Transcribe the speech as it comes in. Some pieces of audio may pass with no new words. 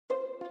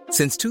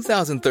Since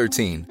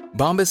 2013,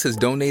 Bombas has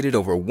donated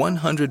over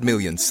 100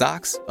 million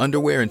socks,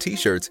 underwear, and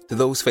T-shirts to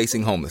those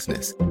facing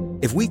homelessness.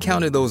 If we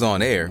counted those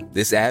on air,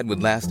 this ad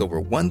would last over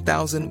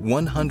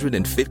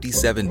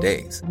 1,157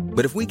 days.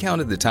 But if we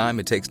counted the time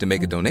it takes to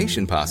make a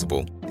donation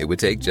possible, it would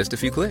take just a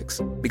few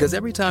clicks. Because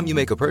every time you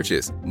make a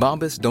purchase,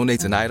 Bombas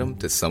donates an item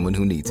to someone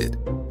who needs it.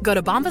 Go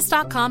to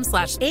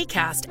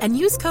bombas.com/ACAST and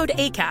use code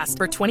ACAST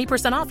for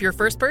 20% off your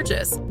first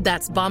purchase.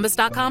 That's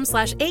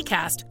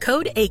bombas.com/ACAST,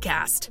 code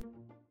ACAST.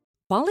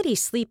 Quality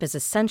sleep is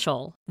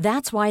essential.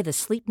 That's why the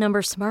Sleep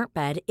Number Smart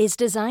Bed is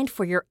designed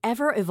for your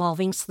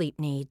ever-evolving sleep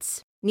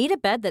needs. Need a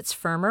bed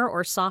that's firmer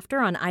or softer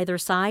on either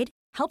side?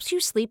 Helps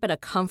you sleep at a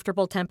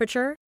comfortable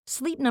temperature?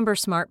 Sleep Number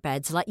Smart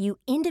Beds let you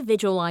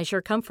individualize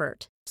your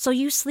comfort, so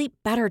you sleep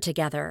better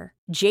together.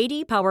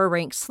 JD Power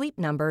ranks Sleep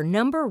Number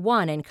number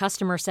 1 in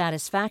customer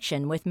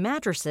satisfaction with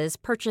mattresses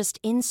purchased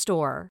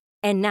in-store.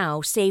 And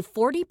now save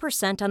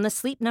 40% on the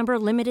Sleep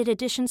Number Limited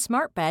Edition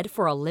Smart Bed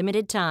for a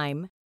limited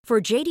time.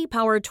 For JD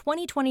Power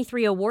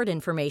 2023 award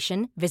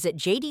information, visit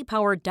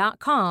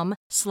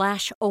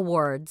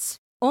jdpower.com/awards.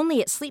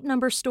 Only at Sleep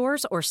Number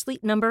stores or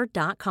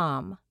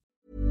sleepnumber.com.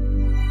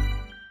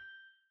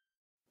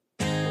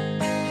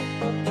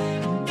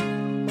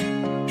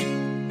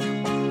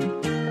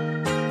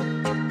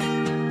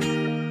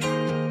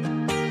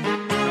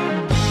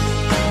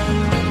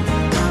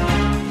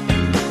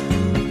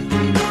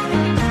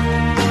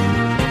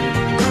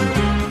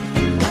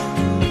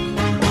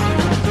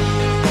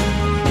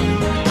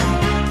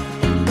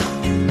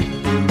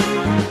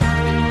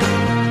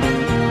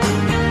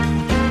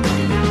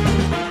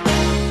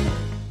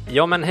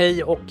 Ja men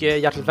hej och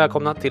hjärtligt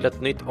välkomna till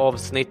ett nytt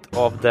avsnitt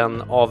av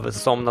den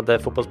avsomnade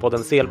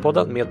fotbollspodden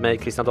CL-podden med mig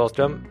Christian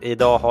Dahlström.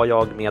 Idag har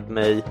jag med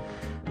mig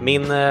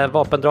min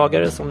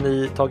vapendragare som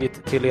ni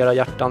tagit till era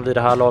hjärtan vid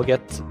det här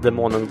laget,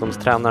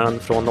 demonungdomstränaren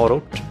från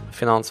Norrort,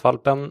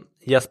 Finansvalpen,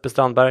 Jesper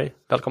Strandberg.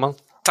 Välkommen.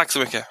 Tack så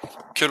mycket.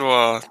 Kul att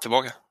vara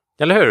tillbaka.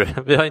 Eller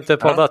hur? Vi har inte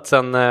poddat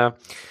sedan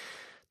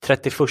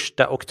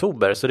 31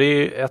 oktober, så det är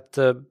ju ett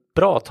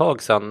bra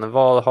tag sedan.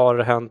 Vad har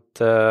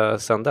hänt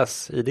sedan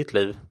dess i ditt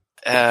liv?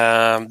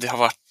 Det har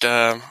varit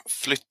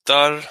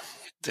flyttar,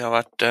 det har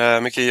varit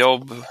mycket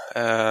jobb,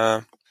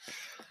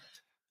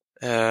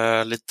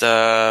 lite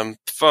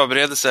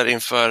förberedelser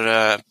inför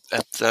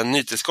ett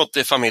nytillskott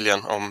i familjen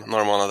om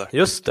några månader.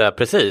 Just det,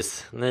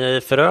 precis.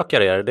 Ni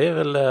förökar er, det är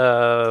väl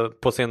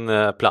på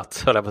sin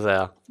plats, höll jag på att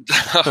säga.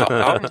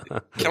 Ja,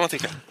 kan man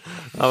tycka.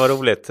 Ja, vad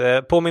roligt.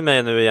 Påminn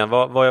mig nu igen,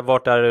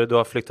 vart är det du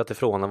har flyttat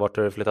ifrån och vart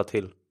har du flyttat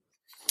till?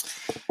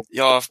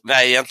 Jag har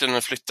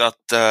egentligen flyttat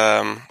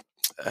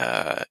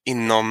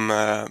inom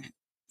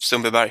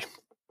Sundbyberg.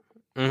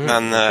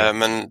 Men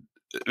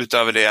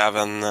utöver det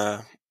även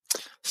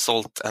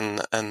sålt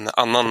en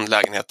annan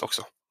lägenhet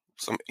också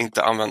som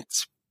inte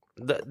använts.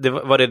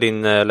 Var det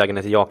din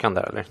lägenhet i Jakan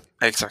där eller?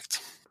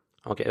 Exakt.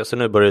 Okej, så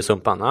nu börjar du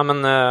sumpan. Ja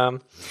men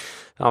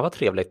ja, vad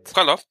trevligt.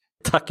 Själv då?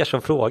 Tackar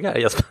som frågar,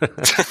 Jesper.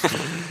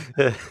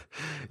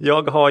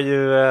 Jag har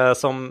ju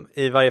som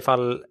i varje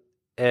fall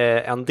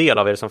en del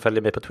av er som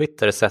följer mig på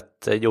Twitter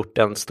gjort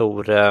en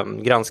stor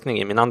granskning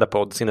i min andra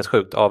podd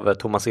Sinnessjukt av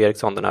Thomas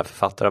Eriksson, den här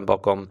författaren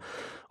bakom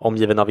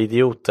Omgiven av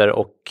idioter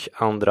och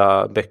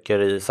andra böcker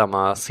i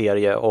samma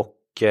serie, och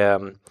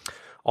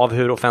av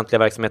hur offentliga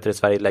verksamheter i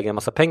Sverige lägger en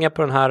massa pengar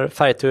på den här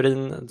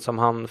färgteorin som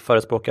han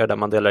förespråkar, där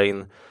man delar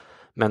in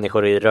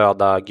människor i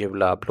röda,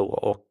 gula, blå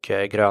och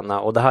gröna.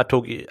 Och det här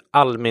tog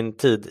all min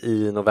tid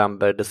i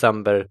november,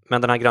 december,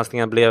 men den här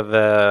granskningen blev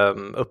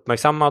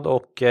uppmärksammad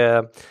och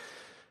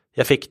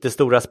jag fick det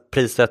stora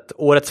priset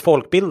Årets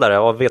folkbildare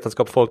av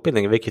Vetenskap och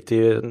folkbildning, vilket är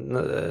ju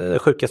det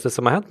sjukaste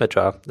som har hänt mig,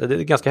 tror jag. Det är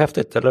ganska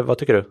häftigt, eller vad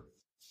tycker du?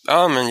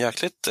 Ja, men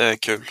jäkligt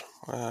kul.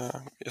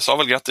 Jag sa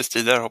väl grattis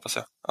tidigare, hoppas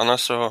jag. Annars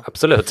så...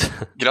 Absolut.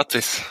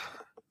 Grattis.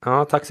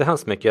 Ja, tack så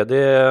hemskt mycket.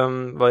 Det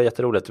var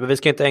jätteroligt. Men vi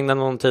ska inte ägna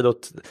någon tid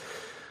åt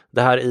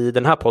det här i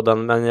den här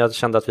podden, men jag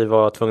kände att vi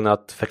var tvungna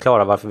att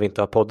förklara varför vi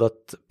inte har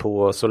poddat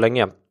på så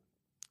länge.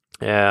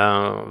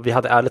 Vi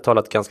hade ärligt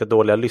talat ganska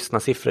dåliga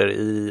lyssnarsiffror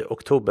i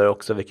oktober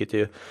också, vilket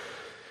ju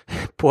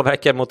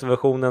påverkar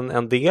motivationen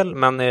en del,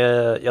 men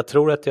jag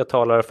tror att jag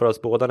talar för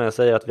oss båda när jag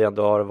säger att vi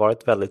ändå har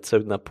varit väldigt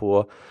sugna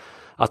på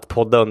att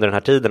podda under den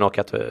här tiden, och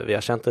att vi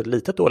har känt ett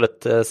lite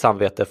dåligt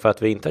samvete för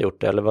att vi inte har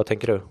gjort det, eller vad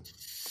tänker du?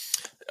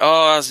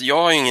 Ja, alltså,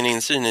 jag har ingen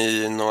insyn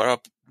i några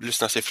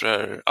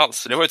lyssnarsiffror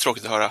alls, det var ju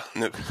tråkigt att höra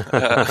nu.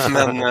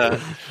 Men,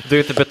 du är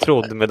inte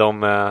betrodd med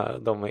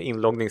de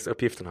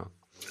inloggningsuppgifterna?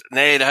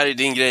 Nej, det här är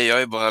din grej.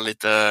 Jag är bara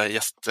lite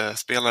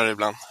gästspelare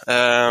ibland.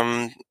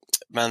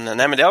 Men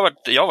jag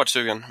har varit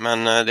sugen,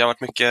 men det har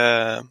varit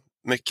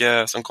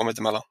mycket som kommit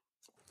emellan.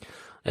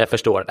 Jag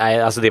förstår.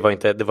 Nej, alltså det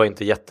var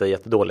inte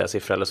jättedåliga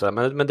siffror eller så,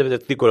 men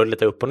det går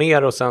lite upp och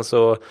ner, och sen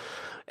så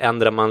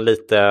ändrar man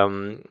lite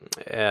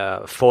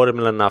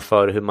formlerna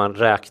för hur man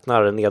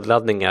räknar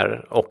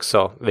nedladdningar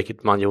också,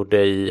 vilket man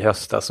gjorde i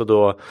höstas, och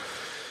då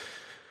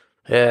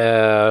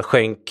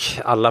skänk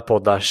alla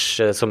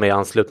poddars som är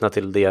anslutna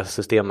till det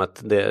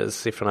systemet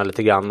siffrorna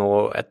lite grann,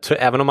 och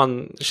även om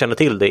man känner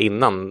till det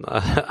innan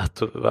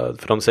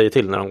för de säger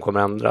till när de kommer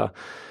ändra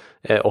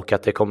och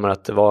att det kommer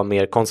att vara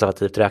mer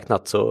konservativt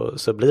räknat,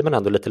 så blir man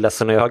ändå lite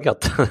ledsen i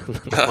ögat.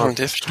 Ja,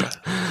 det förstår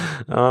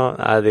jag.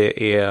 Ja,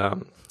 det är,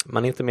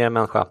 man är inte mer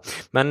människa.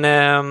 Men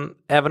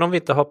även om vi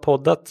inte har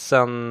poddat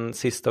sedan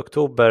sista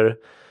oktober,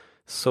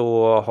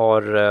 så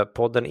har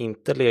podden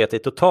inte legat i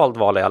totalt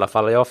val i alla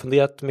fall. Jag har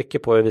funderat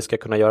mycket på hur vi ska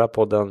kunna göra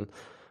podden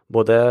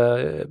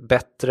både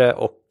bättre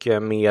och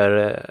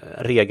mer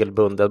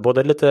regelbunden.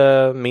 Både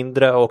lite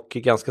mindre och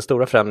ganska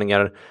stora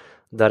förändringar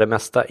där det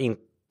mesta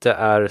inte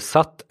är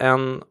satt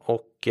än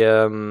och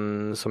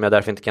som jag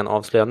därför inte kan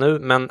avslöja nu.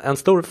 Men en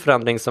stor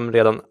förändring som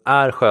redan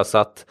är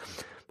sjösatt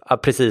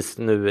precis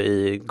nu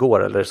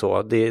igår eller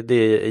så. Det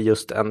är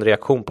just en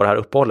reaktion på det här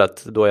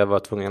uppehållet då jag var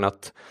tvungen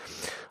att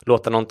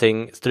låta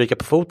någonting stryka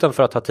på foten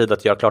för att ha tid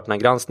att göra klart den här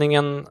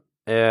granskningen,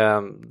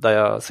 där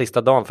jag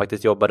sista dagen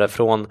faktiskt jobbade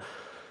från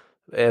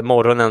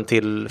morgonen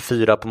till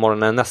 4 på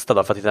morgonen nästa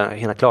dag för att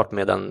hinna klart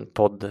med den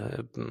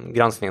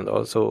poddgranskningen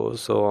då.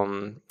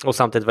 Och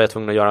samtidigt var jag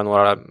tvungen att göra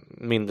några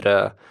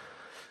mindre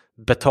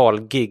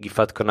betalgig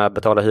för att kunna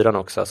betala hyran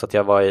också, så att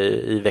jag var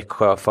i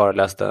Växjö och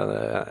föreläste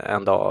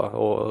en dag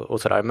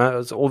och sådär.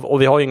 Men,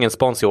 och vi har ju ingen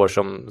spons i år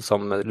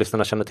som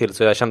lyssnarna känner till,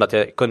 så jag kände att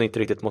jag kunde inte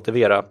riktigt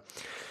motivera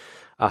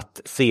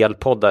att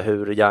CL-podda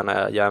hur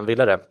gärna jag än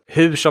ville det.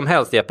 Hur som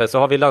helst, Jeppe, så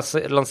har vi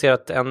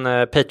lanserat en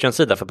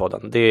Patreon-sida för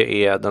podden.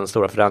 Det är den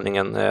stora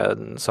förändringen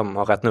som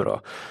har skett nu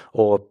då.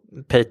 Och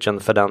Patreon,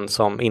 för den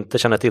som inte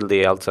känner till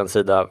det, är alltså en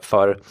sida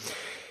för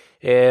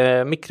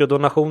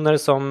mikrodonationer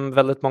som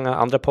väldigt många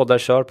andra poddar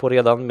kör på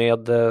redan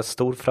med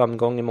stor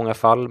framgång i många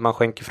fall. Man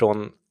skänker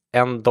från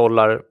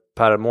 $1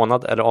 per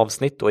månad eller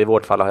avsnitt, och i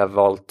vårt fall har jag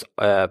valt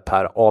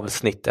per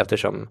avsnitt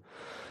eftersom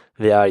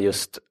vi är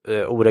just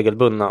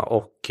oregelbundna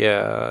och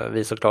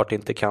vi såklart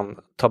inte kan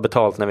ta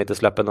betalt när vi inte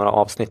släpper några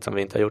avsnitt som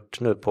vi inte har gjort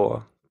nu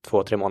på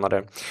 2-3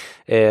 månader.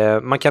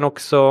 Man kan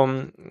också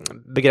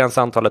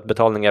begränsa antalet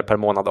betalningar per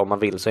månad om man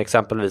vill. Så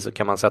exempelvis så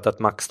kan man sätta ett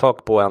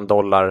maxtak på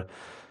 $1,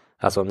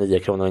 alltså 9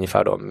 kronor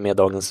ungefär då, med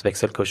dagens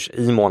växelkurs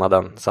i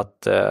månaden, så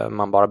att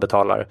man bara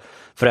betalar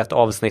för ett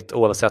avsnitt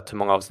oavsett hur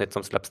många avsnitt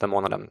som släpps den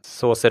månaden.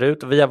 Så ser det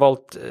ut. Vi har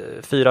valt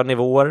 4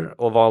 nivåer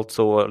och valt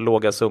så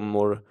låga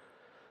summor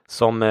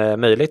som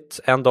möjligt.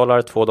 $1,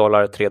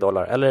 $2,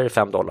 $3 eller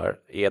 $5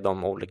 är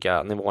de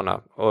olika nivåerna.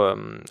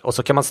 Och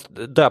så kan man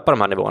döpa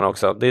de här nivåerna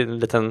också. Det är en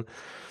liten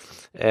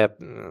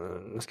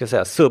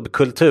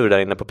subkultur där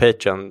inne på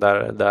Patreon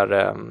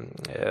där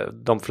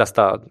de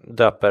flesta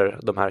döper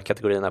de här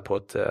kategorierna på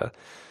ett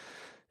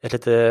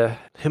lite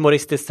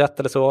humoristiskt sätt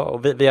eller så.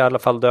 Och vi har i alla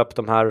fall döpt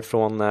de här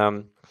från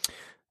 $1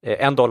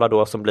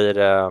 då, som blir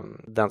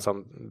den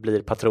som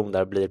blir patron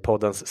där blir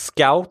poddens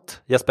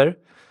scout, Jesper.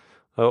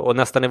 Och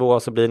nästa nivå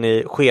så blir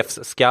ni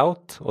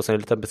chefsscout, och sen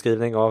en liten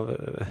beskrivning av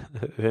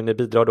hur ni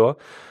bidrar då.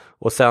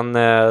 Och sen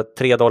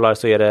 $3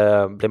 så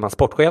blir man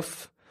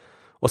sportchef.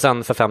 Och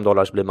sen för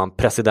 $5 så blir man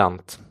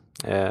president.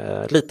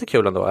 Lite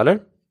kul ändå, eller?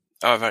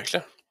 Ja,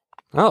 verkligen.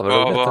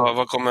 Ja,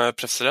 vad kommer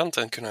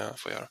presidenten kunna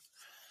få göra?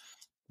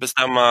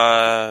 Bestämma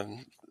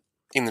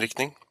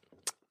inriktning?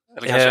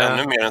 Eller kanske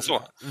ännu mer än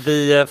så?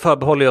 Vi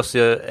förbehåller oss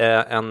ju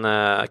en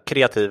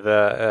kreativ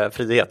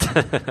frihet.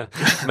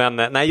 Men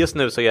nej, just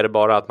nu så är det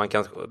bara att man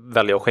kan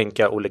välja att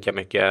skänka olika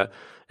mycket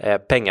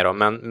pengar då.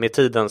 Men med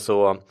tiden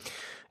så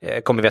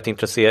kommer vi att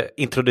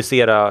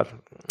introducera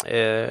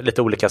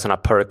lite olika sådana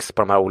perks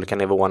på de här olika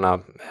nivåerna.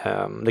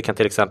 Det kan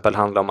till exempel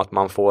handla om att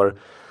man får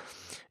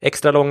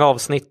extra långa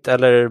avsnitt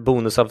eller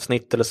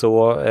bonusavsnitt eller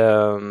så.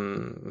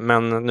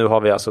 Men nu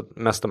har vi alltså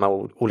mest de här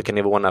olika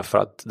nivåerna för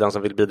att den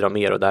som vill bidra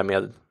mer och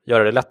därmed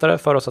göra det lättare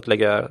för oss att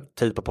lägga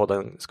tid på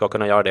podden ska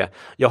kunna göra det.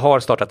 Jag har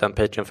startat en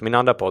Patreon för min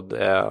andra podd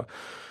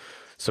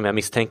som jag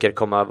misstänker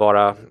kommer att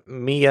vara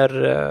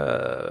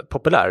mer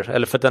populär.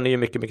 Eller för den är ju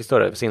mycket, mycket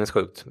större,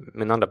 sinnessjukt,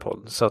 min andra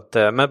podd. Så att,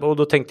 och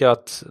då tänkte jag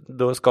att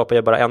då skapar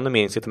jag bara ännu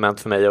mer incitament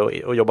för mig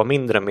att jobba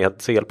mindre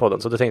med CL-podden.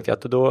 Så då tänkte jag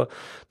att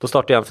då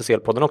startar jag en för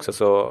CL-podden också,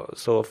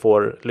 så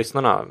får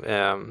lyssnarna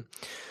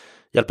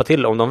hjälpa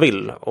till om de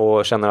vill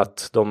och känner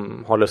att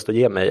de har lust att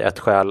ge mig ett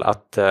skäl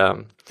att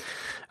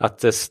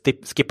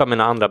skippa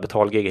mina andra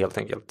betalgig helt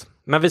enkelt.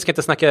 Men vi ska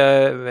inte snacka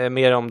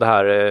mer om det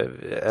här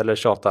eller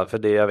tjata, för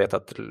det jag vet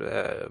att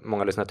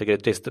många lyssnare tycker det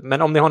är trist.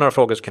 Men om ni har några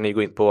frågor så kan ni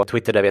gå in på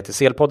Twitter där vi heter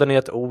CL-podden i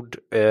ett ord,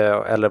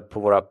 eller på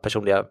våra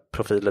personliga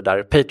profiler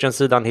där.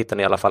 Patreon-sidan hittar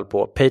ni i alla fall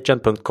på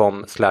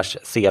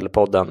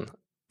patreon.com/CL-podden.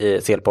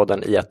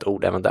 CL-podden i ett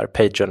ord även där.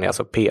 Patreon är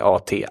alltså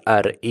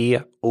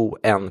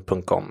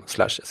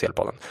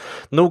patreon.com/CL-podden.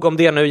 Nog om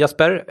det nu,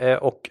 Jesper,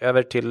 och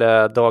över till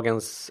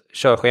dagens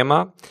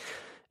körschema.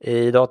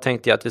 Idag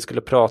tänkte jag att vi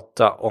skulle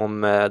prata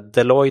om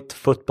Deloitte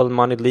Football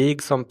Money League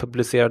som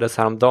publicerades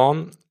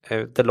häromdagen.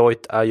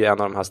 Deloitte är ju en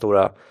av de här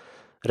stora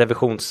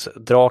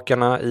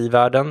revisionsdrakarna i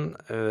världen.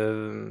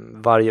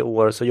 Varje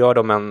år så gör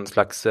de en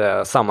slags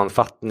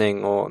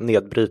sammanfattning och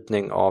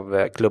nedbrytning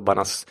av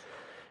klubbarnas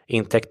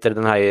intäkter.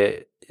 Den här är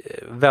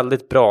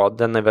väldigt bra.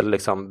 Den är väl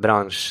liksom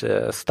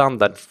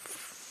branschstandard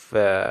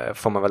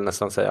får man väl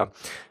nästan säga.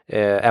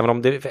 Även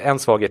om en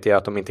svaghet är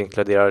att de inte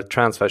inkluderar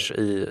transfers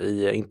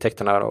i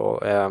intäkterna.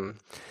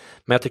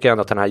 Men jag tycker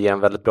ändå att den här ger en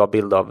väldigt bra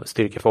bild av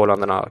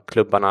styrkeförhållandena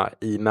klubbarna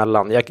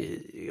emellan. Jag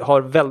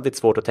har väldigt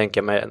svårt att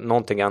tänka mig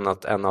någonting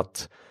annat än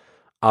att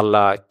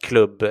alla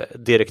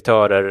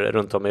klubbdirektörer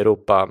runt om i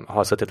Europa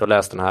har suttit och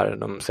läst den här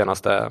de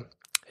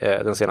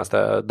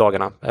senaste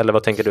dagarna. Eller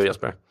vad tänker du,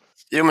 Jesper?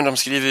 Jo, men de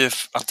skriver ju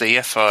att det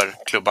är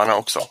för klubbarna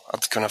också.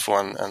 Att kunna få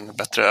en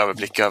bättre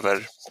överblick över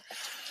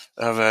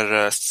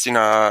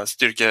sina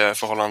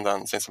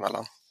styrkeförhållanden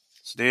sinsemellan.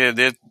 Så det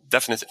är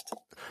definitivt.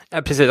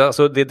 Ja, precis,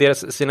 alltså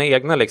sina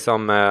egna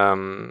liksom,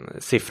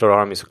 siffror har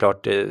de ju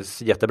såklart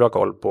jättebra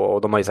koll på.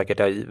 Och de har ju säkert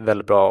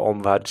väldigt bra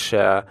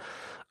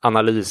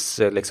omvärldsanalys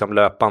liksom,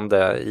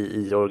 löpande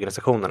i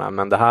organisationerna.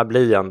 Men det här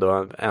blir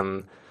ändå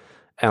en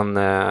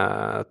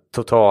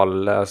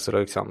total alltså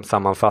liksom,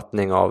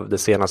 sammanfattning av det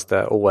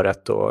senaste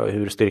året och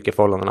hur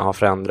styrkeförhållandena har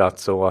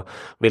förändrats och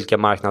vilka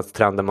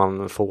marknadstrender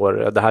man får.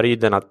 Det här är ju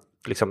den här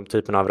liksom,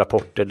 typen av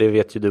rapporter, det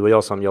vet ju du och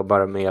jag som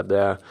jobbar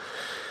med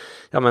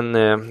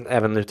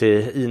även ute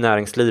i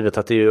näringslivet,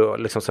 att det är ju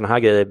liksom sådana här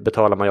grejer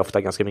betalar man ju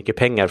ofta ganska mycket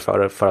pengar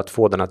för att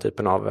få den här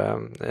typen av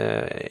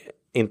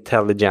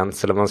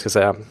intelligence eller vad man ska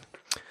säga.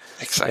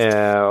 Exakt.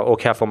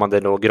 Och här får man det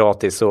då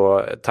gratis,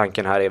 och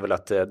tanken här är väl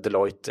att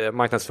Deloitte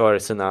marknadsför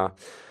sina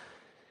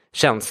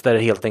tjänster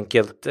helt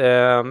enkelt.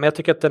 Men jag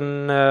tycker att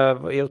den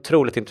är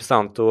otroligt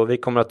intressant, och vi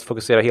kommer att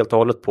fokusera helt och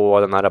hållet på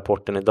den här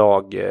rapporten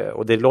idag.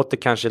 Och det låter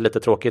kanske lite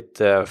tråkigt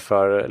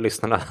för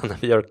lyssnarna när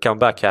vi gör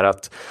comeback här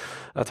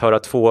att höra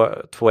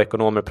två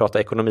ekonomer prata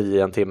ekonomi i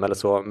en timme eller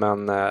så.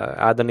 Men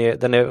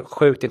den är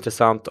sjukt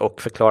intressant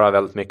och förklarar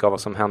väldigt mycket av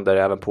vad som händer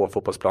även på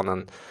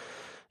fotbollsplanen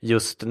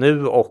just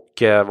nu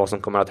och vad som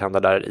kommer att hända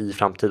där i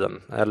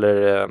framtiden. Eller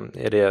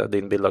är det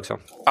din bild också?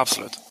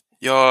 Absolut.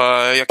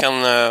 Jag kan,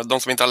 de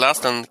som inte har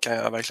läst den kan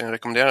jag verkligen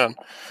rekommendera den.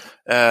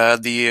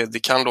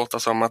 Det kan låta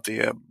som att det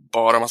är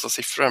bara massa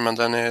siffror, men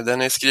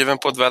den är skriven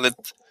på ett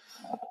väldigt,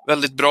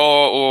 väldigt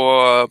bra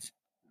och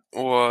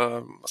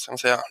vad ska man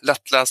säga,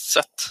 lättläst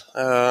sätt.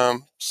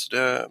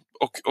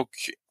 Och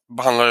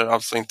behandlar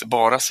alltså inte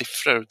bara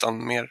siffror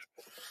utan mer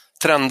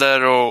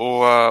trender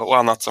och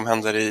annat som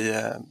händer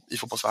i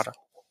fotbollsvärlden.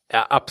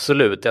 Ja,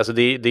 absolut. Alltså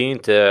det är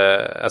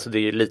inte, alltså det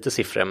är lite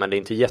siffror, men det är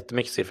inte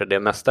jättemycket siffror. Det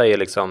mesta är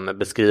liksom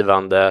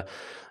beskrivande,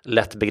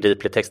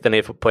 lättbegriplig text. Den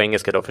är på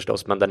engelska då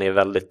förstås, men den är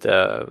väldigt,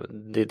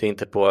 det är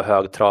inte på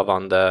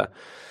högtravande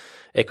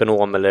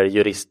ekonom eller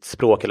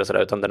juristspråk eller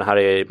sådär, utan den här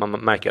är, man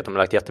märker att de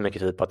har lagt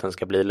jättemycket tid på att den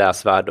ska bli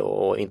läsvärd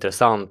och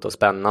intressant och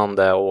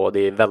spännande, och det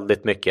är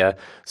väldigt mycket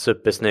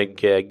supersnygg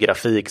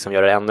grafik som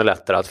gör det ännu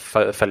lättare att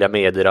följa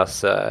med i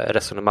deras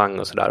resonemang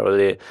och sådär, och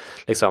det är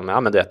liksom,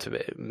 ja men det är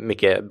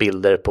mycket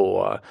bilder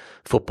på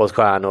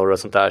fotbollsstjärnor och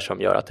sånt där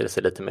som gör att det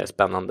ser lite mer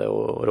spännande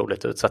och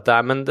roligt ut. Så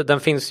att men den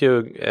finns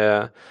ju,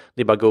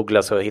 det är bara att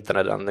googla så hittar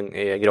ni den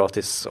är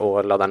gratis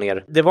att ladda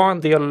ner. Det var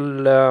en del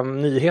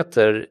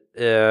nyheter,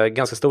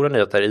 ganska stora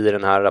nyheter i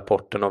den här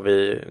rapporten, och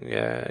vi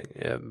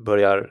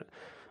börjar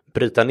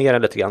bryta ner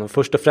den lite grann.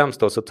 Först och främst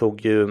då så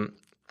tog ju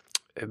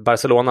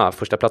Barcelona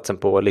första platsen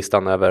på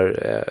listan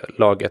över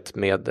laget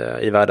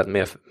i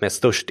världen med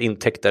störst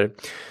intäkter.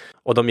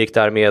 Och de gick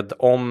därmed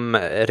om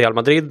Real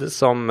Madrid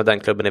som den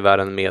klubben i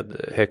världen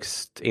med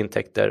högst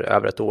intäkter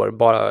över ett år.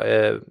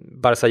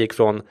 Barca gick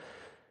från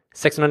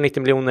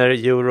 690 miljoner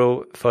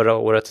euro förra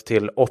året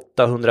till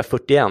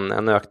 841,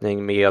 en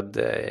ökning med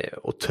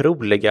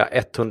otroliga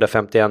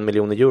 151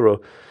 miljoner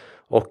euro.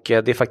 Och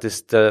det är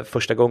faktiskt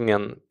första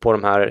gången på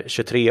de här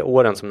 23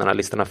 åren som den här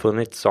listan har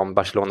funnits som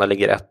Barcelona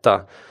ligger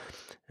etta.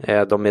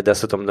 De är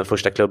dessutom den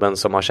första klubben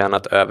som har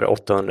tjänat över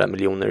 800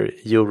 miljoner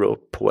euro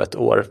på ett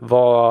år.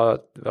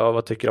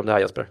 Vad tycker du om det här,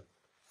 Jesper?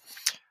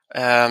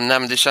 Nej,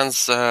 men det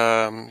kändes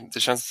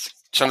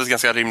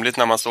ganska rimligt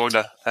när man såg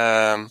det.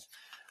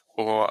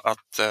 Och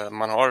att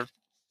man har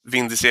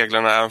vind i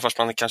seglarna, även fast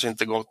man kanske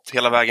inte gått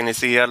hela vägen i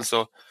CL,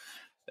 så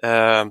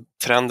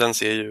trenden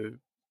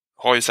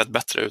har ju sett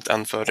bättre ut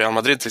än för Real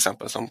Madrid till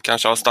exempel, som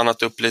kanske har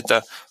stannat upp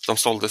lite, som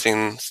sålde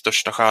sin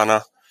största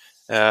stjärna,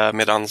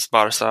 medan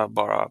Barca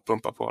bara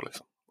pumpar på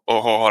liksom.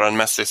 Och har en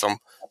Messi som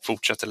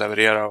fortsätter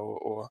leverera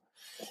och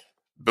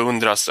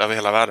beundras över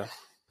hela världen.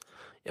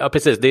 Ja,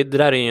 precis. Det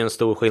där är ju en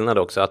stor skillnad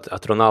också,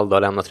 att Ronaldo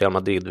har lämnat Real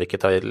Madrid,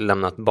 vilket har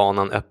lämnat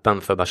banan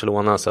öppen för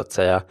Barcelona så att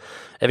säga.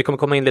 Vi kommer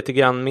komma in lite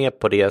grann mer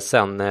på det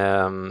sen,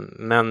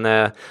 men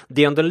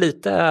det är ändå en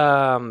lite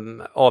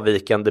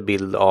avvikande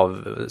bild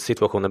av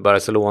situationen i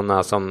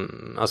Barcelona, som,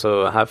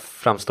 alltså här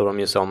framstår de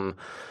ju som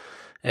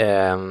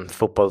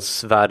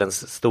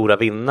fotbollsvärldens stora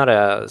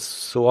vinnare.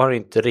 Så har det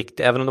inte riktigt,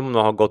 även om de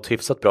har gått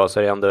hyfsat bra, så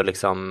har det ändå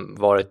liksom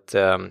varit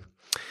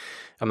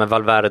men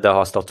Valverde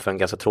har stått för en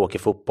ganska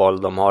tråkig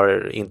fotboll. De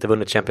har inte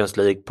vunnit Champions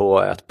League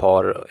på ett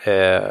par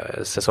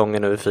säsonger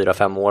nu,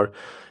 4-5 år.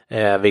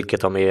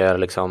 Vilket de är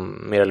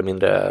liksom mer eller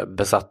mindre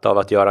besatta av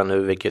att göra nu,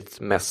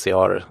 vilket Messi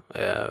har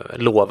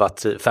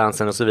lovat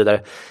fansen och så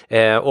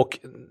vidare. Och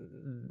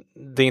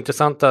det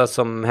intressanta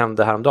som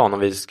hände häromdagen, om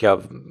vi ska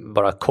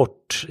bara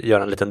kort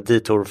göra en liten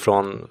detour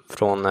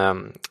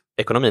från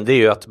ekonomin, det är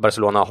ju att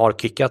Barcelona har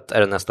kickat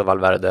Ernesto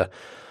Valverde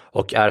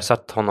och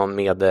ersatt honom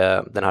med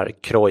den här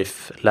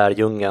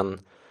Cruyff-lärjungen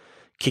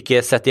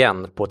Quique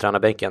Setién på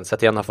tränarbänken.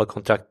 Setién har fått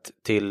kontrakt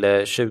till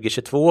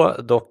 2022,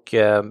 dock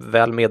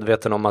väl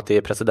medveten om att det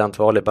är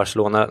presidentval i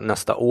Barcelona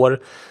nästa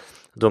år,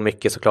 då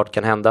mycket såklart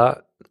kan hända.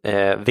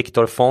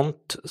 Victor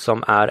Font,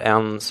 som är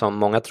en som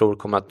många tror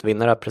kommer att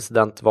vinna det här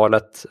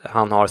presidentvalet,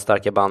 han har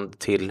starka band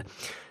till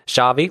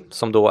Xavi,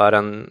 som då är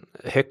en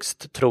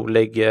högst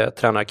trolig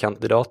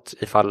tränarkandidat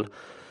ifall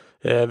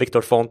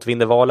Victor Font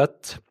vinner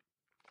valet.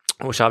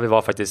 Och Xavi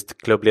var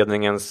faktiskt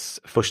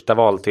klubbledningens första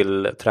val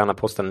till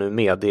tränarposten nu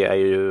med. Det är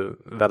ju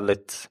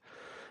väldigt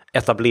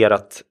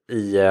etablerat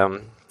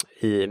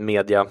i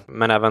media.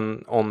 Men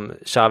även om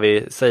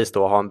Xavi sägs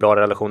då ha en bra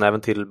relation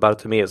även till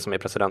Bartomeu som är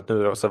president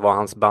nu, och så var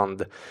hans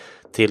band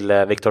till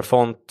Victor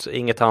Font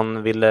inget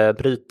han ville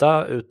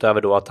bryta,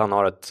 utöver då att han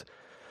har ett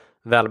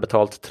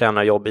välbetalt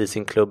tränarjobb i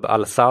sin klubb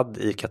Al-Sadd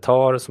i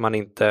Qatar som han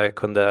inte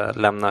kunde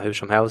lämna hur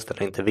som helst,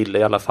 eller inte ville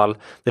i alla fall.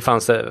 Det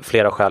fanns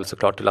flera skäl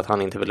såklart till att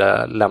han inte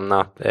ville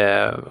lämna,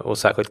 och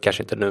särskilt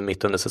kanske inte nu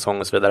mitt under säsong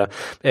och så vidare.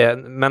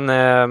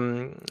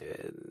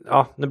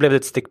 Nu blev det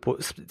ett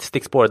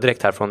stickspår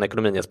direkt här från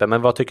ekonomin, Jesper.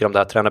 Men vad tycker du om det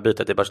här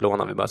tränarbytet i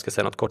Barcelona? Vi bara ska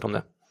säga något kort om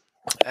det.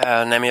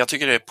 Nej, men jag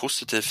tycker det är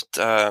positivt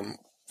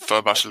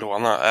för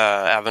Barcelona.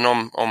 Även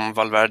om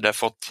Valverde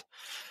fått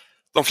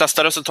de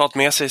flesta resultat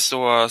med sig,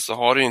 så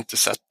har det ju inte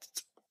sett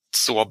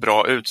så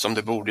bra ut som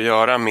det borde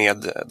göra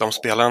med de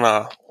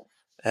spelarna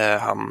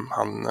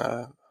han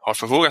har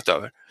förfogat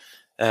över.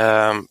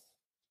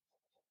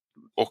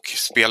 Och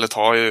spelet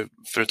har ju,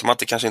 förutom att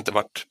det kanske inte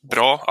varit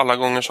bra alla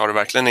gånger, så har det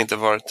verkligen inte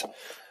varit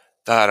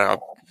det här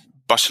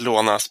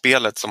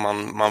Barcelona-spelet som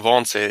man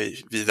vant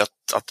sig vid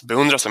att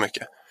beundra så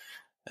mycket.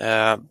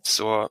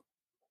 Så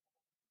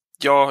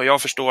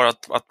jag förstår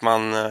att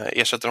man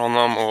ersätter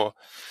honom, och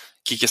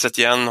Quique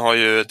Setién har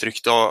ju ett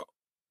rykte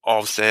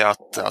av sig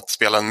att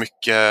spela en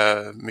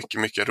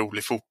mycket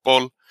rolig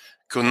fotboll.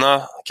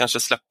 Kunna kanske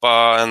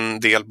släppa en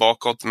del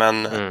bakåt,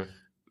 men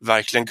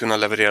verkligen kunna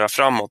leverera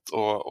framåt,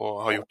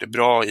 och har gjort det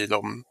bra i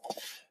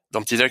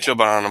de tidigare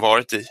klubbar han har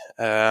varit i.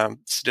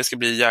 Så det ska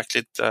bli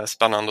jäkligt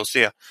spännande att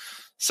se.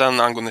 Sen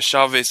angående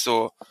Xavi,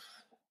 så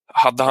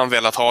hade han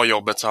velat ha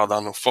jobbet så hade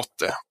han nog fått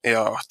det. Är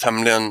jag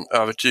tämligen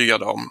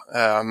övertygad om.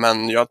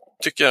 Men jag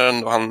tycker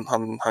ändå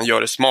han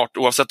gör det smart.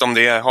 Oavsett om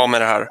det har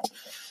med det här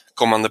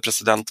kommande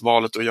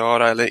presidentvalet att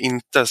göra eller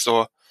inte,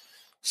 så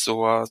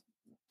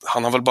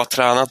han har väl bara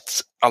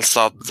tränat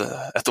Al-Sadd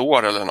ett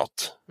år eller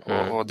något.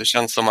 Och det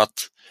känns som att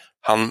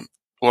han,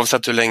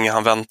 oavsett hur länge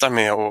han väntar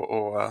med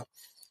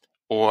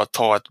och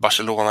ta ett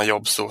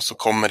Barcelona-jobb, så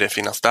kommer det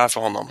finnas där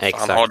för honom.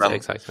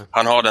 Exakt.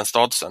 Han har den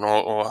statusen,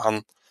 och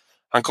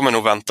han kommer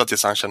nog vänta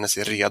tills han känner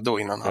sig redo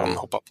innan han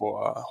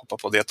hoppar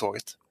på det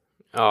tåget.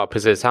 Ja,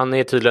 precis. Han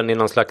är tydligen i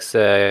någon slags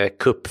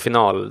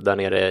cupfinal där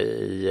nere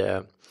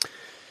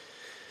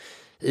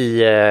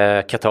i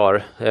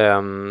Qatar,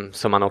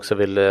 som han också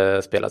vill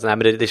spela. Nej,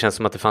 men det känns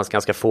som att det fanns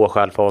ganska få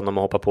skäl för honom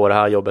att hoppa på det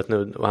här jobbet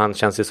nu, och han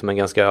känns ju som en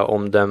ganska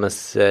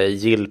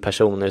omdömesgill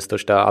person i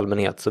största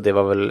allmänhet, så det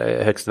var väl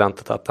högst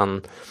väntat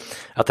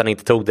att han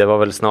inte tog det. Var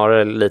väl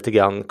snarare lite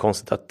grann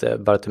konstigt att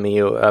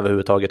Bartomeu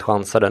överhuvudtaget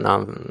chansade, när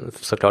han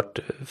såklart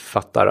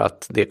fattar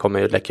att det kommer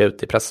ju läcka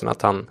ut i pressen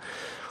att han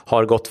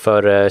har gått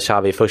för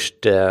Xavi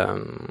först,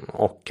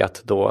 och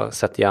att då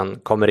Setién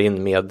kommer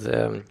in med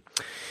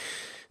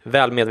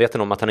väl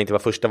medveten om att han inte var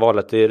första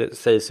valet. Det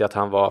sägs ju att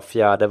han var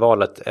fjärde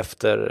valet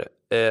efter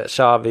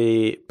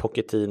Xavi,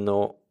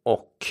 Pochettino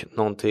och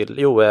någon till,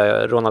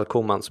 Ronald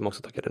Koeman som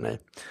också tackade nej.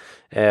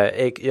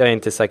 Jag är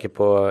inte säker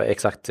på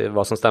exakt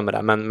vad som stämmer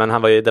där, men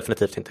han var ju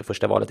definitivt inte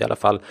första valet i alla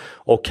fall.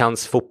 Och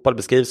hans fotboll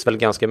beskrivs väl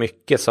ganska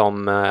mycket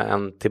som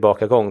en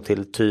tillbakagång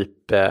till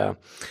typ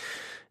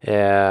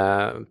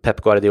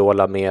Pep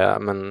Guardiola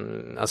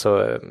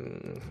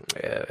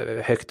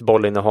högt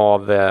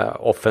bollinnehav,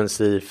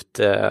 offensivt,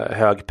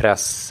 hög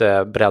press,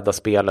 bredda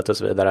spelet och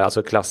så vidare.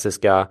 Alltså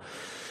klassiska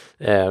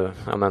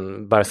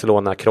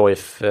Barcelona,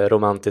 Cruyff,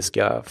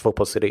 romantiska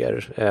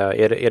fotbollsidéer.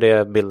 Är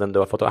det bilden du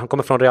har fått? Han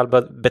kommer från Real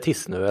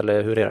Betis nu,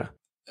 eller hur är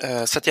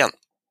det? Sätt igen.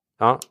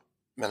 Ja.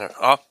 Menar du?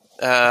 Ja.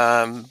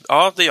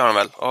 Ja, det gör han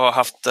väl. Och har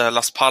haft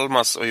Las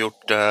Palmas och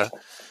gjort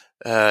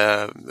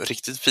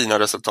riktigt fina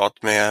resultat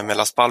med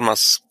Las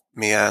Palmas,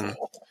 med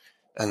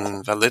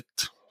en väldigt,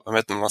 jag vet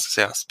inte vad man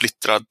ska säga,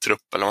 splittrad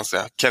trupp, eller vad man ska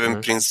säga.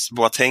 Kevin Prince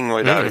Boateng var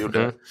ju där och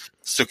gjorde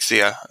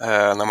succé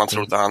när man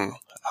trodde han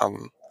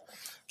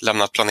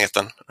lämnat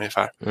planeten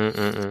ungefär.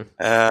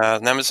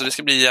 Nej, men så det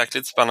ska bli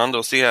jäkligt spännande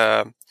att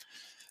se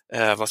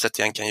vad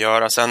Setién kan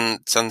göra.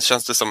 Sen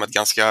känns det som ett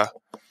ganska,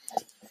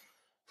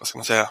 vad ska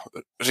man säga,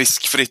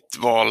 riskfritt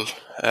val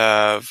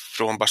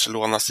från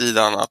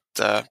Barcelona-sidan,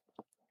 att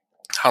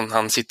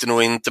han sitter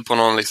nog inte på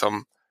någon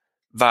liksom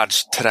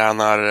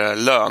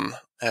världstränarlön,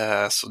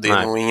 så det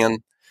är nog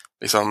ingen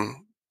liksom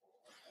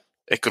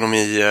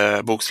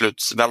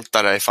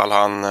bokslutsvältare ifall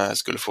han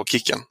skulle få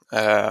kicken.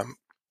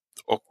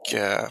 Och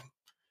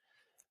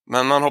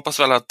Men man hoppas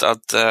väl att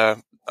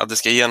det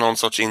ska ge någon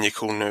sorts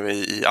injektion nu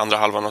i andra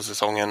halvan av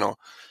säsongen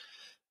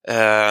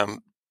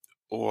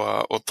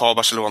och ta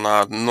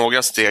Barcelona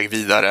några steg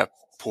vidare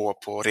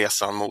på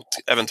resan mot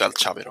eventuellt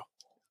Xavi då.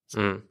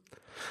 Mm.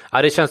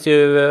 Ja, det känns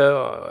ju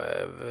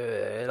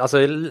alltså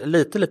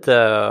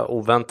lite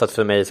oväntat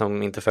för mig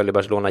som inte följer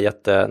Barcelona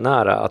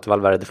jättenära att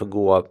Valverde får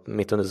gå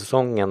mitt under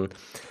säsongen.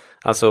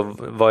 Alltså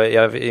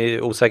jag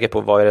är osäker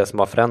på vad är det som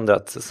har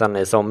förändrats sen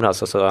i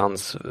somras. Alltså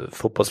hans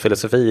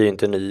fotbollsfilosofi är ju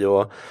inte ny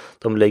och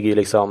de ligger ju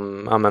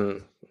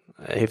liksom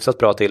hyfsat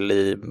bra till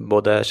i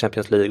både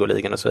Champions League och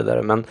ligan och så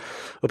vidare. Men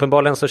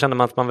uppenbarligen så känner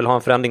man att man vill ha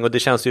en förändring och det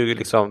känns ju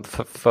liksom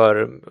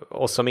för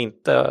oss som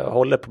inte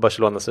håller på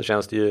Barcelona så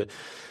känns det ju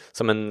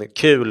som en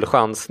kul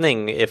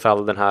chansning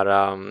ifall den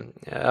här,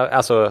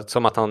 alltså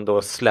som att han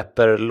då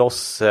släpper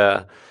loss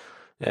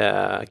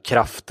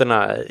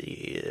krafterna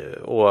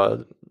och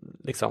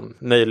liksom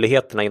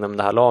möjligheterna inom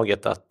det här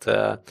laget att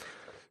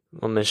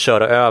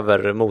köra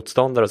över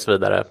motståndare och så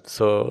vidare.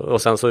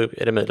 Och sen så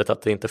är det möjligt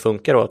att det inte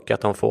funkar och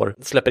att de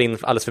släpper in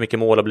alldeles för mycket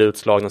mål och blir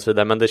utslagna och så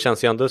vidare. Men det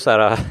känns ju ändå så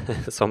här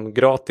som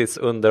gratis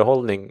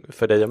underhållning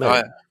för dig och mig.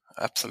 Ja,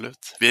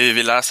 absolut.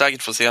 Vi lär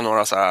säkert få se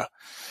några så här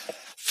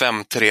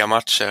 5-3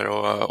 matcher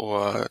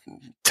och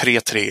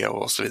 3-3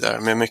 och så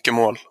vidare med mycket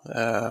mål.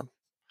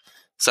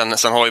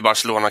 Sen har ju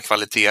Barcelona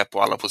kvalitet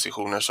på alla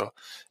positioner så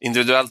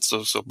individuellt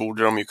så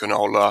borde de ju kunna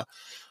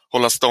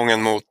hålla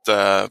stången mot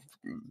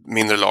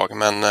mindre lag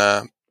men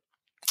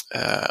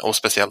och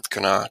speciellt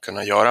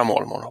kunna göra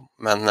mål med dem.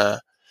 Men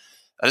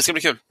det ska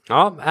bli kul.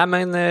 Ja,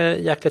 men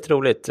jäkligt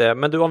roligt.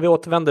 Men du, om vi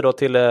återvänder då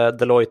till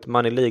Deloitte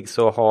Money League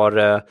så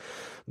har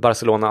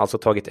Barcelona alltså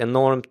tagit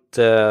enormt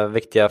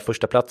viktiga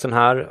första platsen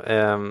här.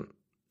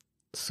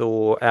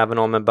 Så även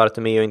om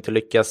Bartomeu inte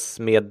lyckas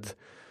med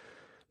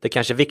det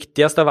kanske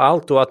viktigaste av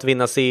allt då att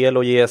vinna CL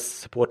och ge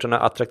supporterna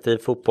attraktiv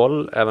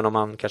fotboll, även om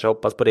man kanske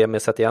hoppas på det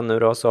med Setien nu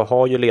då, så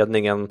har ju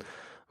ledningen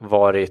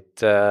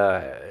varit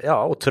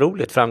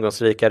otroligt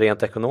framgångsrika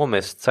rent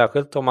ekonomiskt,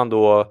 särskilt om man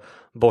då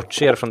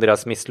bortser från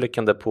deras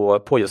misslyckande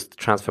på just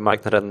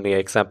transfermarknaden med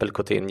exempel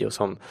Coutinho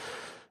som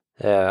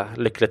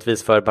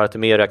lyckligtvis för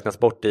Bartomeu räknas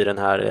bort i den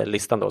här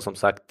listan då som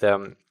sagt.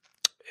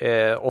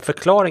 Och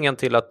förklaringen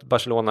till att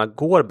Barcelona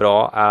går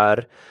bra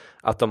är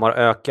att de har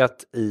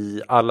ökat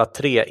i alla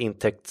 3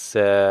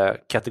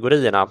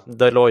 intäktskategorierna.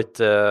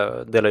 Deloitte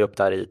delar upp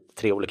det här i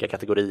 3 olika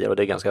kategorier och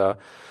det är ganska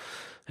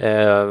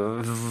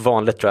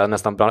vanligt tror jag,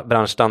 nästan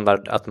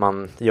branschstandard att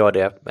man gör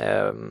det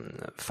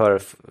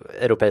för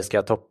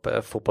europeiska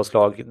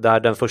toppfotbollslag. Där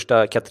den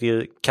första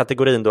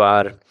kategorin då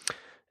är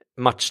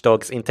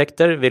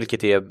matchdagsintäkter,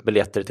 vilket är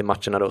biljetter till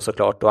matcherna då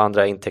såklart, och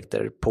andra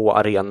intäkter på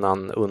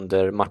arenan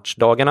under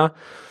matchdagarna.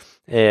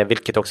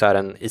 Vilket också är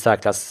den i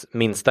särklass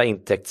minsta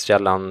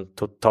intäktskällan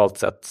totalt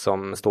sett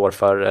som står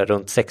för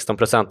runt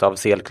 16% av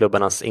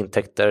CL-klubbarnas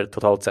intäkter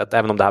totalt sett,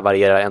 även om det här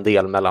varierar en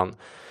del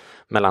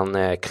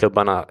mellan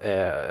klubbarna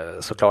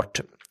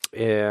såklart.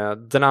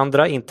 Den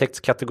andra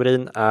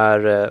intäktskategorin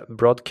är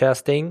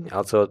broadcasting,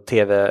 alltså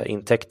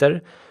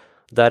tv-intäkter.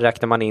 Där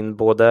räknar man in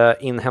både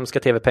inhemska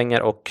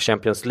tv-pengar och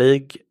Champions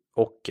League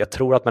och jag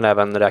tror att man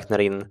även räknar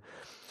in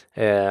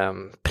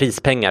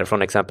prispengar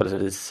från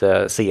exempelvis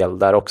CL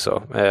där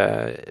också.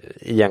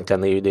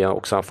 Egentligen är ju det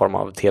också en form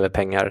av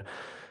tv-pengar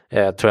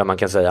tror jag man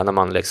kan säga när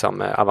man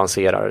liksom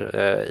avancerar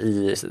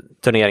i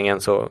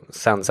turneringen så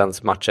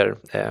sänds matcher,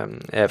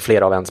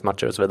 flera av ens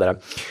matcher och så vidare.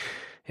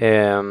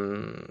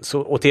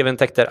 Och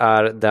tv-intäkter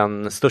är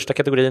den största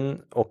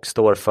kategorin och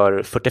står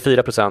för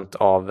 44%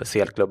 av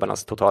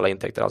CL-klubbarnas totala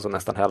intäkter, alltså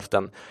nästan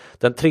hälften.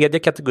 Den tredje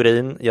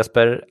kategorin,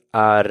 Jesper,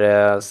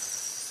 är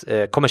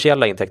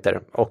kommersiella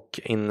intäkter och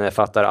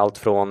innefattar allt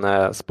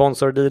från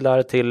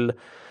sponsordealar till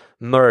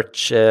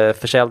merch,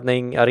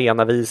 försäljning,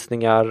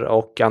 arenavisningar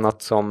och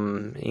annat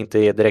som inte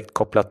är direkt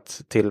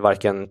kopplat till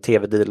varken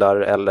tv-dealar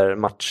eller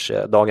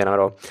matchdagarna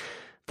då.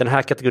 Den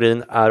här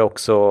kategorin är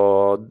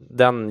också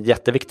den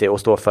jätteviktig och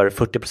står för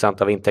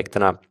 40% av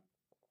intäkterna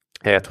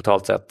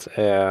totalt sett.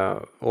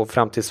 Och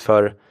fram tills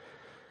för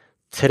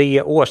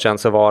 3 år sedan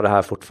så var det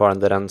här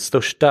fortfarande den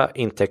största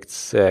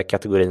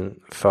intäktskategorin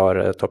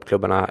för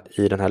toppklubbarna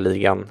i den här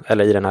ligan,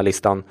 eller i den här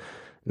listan.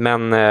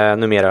 Men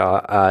numera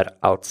är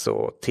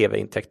alltså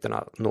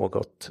tv-intäkterna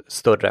något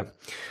större.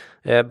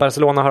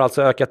 Barcelona har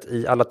alltså ökat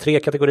i alla 3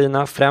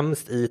 kategorierna,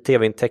 främst i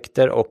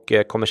tv-intäkter och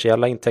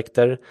kommersiella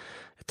intäkter.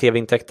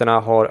 TV-intäkterna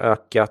har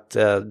ökat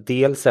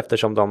dels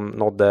eftersom de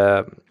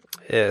nådde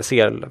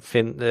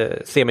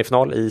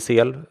semifinal i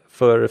CL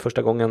för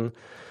första gången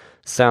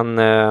sen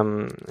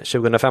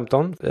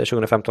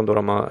 2015 då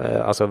de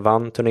alltså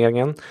vann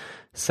turneringen.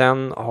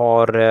 Sen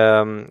har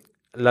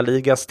La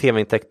Ligas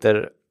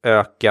TV-intäkter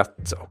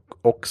ökat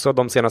också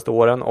de senaste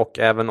åren, och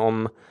även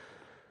om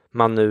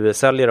man nu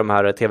säljer de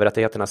här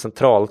tv-rättigheterna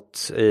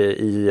centralt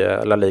i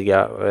La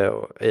Liga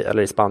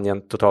eller i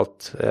Spanien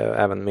totalt,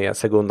 även med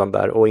segundan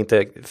där, och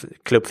inte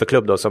klubb för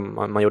klubb då som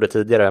man gjorde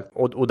tidigare.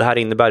 Och det här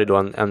innebär ju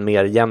då en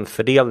mer jämn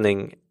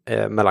fördelning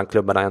mellan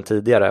klubbarna än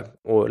tidigare,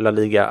 och La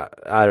Liga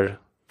är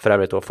för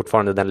övrigt då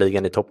fortfarande den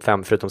ligan i topp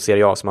 5 förutom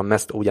Serie A som har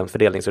mest ojämn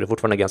fördelning, så det är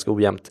fortfarande ganska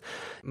ojämnt.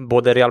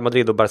 Både Real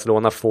Madrid och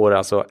Barcelona får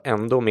alltså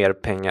ändå mer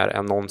pengar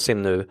än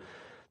någonsin nu,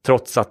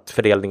 trots att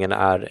fördelningen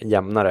är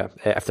jämnare,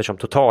 eftersom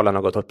totalen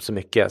har gått upp så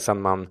mycket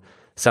sedan man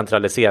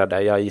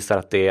centraliserade. Jag gissar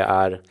att det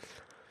är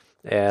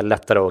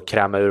lättare att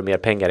kräma ur mer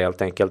pengar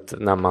helt enkelt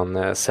när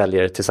man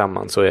säljer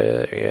tillsammans och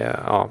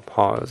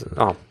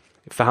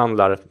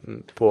förhandlar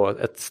på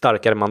ett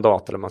starkare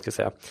mandat, eller man ska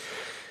säga.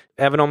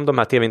 Även om de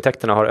här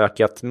tv-intäkterna har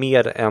ökat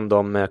mer än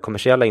de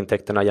kommersiella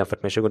intäkterna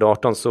jämfört med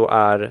 2018, så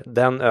är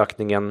den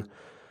ökningen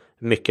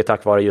mycket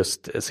tack vare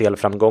just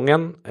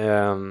CL-framgången.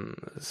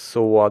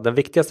 Så den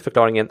viktigaste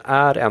förklaringen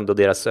är ändå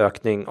deras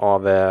ökning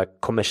av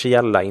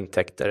kommersiella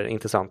intäkter,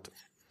 inte sant?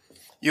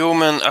 Jo,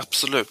 men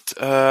absolut.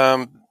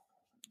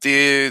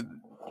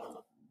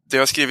 Det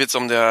har skrivits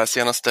om det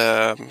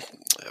senaste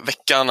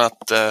veckan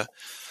att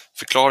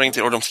förklaring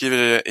till, och de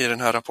skriver i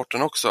den här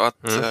rapporten också, att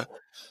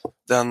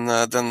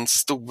den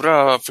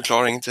stora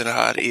förklaringen till det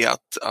här är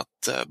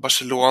att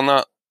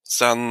Barcelona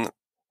sedan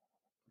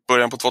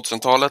början på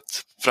 2000-talet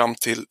fram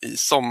till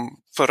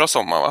förra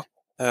sommaren,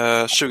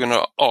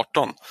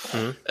 2018,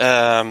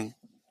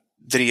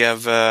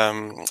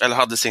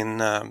 hade sin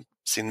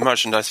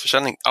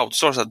merchandiseförsäljning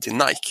outsourcad till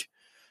Nike.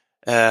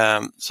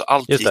 Så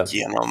allt gick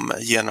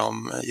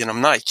genom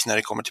Nike när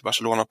det kommer till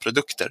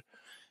Barcelona-produkter.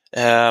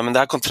 Men det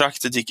här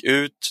kontraktet gick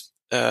ut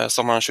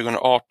sommaren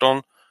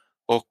 2018,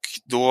 och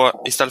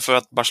då istället för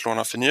att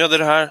Barcelona förnyade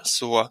det här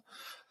så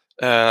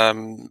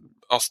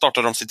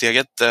startade de sitt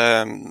eget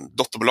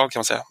dotterbolag, kan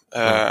man säga,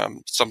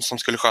 som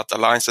skulle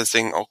sköta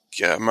licensing och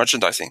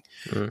merchandising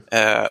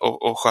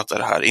och sköta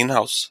det här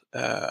in-house.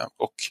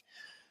 Och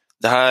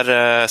det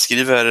här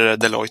skriver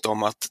Deloitte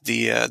om att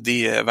det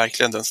är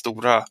verkligen den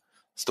stora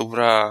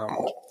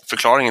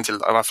förklaringen till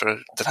varför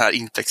den här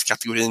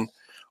intäktskategorin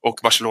och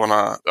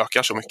Barcelona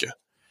ökar så mycket.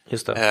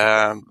 Just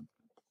det.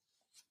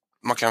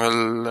 Man kan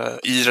väl,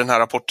 i den här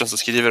rapporten så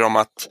skriver de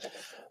att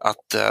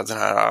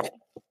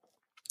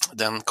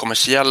den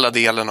kommersiella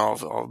delen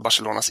av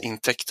Barcelonas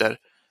intäkter,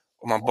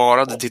 om man bara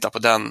hade tittat på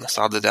den,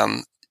 så hade den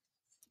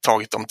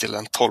tagit dem till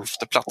en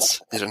 12:e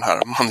plats i den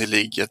här Money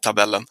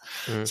League-tabellen.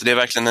 Så det är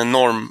verkligen en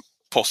enorm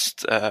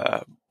post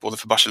både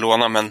för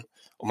Barcelona, men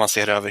om man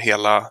ser över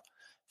hela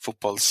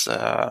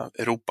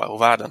fotbolls-Europa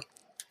och världen.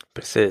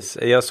 Precis.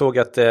 Jag såg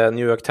att New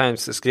York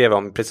Times skrev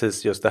om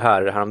precis just det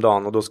här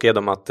häromdagen, och då skrev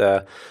de att,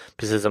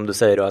 precis som du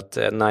säger då, att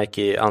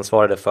Nike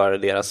ansvarade för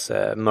deras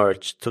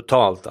merch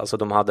totalt. Alltså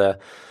de hade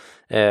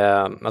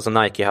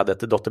Nike hade ett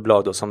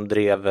dotterbolag då som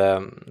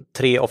drev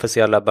 3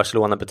 officiella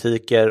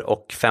Barcelona-butiker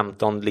och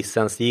 15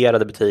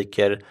 licensierade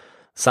butiker,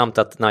 samt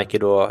att Nike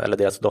då, eller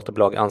deras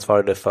dotterbolag,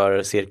 ansvarade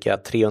för cirka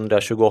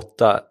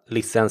 328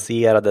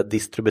 licensierade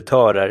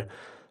distributörer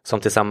som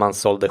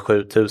tillsammans sålde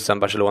 7000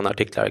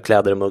 Barcelona-artiklar,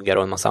 kläder och muggar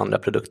och en massa andra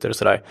produkter och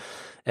sådär.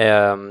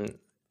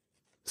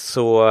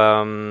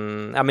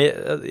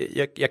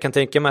 Jag kan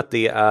tänka mig att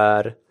det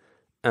är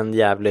en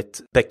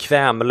jävligt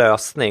bekväm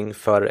lösning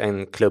för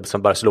en klubb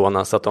som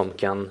Barcelona, så att de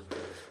kan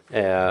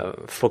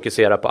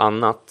fokusera på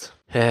annat.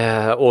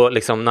 Och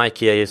liksom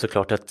Nike är ju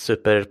såklart ett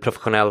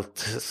superprofessionellt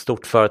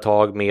stort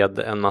företag med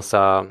en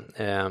massa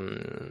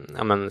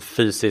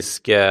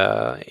fysisk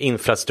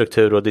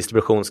infrastruktur och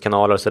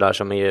distributionskanaler och sådär,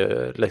 som är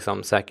ju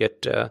liksom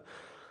säkert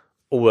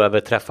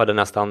oöverträffade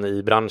nästan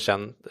i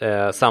branschen.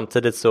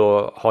 Samtidigt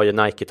så har ju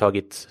Nike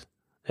tagit,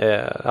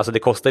 alltså det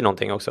kostar ju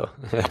någonting också.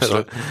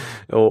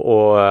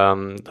 och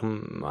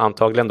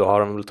antagligen då har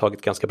de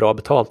tagit ganska bra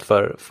betalt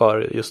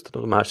för just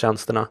de här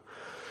tjänsterna.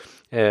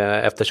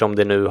 Eftersom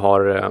det nu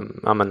har,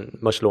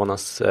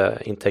 Barcelonas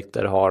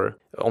intäkter har,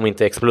 om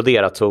inte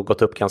exploderat, så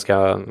gått upp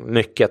ganska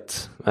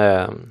mycket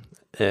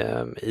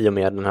i och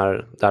med det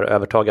här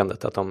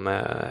övertagandet, att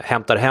de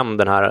hämtar hem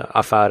den här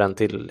affären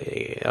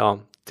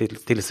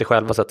till sig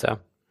själva, så att säga.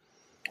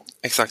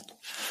 Exakt.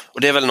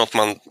 Och det är väl något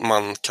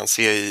man kan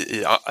se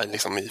i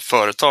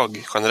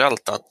företag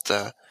generellt, att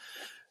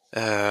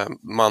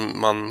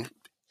man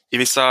i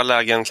vissa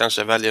lägen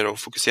kanske väljer att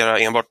fokusera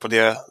enbart på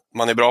det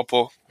man är bra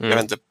på. Jag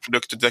vet inte,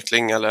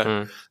 produktutveckling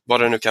eller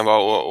vad det nu kan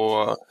vara,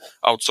 och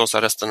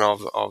outsourca resten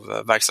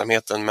av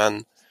verksamheten.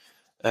 Men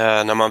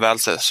när man väl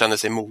känner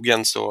sig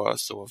mogen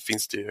så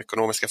finns det ju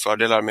ekonomiska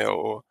fördelar med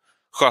att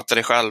sköta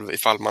det själv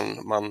ifall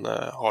man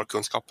har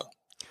kunskapen.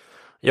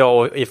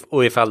 Ja,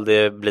 och ifall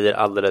det blir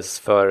alldeles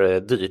för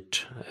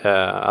dyrt.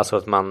 Alltså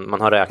att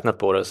man har räknat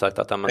på det och sagt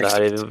att det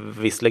här är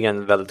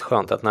visserligen väldigt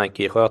skönt att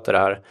Nike sköter det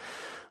här,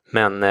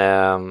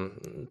 men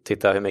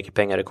titta hur mycket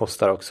pengar det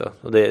kostar också.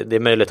 Och det är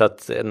möjligt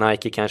att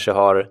Nike kanske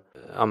har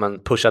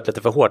pushat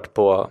lite för hårt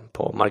på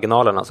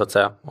marginalerna, så att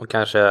säga. Och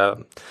kanske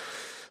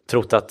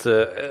trott att,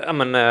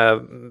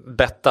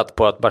 bettat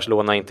på att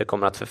Barcelona inte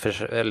kommer att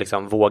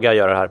våga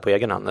göra det här på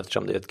egen hand,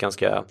 eftersom det är ett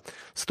ganska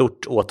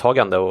stort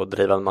åtagande att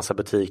driva en massa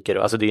butiker.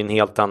 Alltså det är en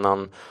helt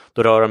annan,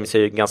 då rör de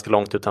sig ganska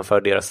långt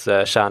utanför deras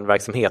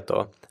kärnverksamhet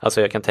då.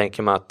 Alltså jag kan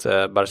tänka mig att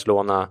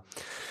Barcelona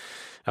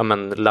ja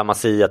men La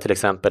Masia till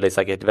exempel är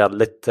säkert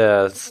väldigt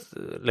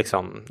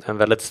liksom en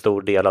väldigt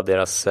stor del av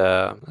deras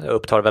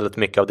upptar väldigt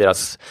mycket av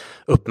deras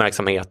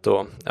uppmärksamhet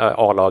och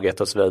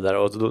A-laget och så vidare,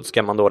 och då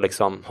ska man då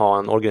liksom ha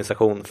en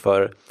organisation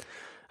för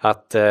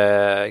att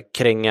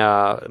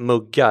kränga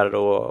muggar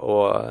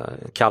och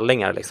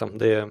kallingar liksom.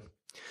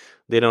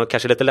 Det är nog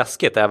kanske lite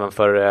läskigt även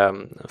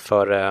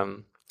för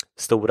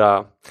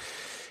stora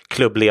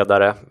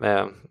klubbledare,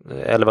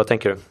 eller vad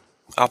tänker du?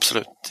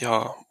 Absolut,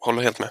 jag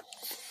håller helt med.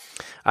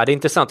 Ja, det är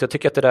intressant. Jag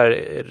tycker att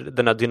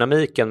den här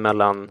dynamiken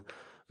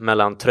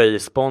mellan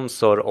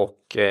tröjsponsor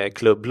och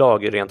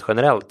klubblag rent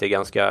generellt är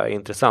ganska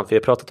intressant. Vi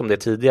har pratat om det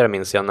tidigare,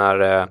 minns jag,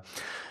 när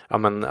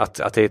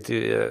att det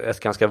är ett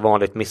ganska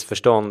vanligt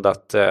missförstånd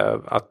att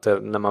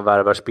när man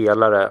värvar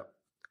spelare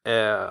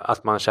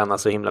att man tjänar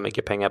så himla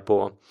mycket pengar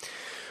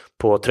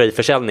på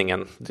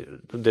tröjförsäljningen.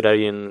 Det där är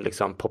ju en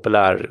liksom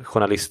populär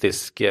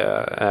journalistisk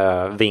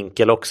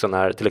vinkel också,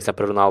 när till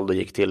exempel Ronaldo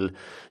gick till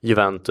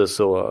Juventus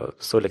och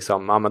så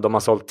liksom, ja, men de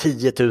har sålt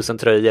 10 000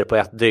 tröjor på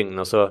ett dygn,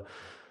 och så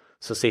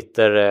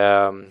sitter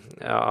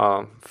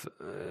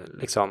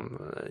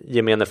liksom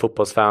gemene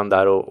fotbollsfan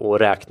där och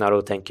räknar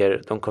och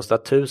tänker de kostar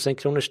 1000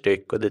 kronor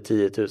styck och det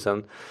är 10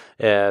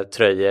 000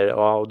 tröjor,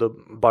 ja, och då,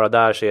 bara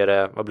där så är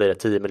det, vad blir det,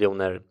 10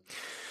 miljoner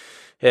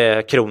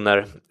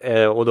kronor,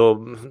 och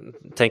då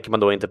tänker man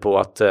då inte på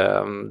att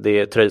det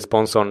är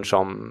tröjsponsorn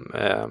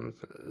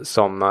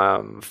som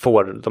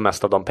får de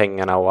mesta av de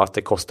pengarna, och att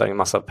det kostar en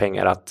massa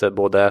pengar att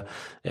både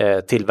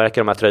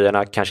tillverka de här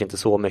tröjorna, kanske inte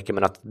så mycket,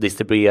 men att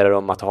distribuera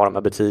dem, att ha de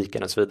här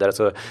butikerna och så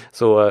vidare,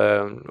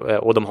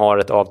 och de har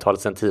ett avtal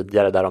sedan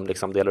tidigare där de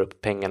liksom delar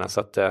upp pengarna,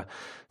 så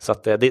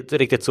att det är inte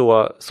riktigt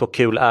så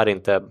kul är det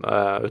inte,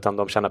 utan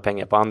de tjänar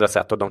pengar på andra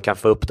sätt, och de kan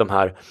få upp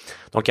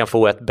de kan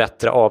få ett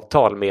bättre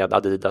avtal med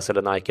Adidas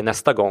eller Nike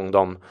nästa gång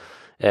de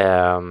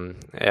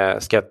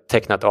ska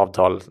teckna ett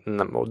avtal,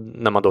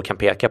 när man då kan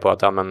peka på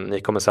att men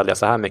ni kommer sälja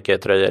så här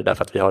mycket tröjor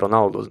därför att vi har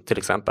Ronaldo till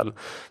exempel,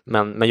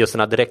 men just den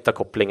här direkta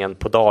kopplingen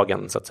på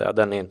dagen, så att säga,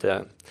 den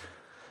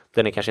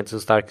är kanske inte så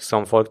stark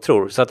som folk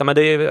tror, så att men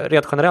det är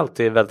rent generellt,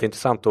 det är väldigt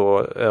intressant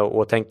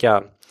att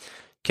tänka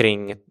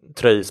kring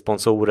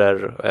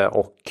tröjsponsorer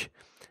och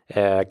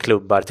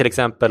klubbar. Till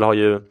exempel har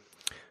ju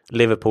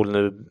Liverpool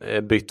nu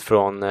bytt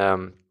från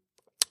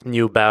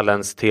New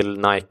Balance till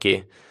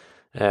Nike,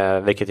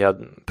 vilket jag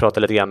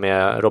pratade lite grann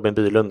med Robin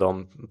Bylund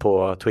om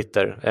på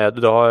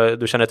Twitter.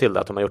 Du känner till det,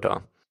 att de har gjort det,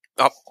 va?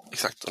 Ja,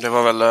 exakt. Och det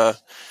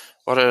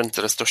var det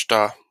inte det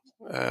största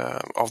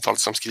avtalet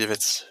som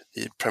skrivits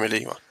i Premier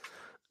League, va?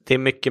 Det är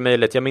mycket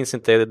möjligt. Jag minns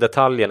inte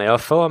detaljerna. Jag har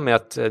för mig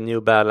att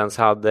New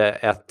Balance hade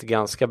ett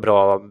ganska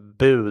bra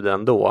bud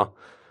ändå.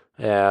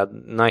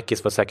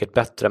 Nikes var säkert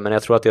bättre, men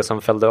jag tror att det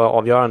som fällde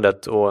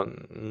avgörandet, och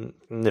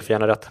ni får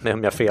gärna rätta mig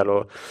om jag har fel,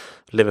 och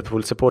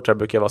Liverpool-supportrar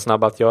brukar vara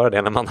snabba att göra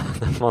det när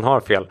man har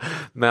fel,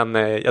 men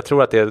jag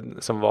tror att det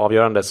som var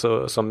avgörande,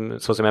 så som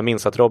jag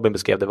minns att Robin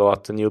beskrev det, var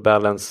att New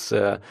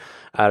Balance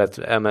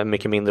är en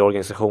mycket mindre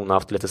organisation och har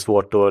haft lite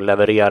svårt att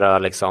leverera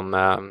liksom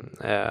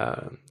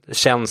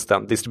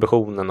tjänsten,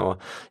 distributionen,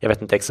 och jag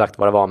vet inte exakt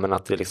vad det var, men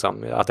att det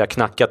har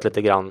knackat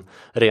lite grann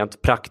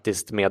rent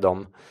praktiskt med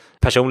dem.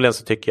 Personligen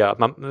så tycker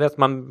jag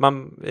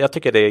jag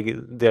tycker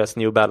deras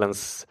New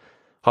Balance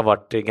har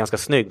varit ganska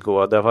snygg,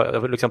 och det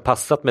har liksom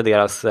passat med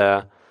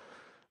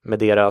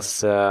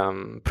deras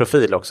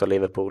profil också,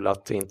 Liverpool,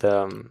 att inte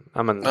det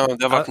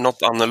har varit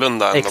något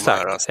annorlunda än de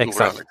här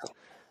stora.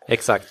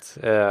 Exakt.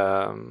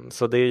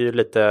 Så det är ju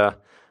lite,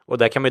 och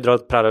där kan man ju dra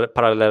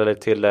paralleller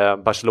till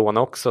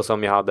Barcelona också,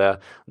 som ju hade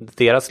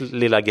deras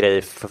lilla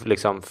grej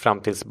liksom fram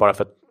tills bara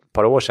för ett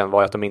par år sedan,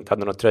 var att de inte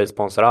hade någon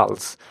tröjsponsor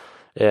alls.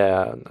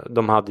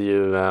 De hade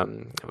ju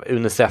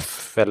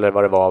UNICEF eller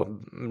vad det var,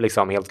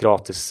 liksom helt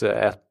gratis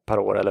ett par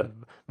år, eller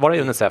var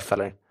det UNICEF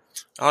eller?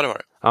 Ja, det var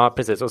det. Ja,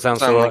 precis. Och sen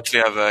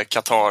klev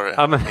Qatar.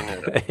 Ja, men,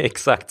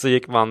 exakt, så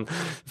gick man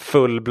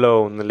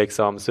full-blown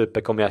liksom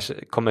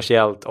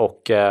superkommersiellt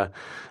och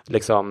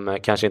liksom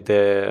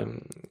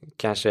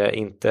kanske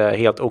inte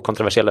helt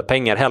okontroversiella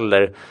pengar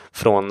heller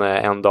från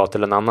en dag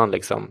till en annan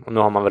liksom. Och nu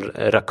har man väl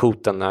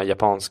Rakuten,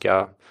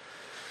 japanska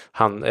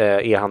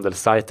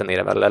e-handelssajten är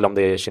det väl, eller om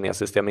det är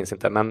kinesiskt, jag minns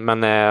inte,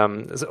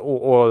 men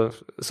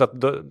så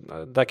att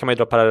där kan man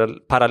ju dra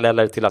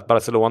paralleller till att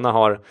Barcelona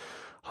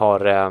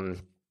har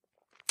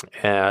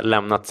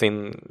lämnat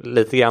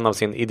lite grann av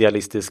sin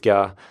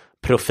idealistiska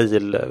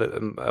profil,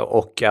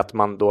 och att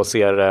man då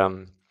ser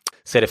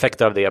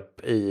effekter av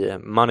det i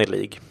Money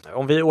League.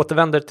 Om vi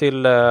återvänder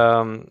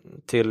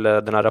till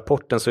den här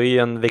rapporten, så är ju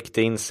en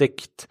viktig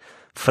insikt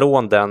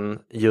från den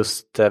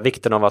just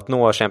vikten av att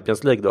nå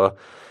Champions League då,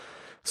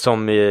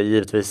 som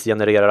givetvis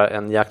genererar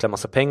en jäkla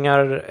massa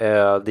pengar.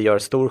 Det gör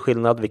stor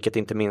skillnad, vilket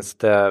inte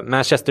minst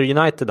Manchester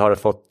United har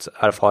fått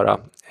erfara.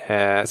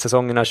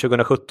 Säsongerna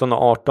 2017 och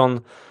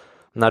 2018,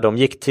 när de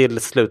gick till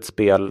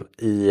slutspel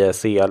i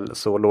CL,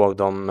 så låg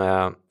de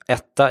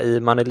etta i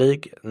Money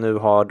League. Nu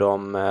har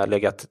de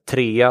legat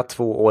 3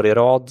 2 år i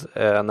rad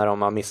när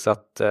de har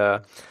missat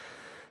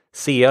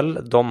CL.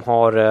 De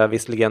har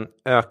visserligen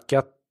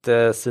ökat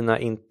sina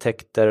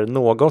intäkter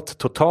något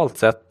totalt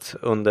sett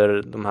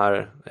under de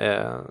här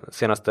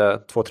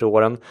senaste 2-3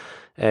 åren.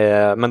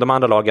 Men de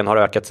andra lagen har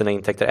ökat sina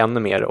intäkter ännu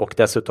mer, och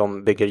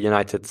dessutom bygger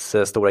Uniteds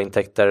stora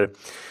intäkter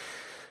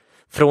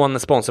från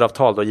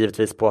sponsoravtal då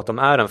givetvis på att de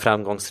är en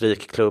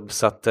framgångsrik klubb,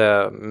 så att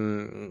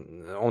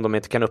om de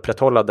inte kan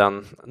upprätthålla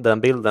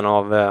den bilden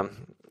av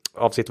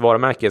sitt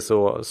varumärke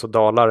så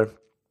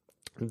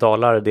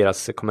dalar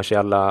deras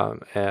kommersiella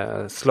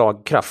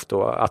slagkraft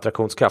och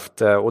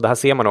attraktionskraft. Och det här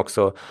ser man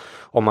också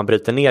om man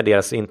bryter ner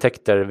deras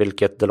intäkter,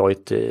 vilket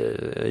Deloitte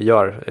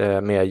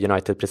gör med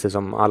United precis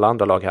som alla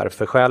andra lag här.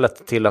 För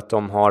skälet till att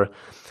de har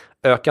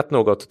ökat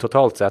något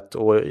totalt sett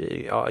och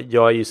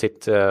gör ju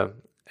sitt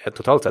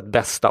totalt sett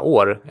bästa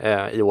år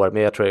i år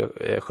med, jag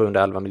tror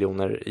 711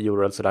 miljoner euro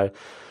eller sådär.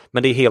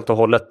 Men det är helt och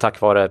hållet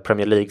tack vare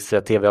Premier Leagues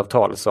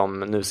tv-avtal som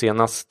nu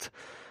senast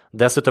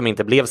dessutom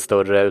inte blev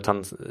större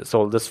utan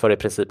såldes för i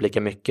princip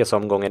lika mycket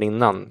som gången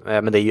innan.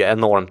 Men det är ju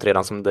enormt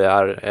redan som det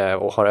är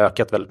och har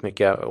ökat väldigt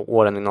mycket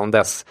åren innan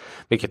dess.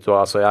 Vilket då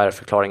alltså är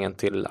förklaringen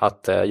till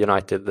att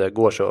United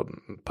går så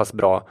pass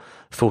bra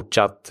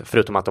fortsatt.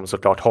 Förutom att de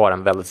såklart har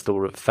en väldigt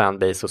stor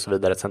fanbase och så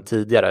vidare sedan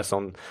tidigare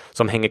som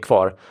hänger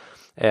kvar.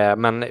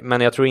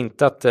 Men jag tror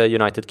inte att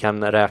United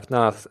kan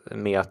räkna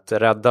med att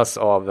räddas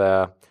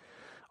av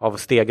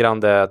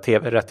stegrande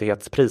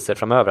tv-rättighetspriser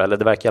framöver, eller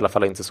det verkar i alla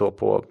fall inte så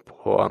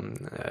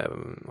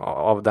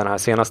av den här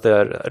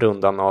senaste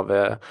rundan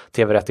av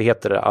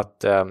tv-rättigheter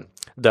att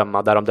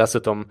döma, där de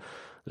dessutom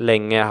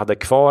länge hade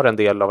kvar en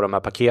del av de här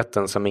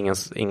paketen som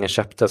ingen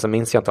köpte. Så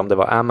minns jag inte om det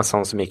var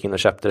Amazon som gick in och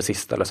köpte det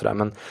sista eller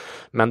sådär,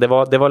 men det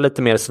var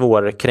lite mer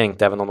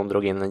svårkränkt, även om de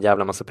drog in en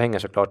jävla massa pengar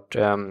såklart.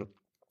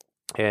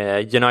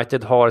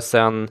 United har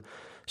sedan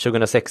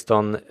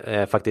 2016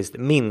 faktiskt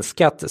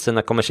minskat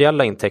sina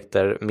kommersiella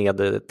intäkter med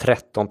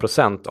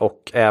 13%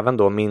 och även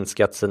då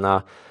minskat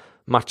sina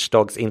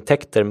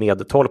matchdagsintäkter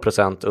med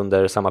 12%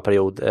 under samma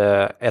period.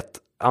 Ett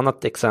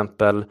annat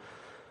exempel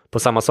på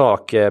samma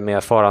sak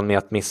med faran med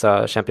att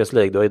missa Champions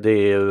League, då är det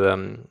ju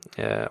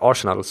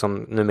Arsenal som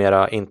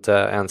numera inte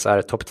ens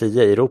är topp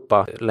 10 i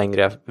Europa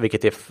längre,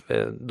 vilket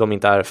de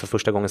inte är för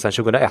första gången sedan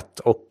 2001.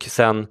 Och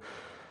sen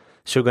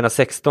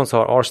 2016 så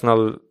har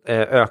Arsenal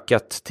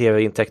ökat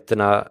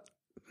tv-intäkterna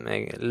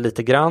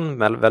lite grann,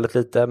 väldigt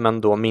lite,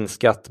 men då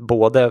minskat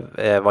både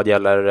vad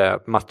gäller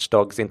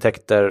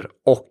matchdagsintäkter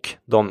och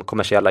de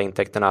kommersiella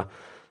intäkterna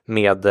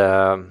med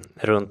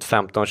runt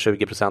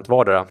 15-20%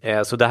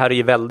 vardera. Så det här är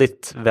ju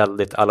väldigt,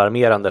 väldigt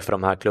alarmerande för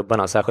de här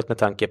klubbarna, särskilt med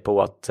tanke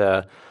på att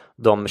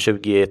de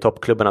 20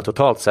 toppklubbarna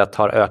totalt sett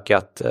har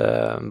ökat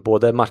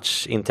både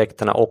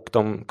matchintäkterna och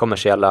de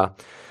kommersiella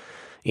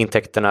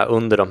intäkterna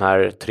under de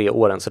här 3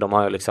 åren. Så de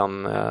har ju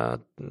liksom,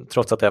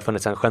 trots att det har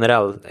funnits en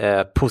generell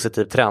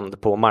positiv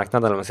trend på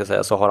marknaden, eller man ska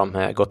säga, så har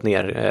de gått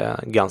ner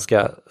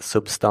ganska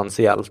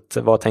substantiellt.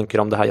 Vad tänker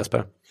du om det här,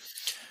 Jesper?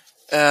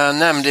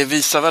 Nej, men det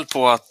visar väl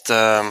på att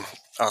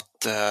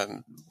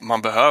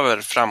man behöver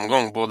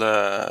framgång,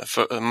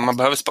 man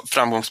behöver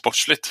framgång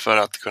sportsligt för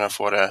att kunna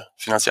få det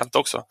finansiellt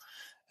också.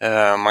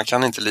 Man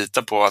kan inte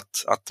lita på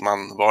att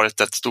man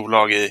varit ett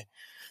storlag i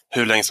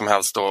hur länge som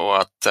helst och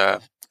att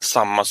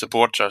samma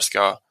supportrar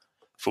ska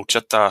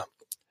fortsätta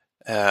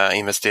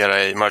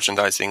investera i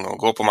merchandising och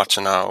gå på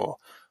matcherna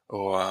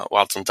och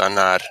allt sånt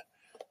där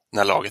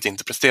när laget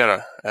inte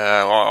presterar.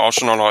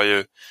 Arsenal har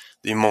ju,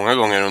 det är många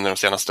gånger under de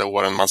senaste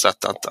åren man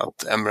sett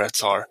att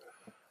Emirates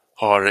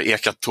har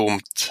ekat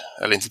tomt,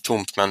 eller inte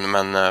tomt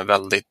men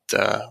väldigt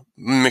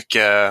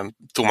mycket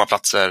tomma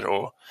platser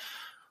och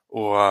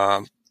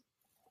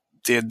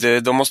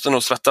de måste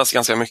nog svettas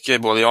ganska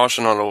mycket både i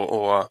Arsenal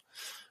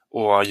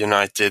och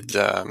United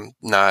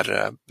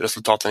när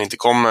resultaten inte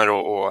kommer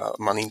och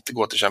man inte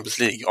går till Champions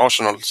League.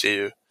 Arsenal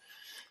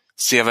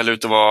ser väl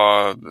ut att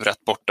vara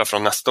rätt borta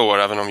från nästa år,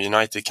 även om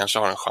United kanske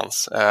har en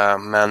chans.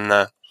 Men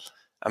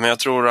jag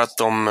tror att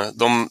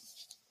de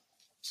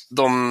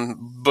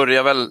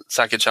börjar väl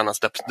säkert kännas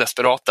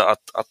desperata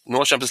att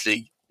nå Champions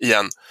League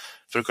igen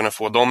för att kunna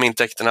få de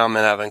intäkterna,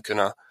 men även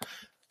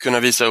kunna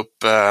visa upp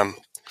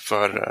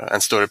för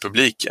en större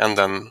publik än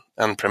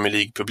Premier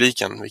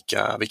League-publiken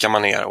vilka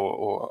man är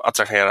och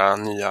attrahera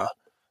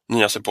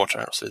nya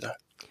supportrar och så vidare.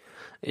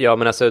 Ja,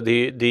 men alltså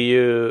det är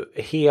ju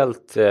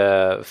helt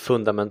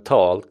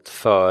fundamentalt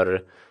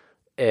för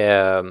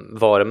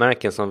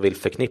varumärken som vill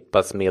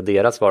förknippas med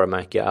deras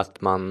varumärke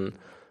att man,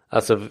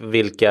 alltså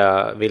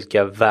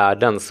vilka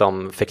värden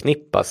som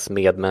förknippas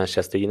med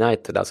Manchester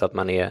United, alltså att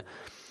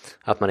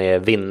man är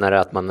vinnare,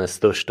 att man är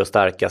störst och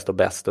starkast och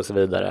bäst och så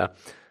vidare.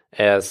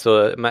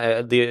 Så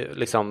det är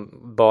liksom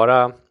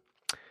bara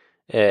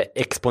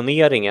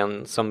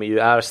exponeringen som ju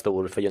är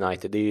stor för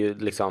United.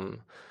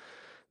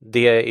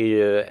 Det är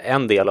ju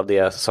en del av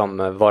det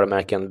som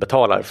varumärken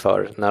betalar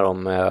för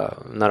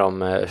när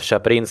de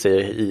köper in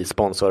sig i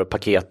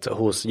sponsorpaket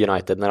hos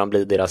United, när de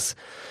blir deras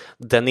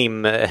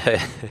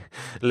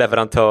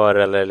denim-leverantör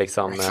eller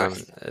liksom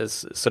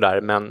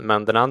sådär.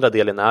 Men den andra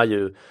delen är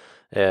ju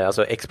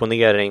alltså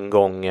exponering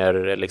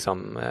gånger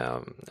liksom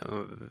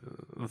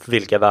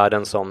vilka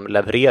värden som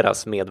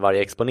levereras med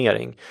varje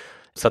exponering.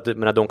 Så att,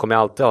 de kommer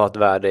alltid ha ett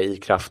värde i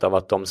kraft av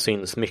att de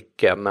syns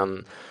mycket,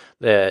 men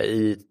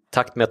i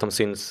takt med att de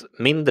syns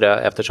mindre,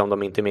 eftersom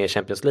de inte är med i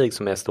Champions League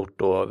som är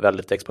stort och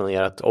väldigt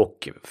exponerat,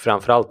 och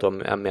framförallt då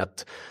med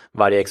att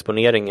varje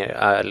exponering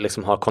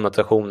liksom har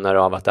konnotationer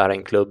av att det är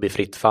en klubb i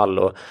fritt fall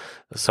och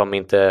som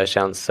inte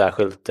känns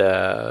särskilt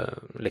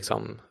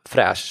liksom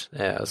fräsch,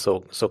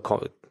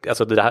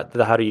 alltså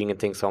det här är ju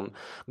ingenting som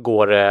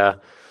går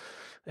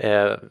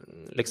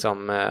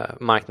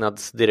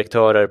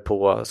marknadsdirektörer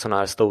på sådana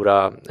här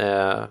stora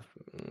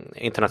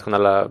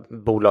internationella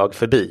bolag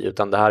förbi,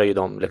 utan det här är ju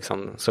de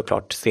liksom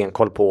såklart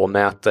stenkoll på och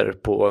mäter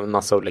på en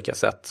massa olika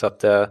sätt, så att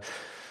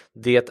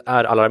det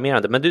är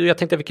alarmerande. Men jag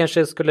tänkte att vi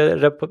kanske skulle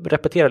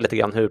repetera lite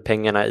grann hur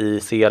pengarna i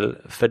CL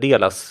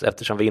fördelas,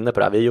 eftersom vi är inne på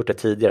det här. Vi har gjort det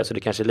tidigare, så det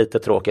kanske är lite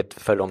tråkigt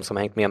för de som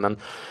har hängt med, men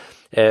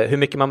hur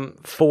mycket man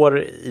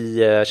får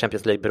i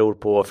Champions League beror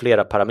på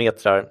flera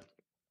parametrar.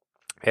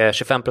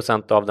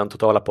 25% av den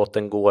totala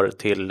potten går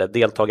till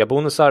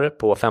deltagarbonusar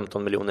på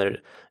 15 miljoner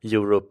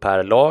euro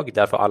per lag.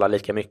 Där får alla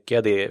lika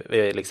mycket. Det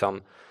är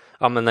liksom,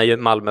 ja, men när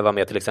Malmö var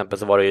med till exempel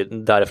så var det ju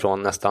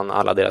därifrån nästan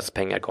alla deras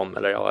pengar kom,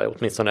 eller ja,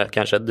 åtminstone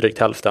kanske drygt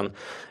hälften,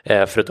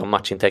 förutom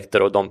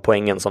matchintäkter och de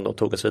poängen som de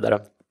tog och så vidare.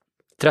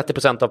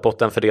 30% av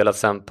potten fördelas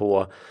sen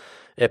på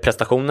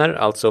prestationer,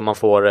 alltså man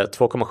får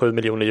 2,7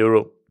 miljoner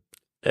euro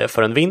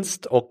för en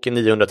vinst och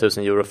 900 000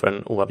 euro för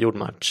en oavgjord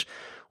match.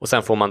 Och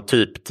sen får man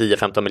typ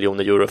 10-15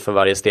 miljoner euro för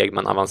varje steg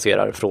man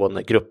avancerar från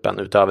gruppen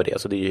utöver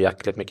det, så det är ju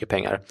jäkligt mycket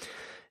pengar.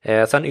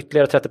 Sen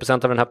ytterligare 30%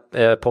 av den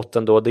här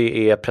potten då,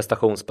 det är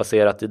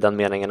prestationsbaserat i den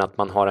meningen att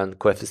man har en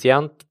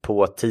koefficient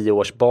på 10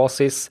 års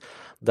basis,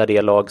 där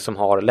det lag som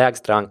har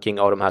lägst ranking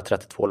av de här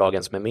 32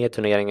 lagen som är med i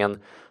turneringen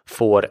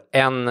får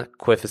en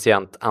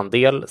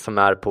koefficientandel som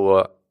är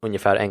på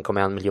ungefär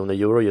 1,1 miljoner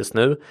euro just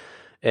nu.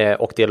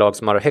 Och det lag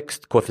som har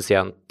högst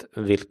koefficient,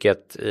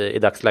 vilket i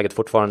dagsläget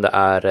fortfarande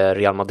är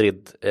Real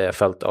Madrid,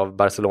 följt av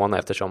Barcelona,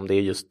 eftersom det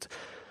är just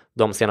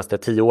de senaste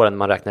 10 åren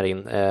man räknar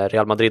in.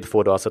 Real Madrid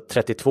får då alltså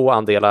 32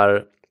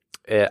 andelar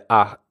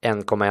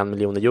 1,1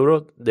 miljoner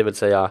euro, det vill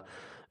säga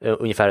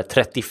ungefär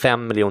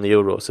 35 miljoner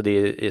euro. Så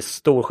det är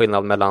stor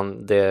skillnad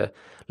mellan det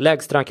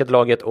lägst rankade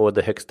laget och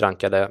det högst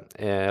rankade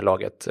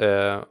laget.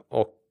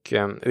 Och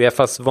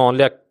UEFAs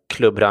vanliga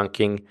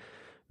klubbranking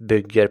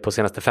bygger på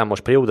senaste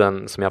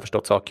 5-årsperioden, som jag har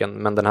förstått saken,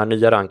 men den här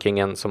nya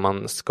rankingen som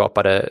man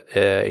skapade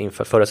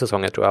inför förra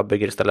säsongen tror jag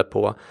bygger istället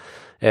på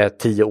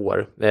 10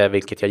 år,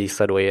 vilket jag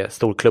gissar då är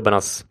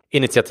storklubbarnas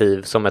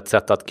initiativ som ett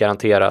sätt att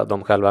garantera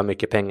dem själva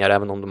mycket pengar,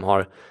 även om de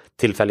har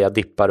tillfälliga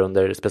dippar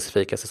under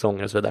specifika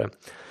säsonger och så vidare.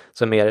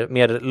 Så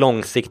mer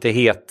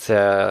långsiktighet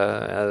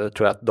tror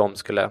jag att de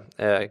skulle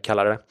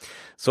kalla det.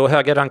 Så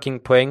höga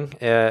rankingpoäng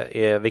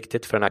är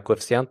viktigt för den här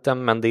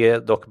koefficienten, men det är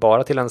dock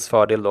bara till ens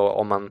fördel då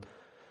om man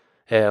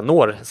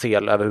når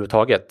CL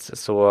överhuvudtaget.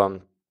 Så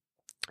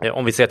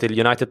om vi ser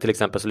till United till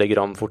exempel, så ligger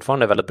de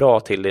fortfarande väldigt bra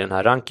till i den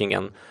här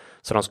rankingen,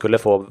 så de skulle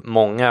få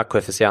många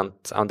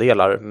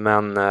koefficientandelar,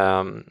 men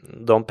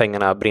de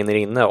pengarna brinner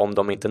inne om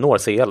de inte når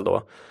CL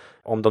då.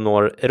 Om de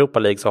når Europa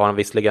League så har de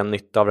visserligen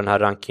nytta av den här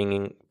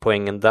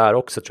rankingpoängen där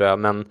också tror jag,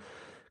 men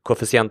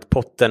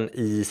koefficientpotten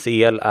i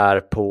CL är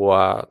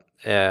på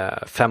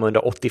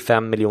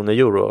 585 miljoner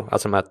euro,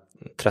 alltså de här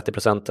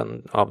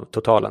 30% av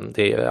totalen.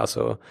 Det är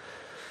alltså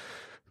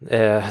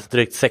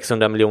drygt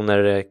 600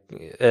 miljoner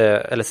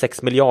eller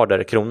 6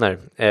 miljarder kronor,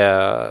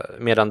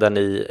 medan den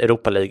i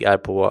Europa League är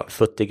på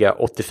futtiga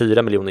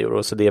 84 miljoner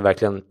euro, så det är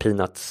verkligen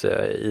peanuts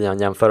i en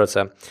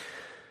jämförelse.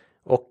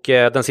 Och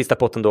den sista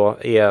potten då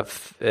är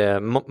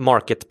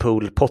market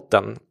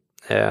pool-potten,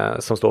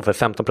 som står för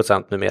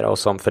 15% numera och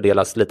som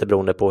fördelas lite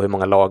beroende på hur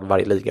många lag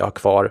varje liga har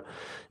kvar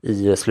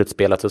i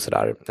slutspelet och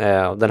sådär.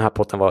 Den här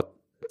potten var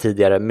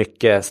tidigare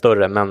mycket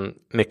större, men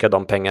mycket av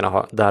de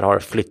pengarna där har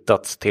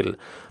flyttats till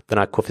den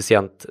här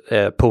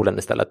koefficientpoolen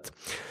istället.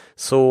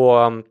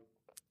 Så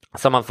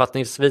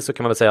sammanfattningsvis så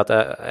kan man väl säga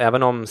att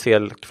även om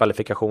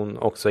CL-kvalifikation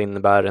också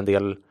innebär en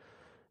del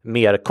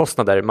mer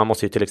kostnader, man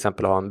måste ju till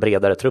exempel ha en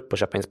bredare trupp och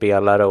köpa in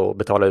spelare och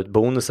betala ut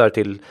bonusar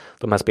till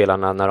de här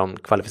spelarna när de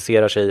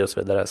kvalificerar sig och så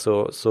vidare,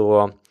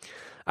 så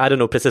är det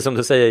nog, precis som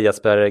du säger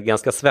Jesper,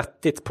 ganska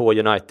svettigt på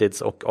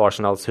Uniteds och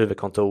Arsenals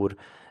huvudkontor,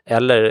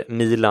 eller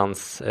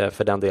Milans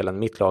för den delen,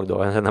 mitt lag då,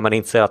 när man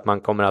inser att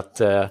man kommer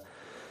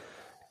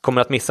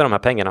att missa de här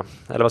pengarna.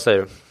 Eller vad säger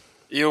du?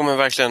 Jo, men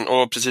verkligen.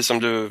 Och precis som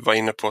du var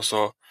inne på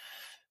så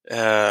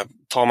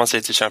tar man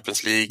sig till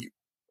Champions League,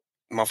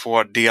 man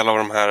får del av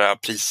de här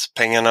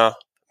prispengarna,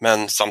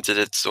 men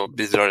samtidigt så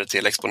bidrar det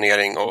till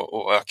exponering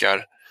och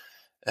ökar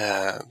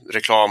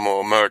reklam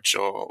och merch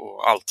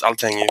och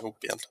allt hänger ihop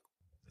egentligen.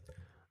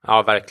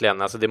 Ja,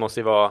 verkligen. Alltså det måste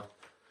ju vara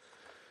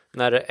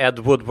när Ed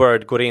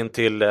Woodward går in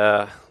till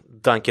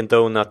Dunkin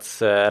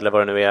Donuts eller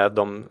vad det nu är,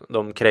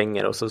 de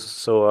kränger och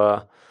så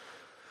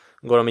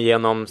går de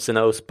igenom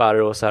sina uspar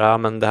och så här,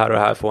 men det här och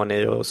det här får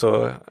ni, och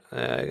så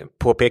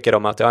påpekar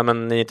de att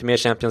men ni är inte med i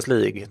Champions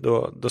League,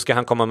 då ska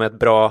han komma med ett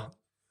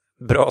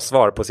bra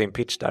svar på sin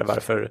pitch där,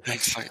 varför.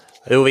 Exakt.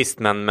 Jo visst,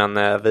 men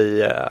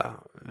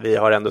vi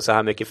har ändå så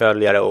här mycket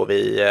följare och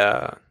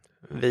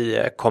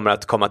vi kommer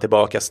att komma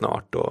tillbaka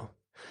snart och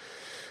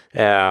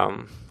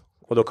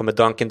då kommer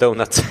Dunkin'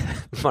 Donuts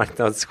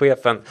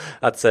marknadschefen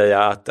att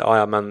säga att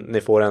ja, men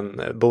ni får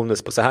en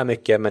bonus på så här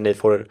mycket, men ni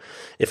får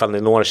ifall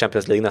ni når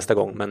Champions League nästa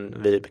gång,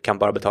 men vi kan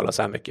bara betala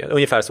så här mycket.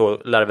 Ungefär så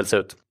lär det väl se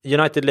ut.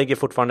 United ligger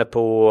fortfarande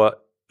på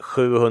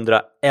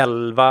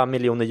 711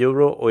 miljoner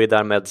euro och är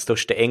därmed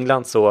störst i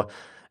England, så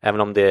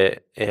även om det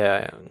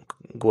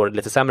går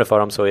lite sämre för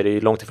dem så är det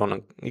ju långt ifrån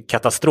en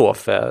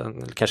katastrof.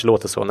 Kanske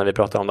låter så när vi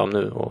pratar om dem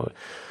nu, och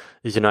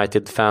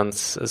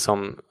United-fans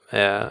som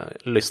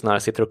lyssnar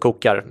sitter och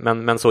kokar,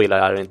 men så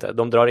illa är det inte.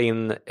 De drar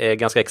in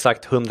ganska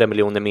exakt 100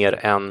 miljoner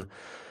mer än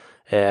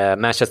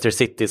Manchester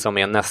City, som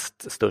är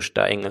näst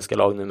största engelska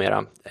lag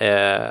numera.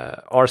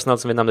 Arsenal,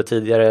 som vi nämnde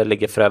tidigare,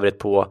 ligger för övrigt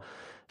på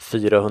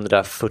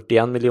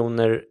 441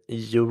 miljoner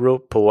euro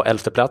på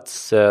 11:e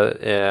plats.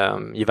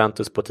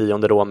 Juventus på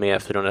 10:e då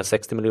med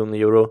 460 miljoner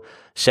euro.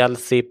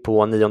 Chelsea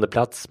på 9:e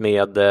plats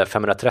med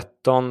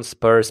 513.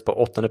 Spurs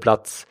på 8:e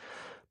plats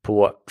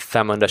på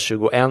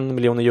 521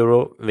 miljoner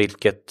euro,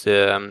 vilket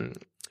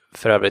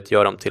för övrigt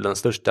gör dem till den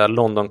största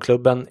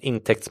Londonklubben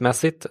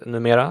intäktsmässigt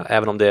numera,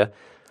 även om det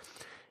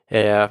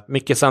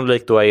mycket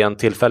sannolikt då är en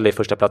tillfällig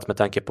första plats med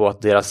tanke på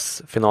att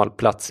deras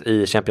finalplats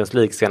i Champions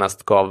League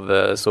senast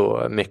gav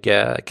så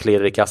mycket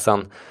klirr i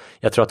kassan.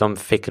 Jag tror att de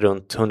fick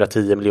runt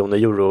 110 miljoner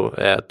euro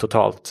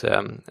totalt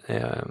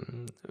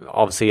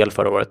av CL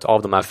förra året,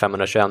 av de här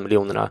 521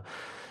 miljonerna.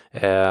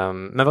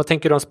 Men vad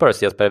tänker du om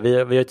Spurs, Jesper? Vi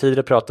har ju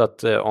tidigare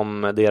pratat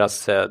om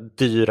deras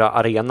dyra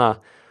arena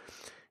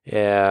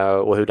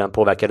och hur den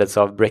påverkades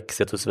av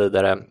Brexit och så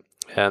vidare.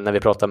 När vi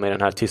pratar med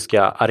den här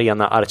tyska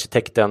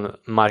arena-arkitekten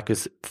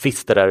Markus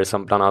Pfisterer,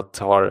 som bland annat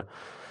har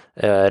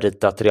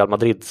ritat Real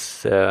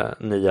Madrids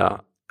nya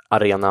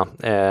arena.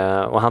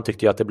 Och han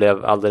tyckte ju att det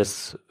blev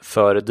alldeles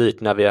för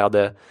dyrt när vi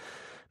hade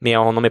med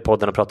honom i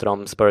podden och pratade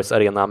om Spurs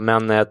arena.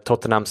 Men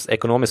Tottenhams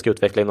ekonomiska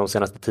utveckling de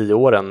senaste 10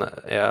 åren,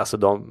 alltså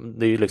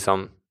det är ju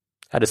liksom,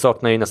 det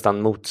saknar ju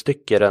nästan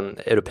motstycke den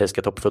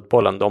europeiska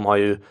toppfotbollen. De har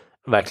ju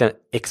verkligen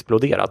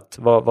exploderat.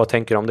 Vad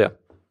tänker du om det?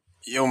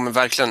 Jo, men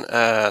verkligen.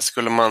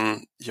 Skulle man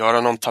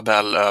göra någon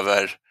tabell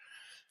över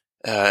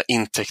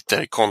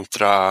intäkter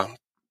kontra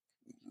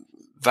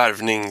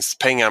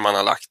värvningspengar man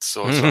har lagt,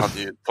 så hade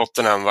ju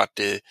Tottenham varit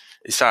i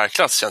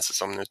särklass, känns det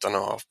som, utan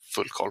att ha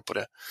full koll på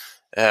det.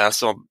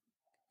 Så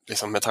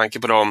liksom med tanke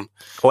på dem.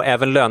 Och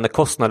även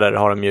lönekostnader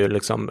har de ju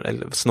liksom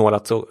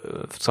snålat så,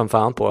 som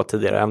fan på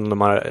tidigare, även om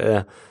de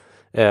har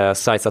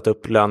sizat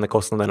upp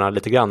lönekostnaderna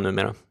lite grann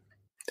numera.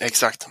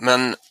 Exakt,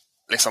 men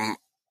liksom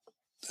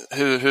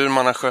hur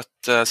man har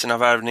skött sina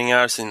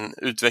värvningar, sin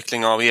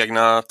utveckling av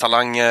egna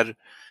talanger.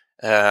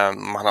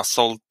 Man har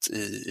sålt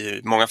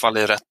i många fall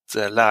i rätt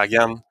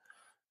lägen.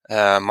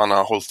 Man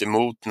har hållit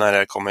emot när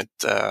det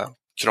kommit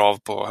krav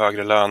på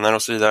högre löner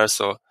och så vidare.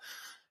 Så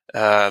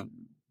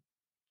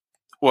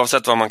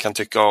oavsett vad man kan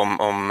tycka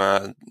om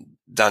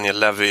Daniel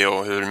Levy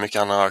och hur mycket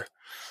han har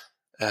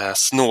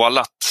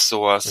snålat,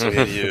 så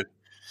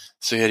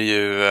är det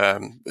ju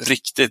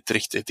riktigt,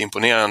 riktigt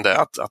imponerande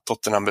att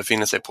Tottenham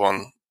befinner sig på en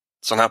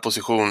sån här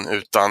position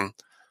utan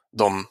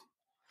de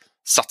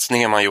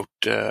satsningar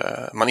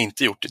man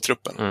inte gjort i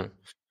truppen.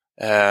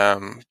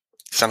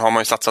 Sen har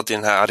man ju satsat i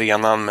den här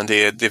arenan, men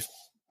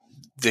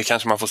det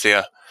kanske man får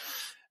se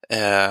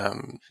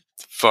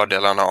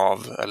fördelarna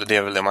av, eller det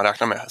är väl det man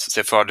räknar med,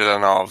 se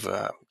fördelarna av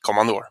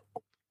kommande år.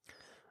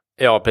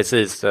 Ja,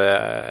 precis.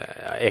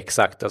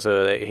 Exakt.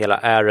 Alltså, hela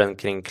ären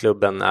kring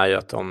klubben är ju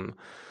att de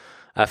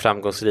är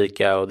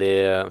framgångsrika, och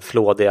det är en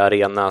flådig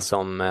arena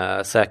som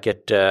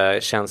säkert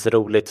känns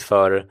roligt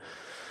för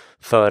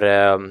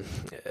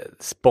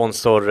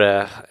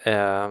sponsor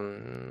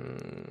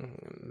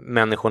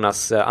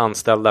människornas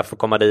anställda får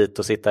komma dit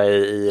och sitta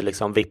i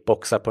liksom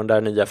VIP-boxar på den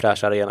där nya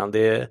fräscha arenan.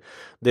 Det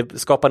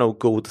skapar nog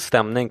god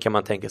stämning, kan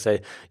man tänka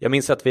sig. Jag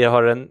minns att vi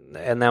har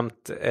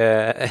nämnt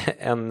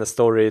en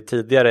story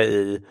tidigare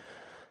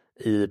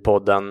i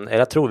podden, eller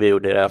jag tror vi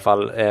gjorde det i alla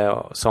fall,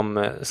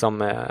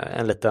 som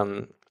en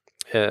liten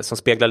som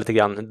speglar lite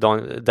grann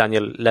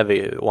Daniel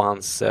Levy och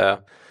hans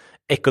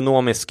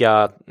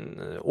ekonomiska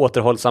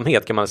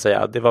återhållsamhet, kan man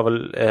säga. Det var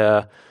väl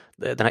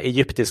den här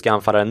egyptiska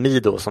anfallaren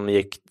Mido som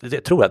gick,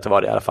 jag tror att det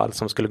var det i alla fall,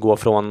 som skulle gå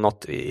från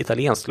något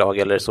italienskt lag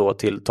eller så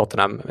till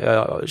Tottenham.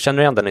 Känner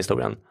du igen den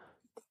historien?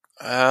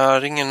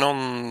 Ringer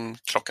någon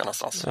klocka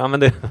någonstans. Ja, men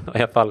det var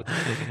i alla fall.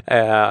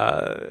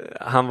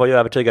 Han var ju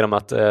övertygad om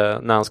att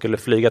när han skulle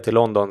flyga till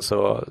London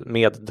så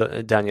med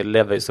Daniel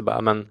Levy så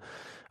bara, men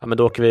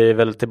då åker vi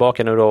väl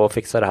tillbaka nu då och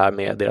fixar det här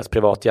med deras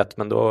privatjet.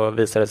 Men då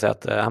visade det sig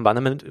att han bara,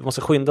 nej men vi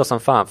måste skynda oss som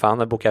fan, för han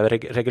har bokat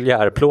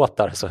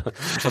reguljärplåtar, så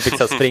de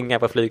fick springa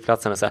på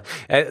flygplatsen och så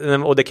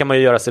här. Och det kan man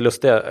ju göra sig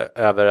lustig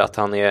över, att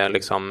han är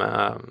liksom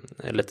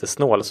lite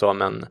snål så,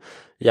 men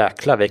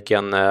jäkla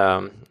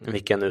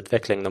vilken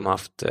utveckling de har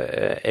haft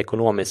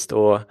ekonomiskt.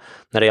 Och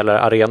när det gäller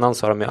arenan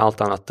så har de ju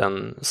allt annat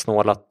än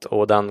snålat,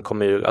 och den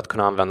kommer ju att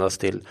kunna användas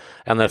till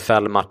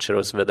NFL-matcher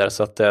och så vidare,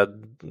 så att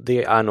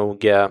det är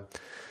nog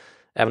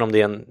även om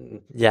det är en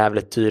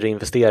jävligt dyr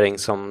investering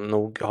som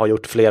nog har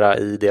gjort flera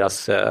i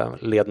deras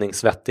ledning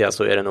svettiga,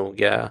 så är det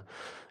nog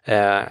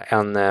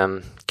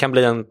kan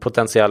bli en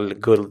potentiell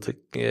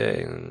guldkalv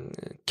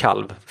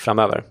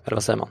framöver, eller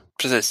vad säger man?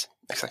 Precis,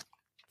 exakt.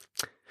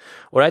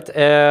 All right,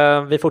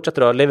 vi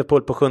fortsätter då.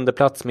 Liverpool på 7:e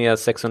plats med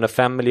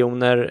 605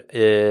 miljoner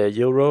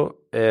euro.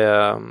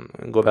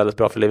 Går väldigt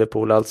bra för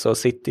Liverpool alltså.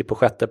 City på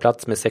 6:e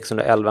plats med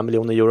 611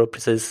 miljoner euro,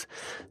 precis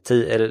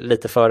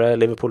lite före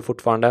Liverpool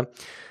fortfarande.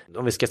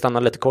 Om vi ska stanna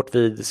lite kort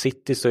vid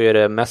City, så är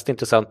det mest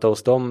intressanta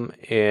hos dem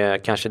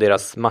kanske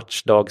deras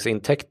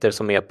matchdagsintäkter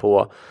som är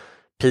på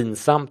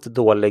pinsamt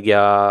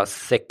dåliga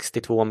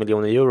 62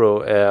 miljoner euro.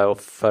 Och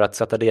för att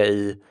sätta det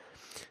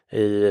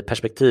i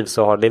perspektiv,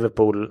 så har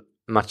Liverpool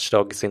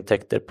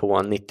matchdagsintäkter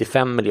på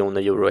 95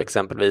 miljoner euro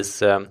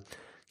exempelvis.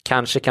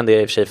 Kanske kan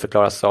det i och för sig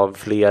förklaras av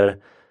fler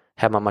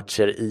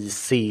hemmamatcher i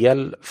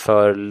CL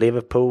för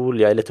Liverpool.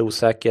 Jag är lite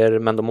osäker,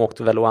 men de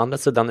åkte väl å andra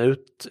sidan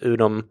ut ur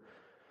de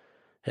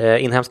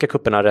inhemska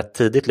kupperna rätt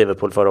tidigt,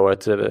 Liverpool, förra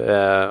året.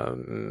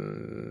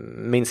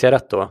 Minns jag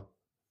rätt då?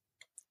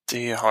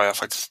 Det har jag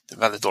faktiskt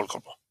väldigt dålig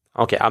koll på.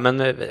 Okej, ja,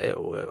 men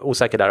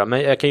osäker där.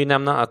 Men jag kan ju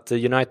nämna att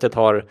United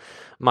har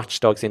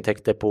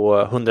matchdagsintäkter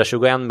på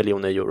 121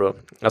 miljoner euro.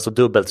 Alltså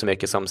dubbelt så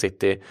mycket som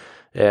City.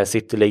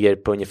 City ligger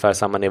på ungefär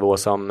samma nivå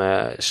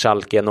som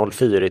Schalke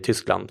 04 i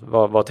Tyskland.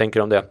 Vad tänker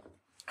du om det?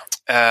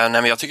 Nej,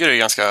 men jag tycker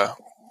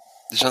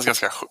det känns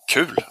ganska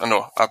kul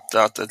ändå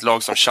att ett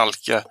lag som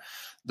Schalke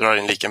drar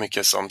in lika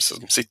mycket som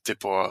City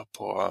på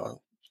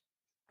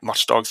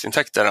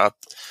matchdagsintäkter.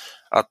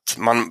 Att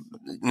man,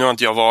 nu har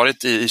inte jag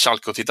varit i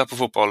Schalke och tittat på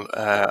fotboll,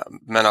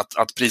 men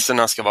att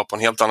priserna ska vara på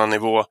en helt annan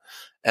nivå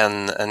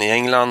än i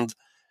England.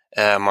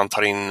 Man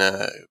tar in,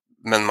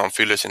 men man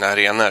fyller sina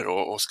arenor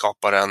och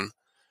skapar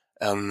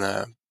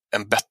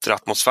en bättre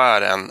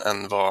atmosfär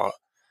än vad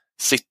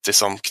City,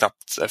 som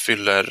knappt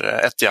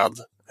fyller Etihad,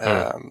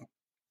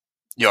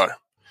 gör.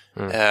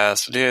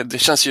 Så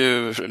det känns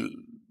ju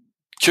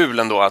kul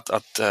ändå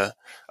att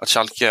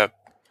Schalke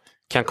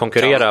kan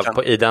konkurrera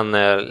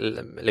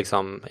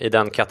i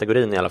den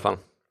kategorin i alla fall.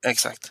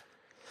 Exakt.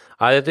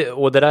 Ja,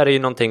 och det där är ju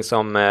någonting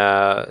som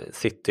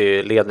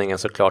City-ledningen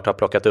såklart har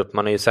plockat upp.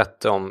 Man har ju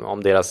sett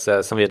om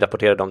deras, som vi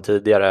rapporterade om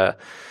tidigare,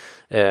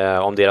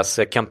 om deras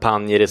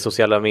kampanjer i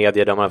sociala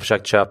medier där man har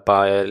försökt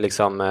köpa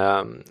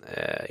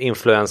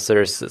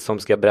influencers som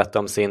ska berätta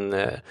om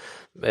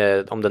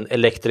om den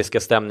elektriska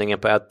stämningen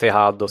på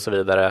Etihad och så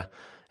vidare,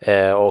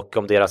 och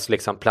om deras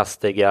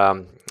plastiga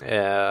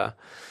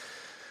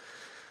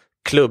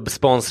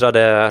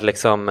klubbsponsrade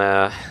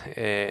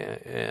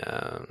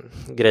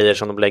grejer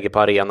som de lägger på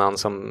arenan,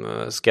 som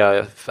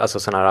ska, alltså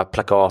sådana här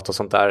plakat och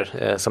sånt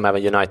där, som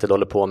även United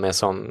håller på med,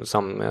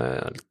 som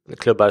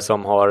klubbar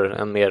som har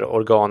en mer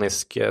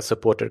organisk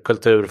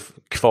supporterkultur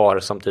kvar,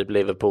 som typ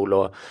Liverpool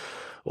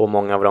och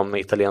många av de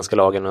italienska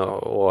lagen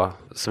och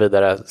så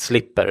vidare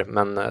slipper.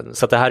 Men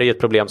så att det här är ju ett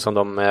problem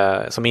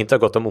som inte har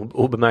gått dem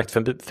obemärkt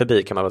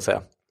förbi, kan man väl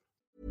säga.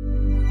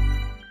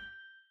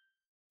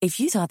 If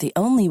you thought the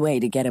only way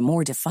to get a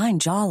more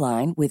defined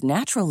jawline with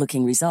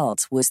natural-looking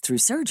results was through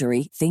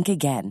surgery, think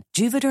again.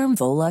 Juvederm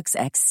Volux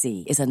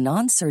XC is a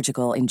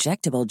non-surgical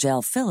injectable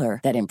gel filler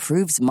that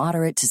improves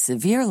moderate to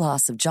severe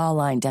loss of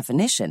jawline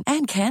definition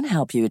and can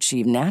help you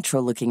achieve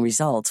natural-looking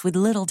results with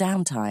little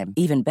downtime.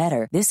 Even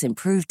better, this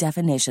improved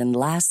definition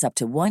lasts up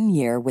to 1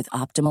 year with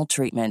optimal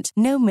treatment.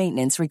 No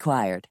maintenance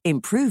required.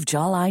 Improve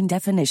jawline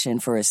definition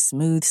for a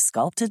smooth,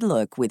 sculpted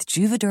look with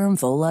Juvederm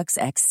Volux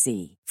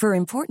XC. For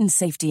important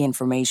safety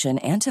information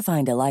and to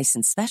find a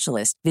licensed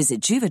specialist, visit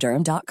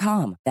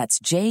Juvederm.com. That's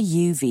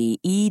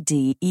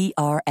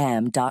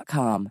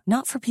JUVEDERM.com.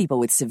 Not for people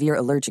with severe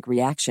allergic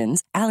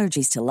reactions,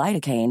 allergies to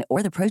lidocaine,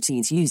 or the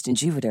proteins used in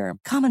Juvederm.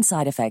 Common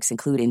side effects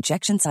include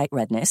injection site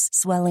redness,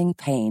 swelling,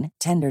 pain,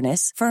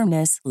 tenderness,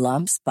 firmness,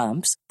 lumps,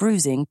 bumps,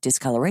 bruising,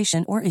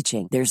 discoloration, or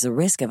itching. There's a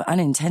risk of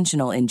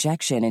unintentional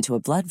injection into a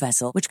blood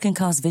vessel, which can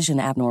cause vision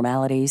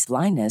abnormalities,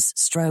 blindness,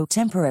 stroke,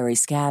 temporary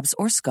scabs,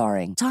 or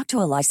scarring. Talk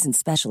to a licensed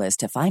specialist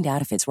to find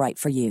out if it's right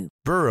for you.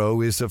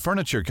 Burrow is a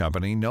furniture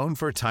company known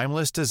for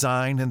timeless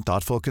design and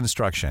thoughtful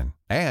construction,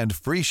 and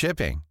free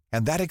shipping,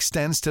 and that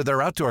extends to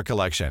their outdoor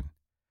collection.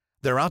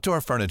 Their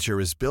outdoor furniture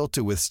is built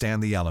to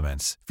withstand the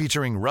elements,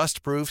 featuring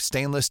rust-proof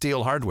stainless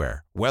steel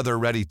hardware,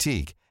 weather-ready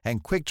teak,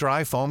 and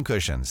quick-dry foam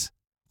cushions.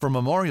 For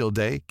Memorial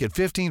Day, get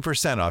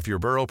 15% off your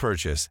Burrow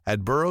purchase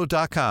at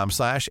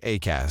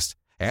burrow.com/acast,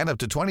 and up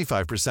to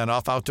 25%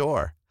 off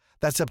outdoor.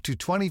 That's up to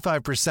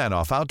 25%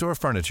 off outdoor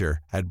furniture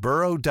at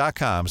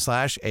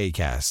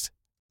burrow.com/acast.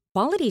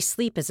 Quality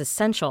sleep is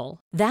essential.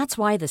 That's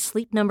why the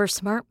Sleep Number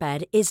Smart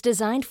Bed is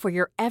designed for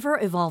your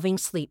ever-evolving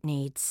sleep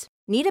needs.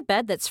 Need a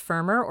bed that's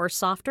firmer or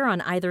softer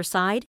on either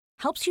side?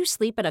 Helps you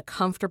sleep at a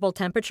comfortable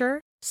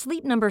temperature?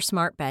 Sleep Number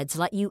Smart Beds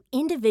let you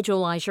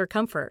individualize your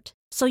comfort,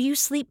 so you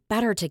sleep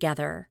better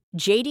together.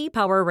 JD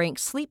Power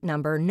ranks Sleep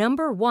Number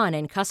 #1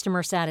 in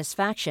customer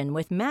satisfaction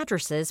with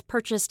mattresses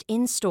purchased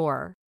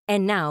in-store.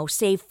 And now,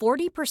 save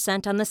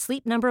 40% on the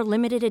Sleep Number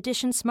Limited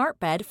Edition Smart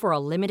Bed for a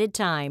limited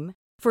time.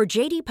 For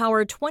JD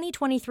Power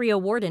 2023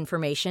 award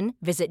information,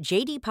 visit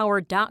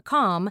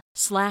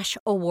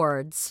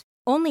jdpower.com/awards.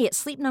 Only at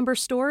Sleep Number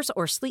stores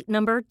or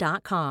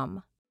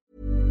sleepnumber.com.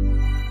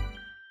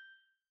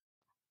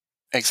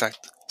 Exakt.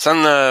 Sen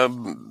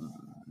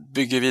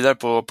bygger vi vidare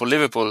på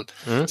Liverpool.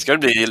 Ska det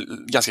bli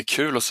ganska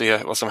kul att se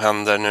vad som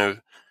händer nu.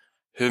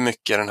 Hur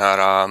mycket den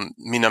här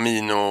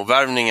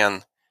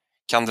Minamino-värvningen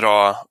kan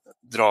dra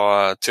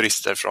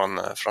turister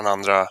från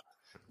andra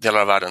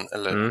delar av världen,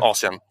 eller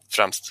Asien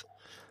främst.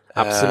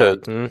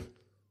 Absolut.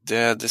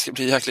 Det ska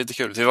bli jäkligt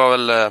kul. Det var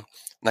väl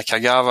när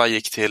Kagawa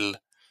gick till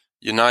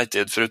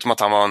United, förutom att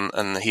han var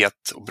en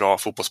het och bra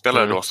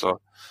fotbollsspelare då,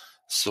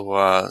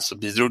 så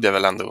bidrog det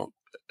väl ändå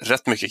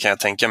rätt mycket, kan jag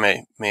tänka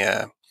mig,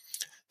 med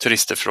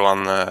turister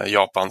från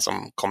Japan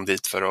som kom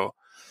dit för att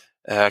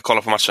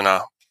kolla på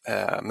matcherna,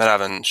 men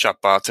även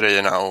köpa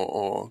tröjorna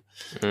och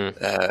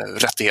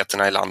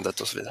rättigheterna i landet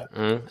och så vidare.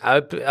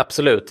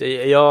 Absolut.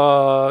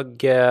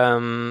 Jag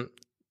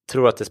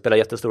tror att det spelar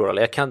jättestor roll.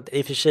 Jag kan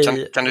i och för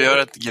sig... Kan du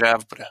göra ett gräv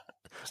på det?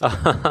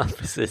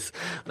 Precis.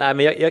 Nej,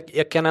 men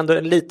jag kan ändå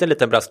en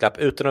liten brasklapp,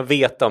 utan att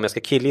veta, om jag ska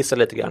killgissa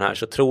lite grann här,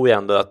 så tror jag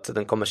ändå att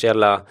den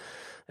kommersiella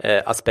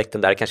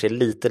aspekten där kanske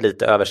är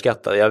lite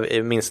överskattad.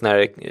 Jag minns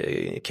när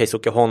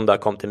Keisuke Honda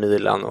kom till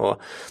Milan,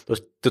 och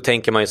då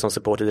tänker man ju som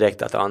supporter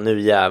direkt att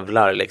nu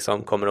jävlar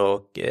liksom kommer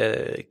att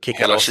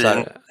kicka loss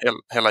där.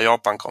 Hela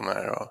Japan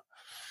kommer och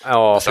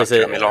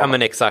precis. Ja,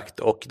 men exakt,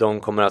 och de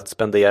kommer att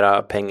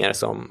spendera pengar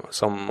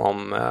som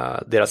om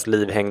deras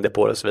liv hängde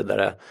på det och så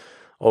vidare.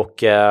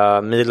 Och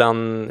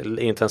Milan är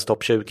inte ens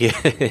topp 20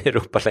 i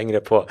Europa längre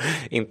på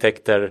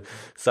intäkter.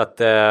 Så att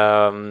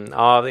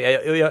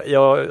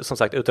jag som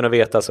sagt, utan att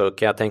veta, så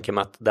kan jag tänka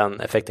mig att den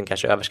effekten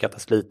kanske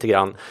överskattas lite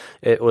grann.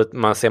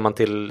 Och ser man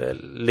till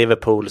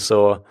Liverpool,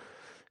 så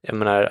jag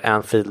menar,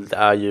 Anfield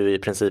är ju i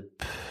princip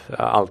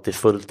alltid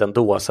fullt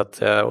ändå, så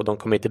att, och de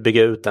kommer inte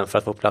bygga ut den för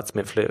att få plats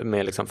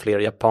med liksom fler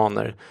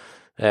japaner.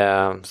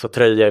 Så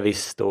tröjor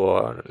visst,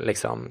 och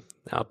liksom,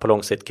 på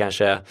lång sikt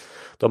kanske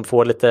de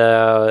får lite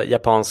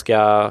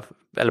japanska,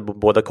 eller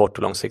både kort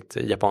och lång sikt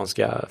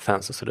japanska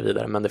fans och så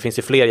vidare, men det finns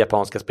ju fler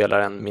japanska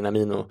spelare än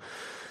Minamino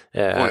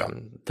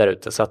där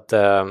ute, så att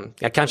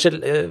jag kanske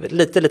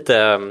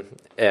lite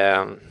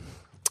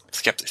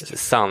skeptisk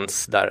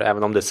sans där,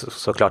 även om det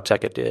såklart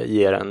säkert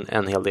ger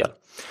en hel del.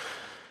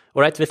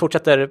 All right, vi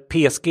fortsätter.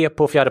 PSG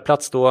på fjärde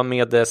plats då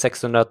med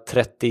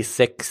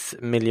 636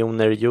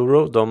 miljoner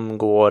euro. De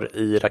går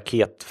i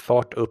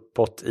raketfart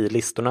uppåt i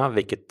listorna,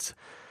 vilket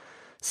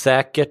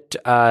säkert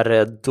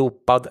är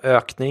dopad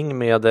ökning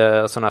med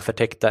sådana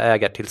förtäckta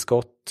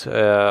ägartillskott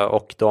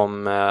och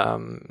de,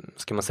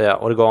 ska man säga,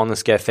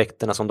 organiska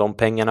effekterna som de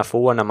pengarna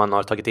får när man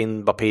har tagit in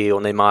Mbappé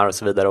och Neymar och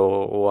så vidare,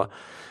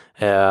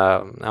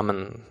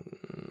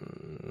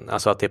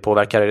 alltså att det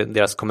påverkar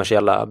deras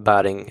kommersiella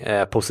bäring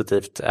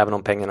positivt, även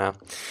om pengarna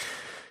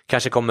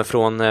kanske kommer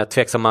från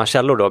tveksamma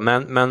källor då.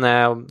 Men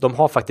de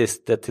har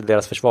faktiskt till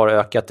deras försvar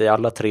ökat i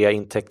alla tre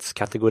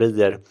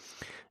intäktskategorier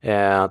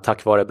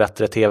tack vare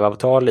bättre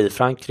tv-avtal i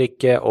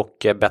Frankrike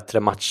och bättre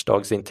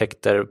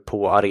matchdagsintäkter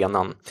på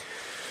arenan.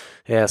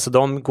 Så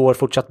de går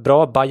fortsatt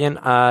bra. Bayern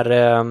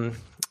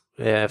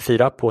är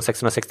 4 på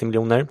 660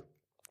 miljoner.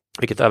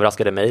 Vilket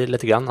överraskade mig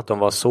lite grann, att de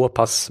var så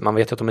pass, man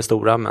vet ju att de är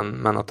stora,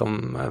 men att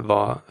de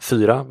var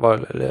 4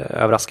 var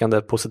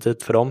överraskande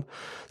positivt för dem.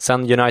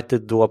 Sen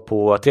United då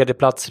på tredje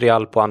plats,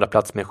 Real på andra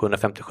plats med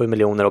 757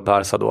 miljoner och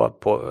Barca då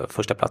på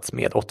första plats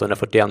med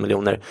 841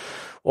 miljoner.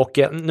 Och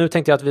nu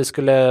tänkte jag att vi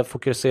skulle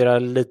fokusera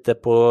lite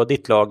på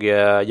ditt lag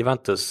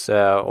Juventus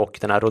och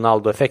den här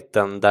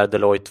Ronaldo-effekten, där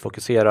Deloitte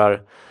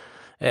fokuserar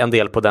en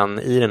del på den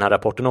i den här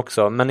rapporten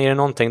också. Men är det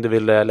någonting du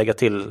vill lägga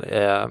till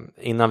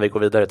innan vi går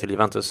vidare till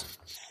Juventus?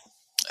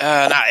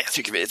 Nej, jag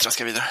tycker vi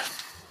traskar vidare.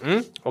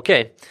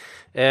 Okej.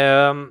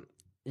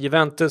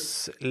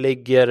 Juventus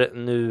ligger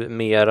nu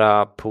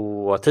mera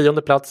på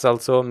 10:e plats,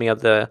 alltså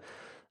med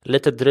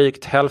lite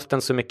drygt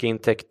hälften så mycket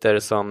intäkter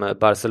som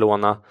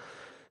Barcelona.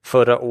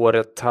 Förra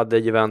året hade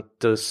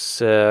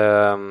Juventus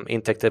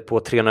intäkter på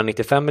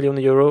 395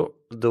 miljoner euro.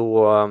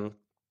 Då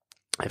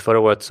förra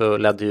året så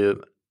ledde ju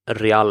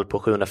Real på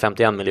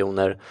 751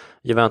 miljoner.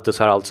 Juventus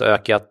har alltså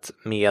ökat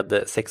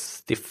med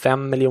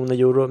 65 miljoner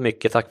euro,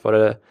 mycket tack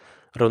vare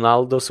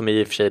Ronaldo, som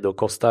i och för sig då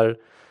kostar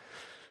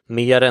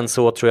mer än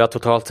så, tror jag,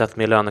 totalt sett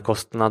med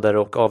lönekostnader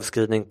och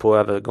avskrivning på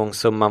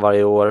övergångssumman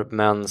varje år,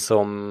 men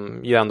som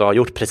ju ändå har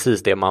gjort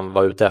precis det man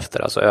var ute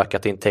efter, alltså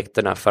ökat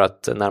intäkterna för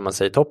att närma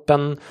sig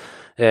toppen,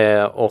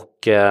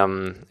 och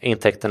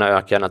intäkterna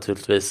ökar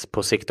naturligtvis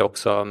på sikt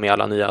också med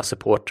alla nya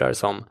supportrar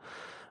som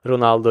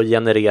Ronaldo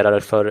genererar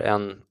för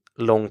en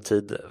lång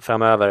tid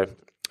framöver.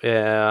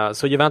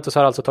 Så Juventus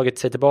har alltså tagit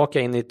sig tillbaka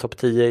in i topp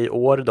 10 i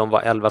år. De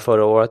var 11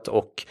 förra året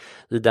och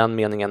i den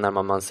meningen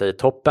närmar man sig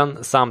toppen.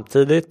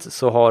 Samtidigt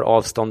så har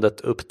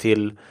avståndet upp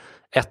till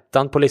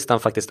ettan på listan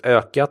faktiskt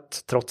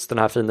ökat trots den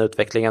här fina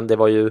utvecklingen. Det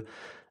var ju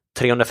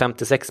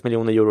 356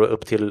 miljoner euro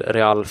upp till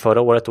Real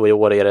förra året och i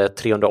år är det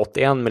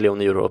 381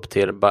 miljoner euro upp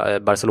till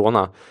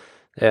Barcelona.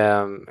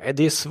 Det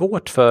är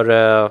svårt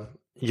för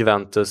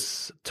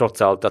Juventus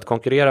trots allt att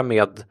konkurrera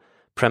med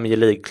Premier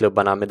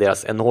League-klubbarna med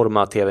deras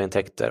enorma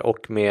tv-intäkter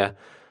och med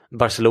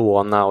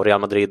Barcelona och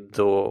Real Madrid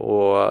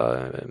och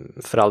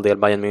för all del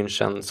Bayern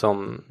München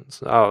som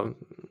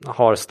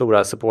har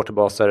stora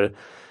supporterbaser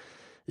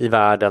i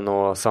världen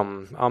och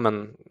som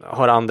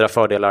har andra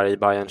fördelar i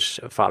Bayerns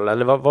fall.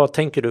 Eller vad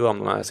tänker du om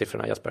de här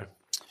siffrorna, Jesper?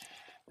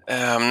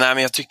 Nej,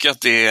 men jag tycker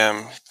att det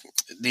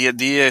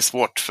är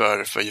svårt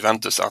för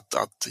Juventus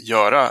att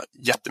göra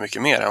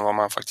jättemycket mer än vad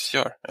man faktiskt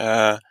gör.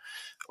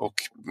 Och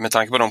med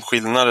tanke på de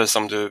skillnader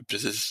som du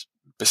precis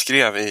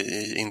beskrev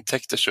i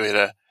intäkter så är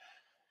det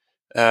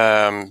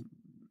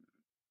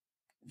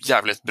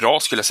jävligt bra,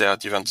 skulle jag säga,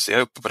 att Juventus är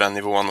uppe på den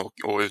nivån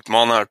och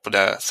utmanar på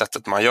det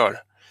sättet man gör.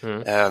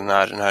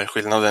 När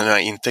skillnaderna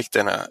i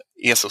intäkterna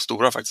är så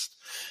stora faktiskt.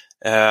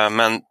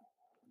 Men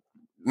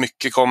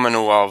mycket kommer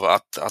nog av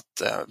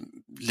att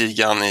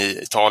ligan i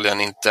Italien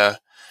inte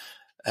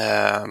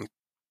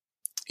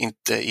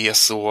är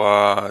så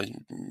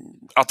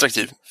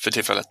attraktiv för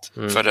tillfället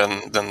för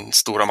den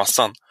stora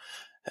massan.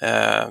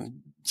 Det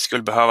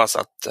skulle behövas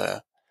att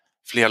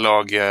fler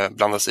lag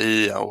blandas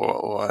i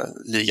och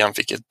ligan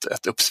fick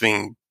ett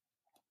uppsving,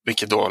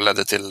 vilket då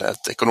ledde till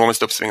ett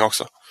ekonomiskt uppsving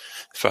också,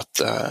 för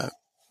att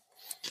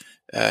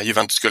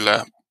Juventus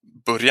skulle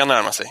börja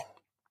närma sig.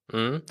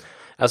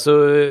 Alltså,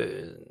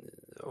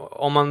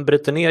 om man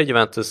bryter ner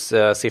Juventus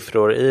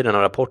siffror i den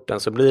här rapporten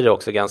så blir det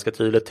också ganska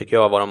tydligt, tycker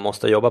jag, vad de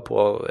måste jobba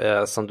på,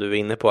 som du är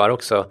inne på här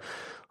också.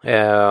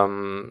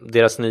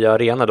 Deras nya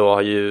arena då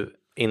har ju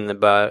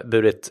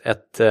inneburit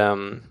ett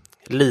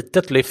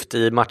litet lyft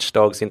i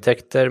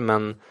matchdagsintäkter,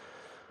 men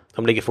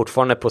de ligger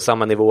fortfarande på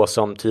samma nivå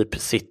som typ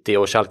City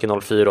och Schalke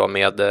 04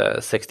 med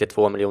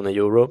 62 miljoner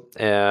euro.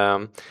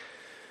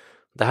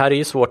 Det här är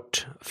ju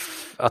svårt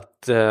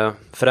att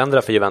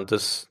förändra för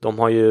Juventus. De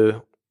har ju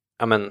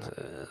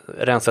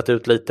rensat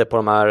ut lite på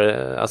de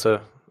här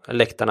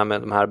läktarna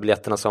med de här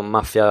biljetterna som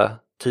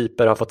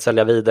maffiatyper har fått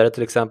sälja vidare,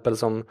 till exempel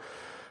som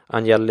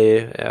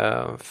Agnelli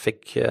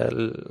fick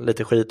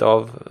lite skit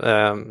av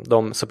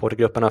de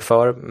supportergrupperna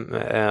för,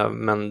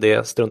 men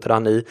det struntade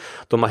han i.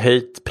 De har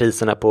höjt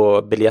priserna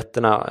på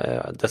biljetterna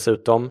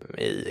dessutom,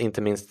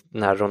 inte minst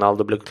när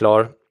Ronaldo blev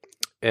klar.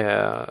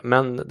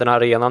 Men den här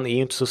arenan är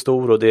ju inte så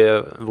stor och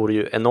det vore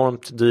ju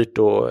enormt dyrt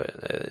och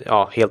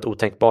helt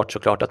otänkbart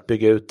såklart att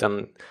bygga ut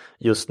den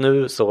just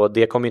nu, så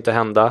det kommer ju inte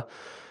hända.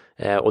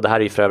 Och det här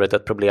är ju för övrigt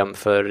ett problem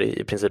för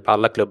i princip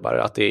alla klubbar,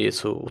 att det är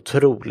så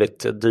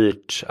otroligt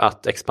dyrt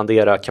att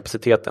expandera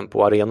kapaciteten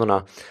på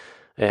arenorna.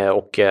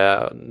 Och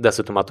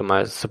dessutom att de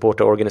här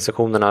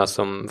supporterorganisationerna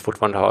som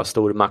fortfarande har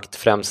stor makt,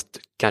 främst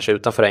kanske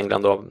utanför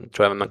England då,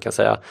 tror jag man kan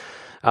säga,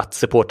 att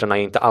supporterna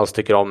inte alls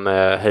tycker om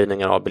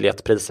höjningar av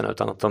biljettpriserna,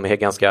 utan att de är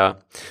ganska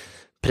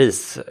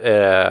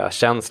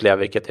priskänsliga,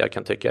 vilket jag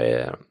kan tycka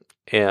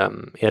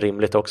är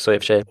rimligt också i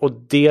och för sig. Och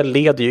det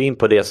leder ju in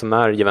på det som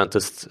är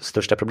Juventus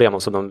största problem,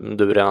 och som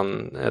du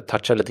redan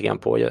touchar lite grann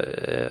på,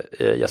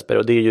 Jesper,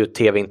 och det är ju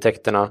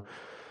tv-intäkterna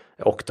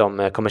och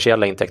de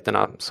kommersiella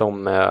intäkterna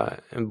som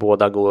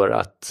båda går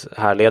att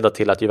härleda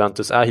till att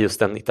Juventus är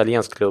just en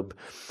italiensk klubb.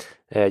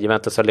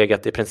 Juventus har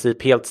legat i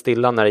princip helt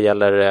stilla när det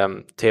gäller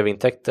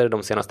tv-intäkter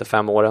de senaste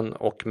 5 åren,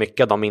 och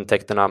mycket av de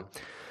intäkterna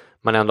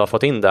man ändå har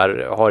fått in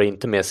där har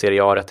inte med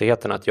Serie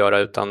A-rättigheterna att göra,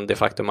 utan det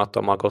faktum att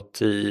de har gått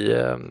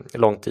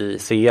långt i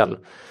CL.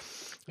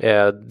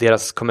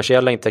 Deras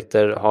kommersiella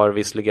intäkter har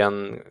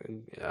visserligen,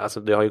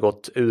 det har ju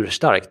gått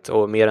urstarkt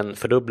och mer än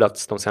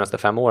fördubblats de senaste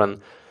 5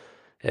 åren.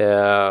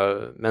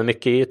 Men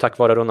mycket är ju tack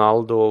vare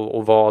Ronaldo,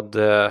 och vad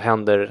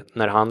händer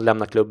när han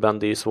lämnar klubben,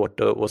 det är ju svårt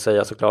att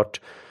säga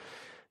såklart.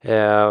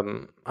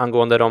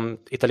 Angående de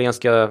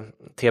italienska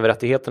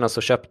tv-rättigheterna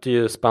så köpte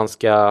ju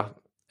spanska,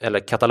 eller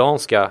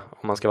katalanska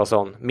om man ska vara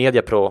sån,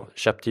 Mediapro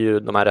köpte ju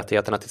de här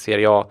rättigheterna till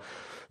Serie A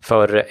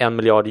för 1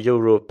 miljard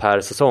euro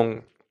per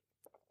säsong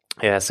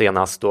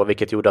senast då,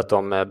 vilket gjorde att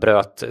de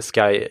bröt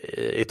Sky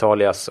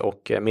Italias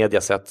och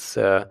Mediasets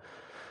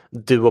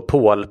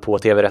duopol på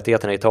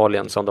tv-rättigheterna i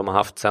Italien som de har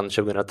haft sedan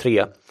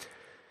 2003.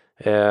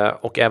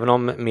 Och även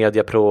om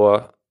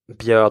Mediapro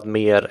bjöd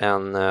mer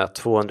än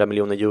 200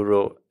 miljoner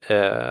euro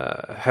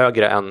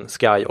högre än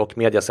Sky och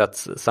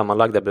Mediasets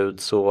sammanlagda bud,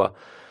 så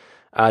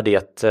är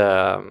det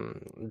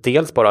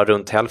dels bara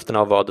runt hälften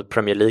av vad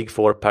Premier League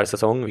får per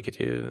säsong, vilket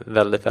är ju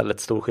väldigt, väldigt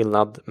stor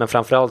skillnad. Men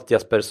framförallt,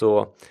 Jesper,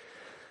 så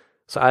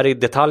är det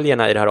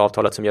detaljerna i det här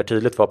avtalet som gör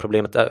tydligt vad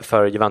problemet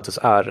för Juventus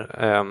är.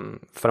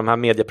 För de här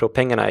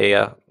Mediapro-pengarna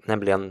är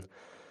nämligen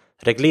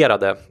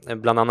reglerade.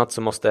 Bland annat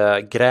så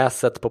måste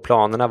gräset på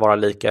planerna vara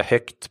lika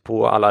högt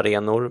på alla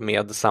arenor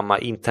med samma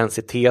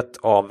intensitet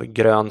av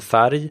grön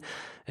färg.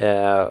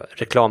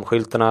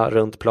 Reklamskyltarna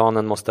runt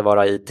planen måste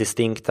vara i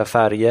distinkta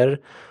färger.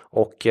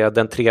 Och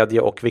den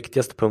tredje och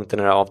viktigaste punkten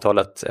i det här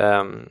avtalet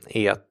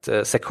är att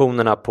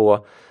sektionerna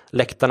på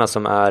läktarna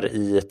som är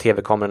i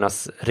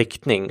tv-kamerornas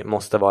riktning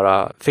måste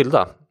vara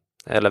fyllda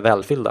eller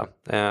välfyllda.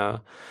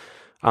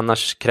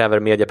 Annars kräver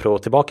Mediapro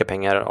tillbaka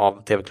pengar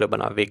av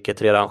tv-klubbarna,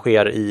 vilket redan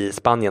sker i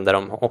Spanien där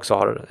de också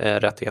har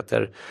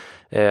rättigheter.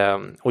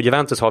 Och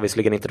Juventus har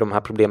visserligen inte de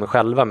här problemen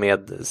själva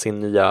med sin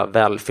nya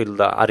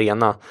välfyllda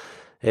arena.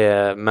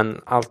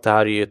 Men allt det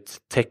här är ju ett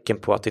tecken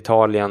på att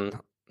Italien,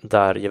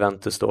 där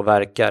Juventus då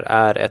verkar,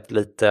 är ett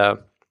lite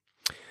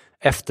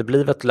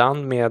efterblivet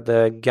land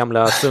med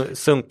gamla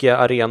sunkiga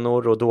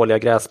arenor och dåliga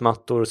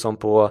gräsmattor som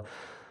på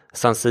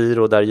San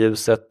Siro, där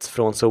ljuset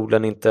från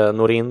solen inte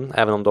når in,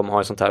 även om de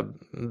har sånt här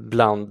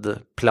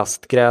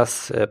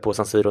blandplastgräs på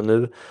San Siro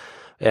nu.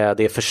 Det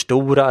är för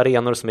stora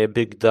arenor som är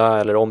byggda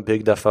eller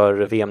ombyggda för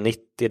VM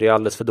 90. Det är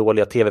alldeles för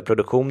dåliga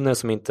tv-produktioner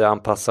som inte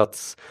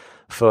anpassats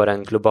för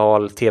en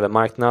global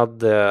tv-marknad.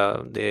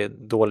 Det är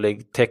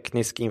dålig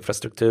teknisk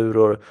infrastruktur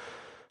och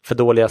för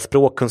dåliga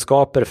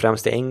språkkunskaper,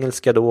 främst i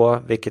engelska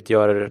då, vilket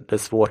gör det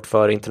svårt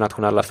för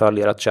internationella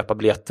följare att köpa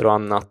biljetter och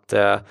annat.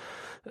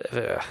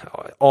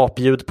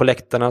 Apljud på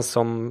läktarna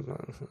som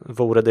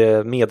vore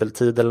det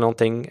medeltid eller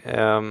någonting.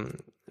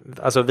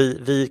 Alltså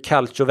vi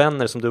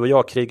calcio-vänner som du och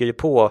jag krigar ju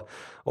på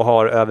och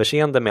har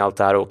överseende med allt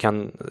det här och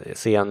kan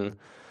se en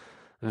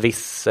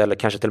viss eller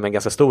kanske till och med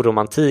ganska stor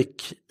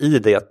romantik i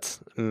det,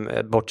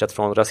 bortsett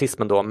från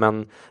rasismen då.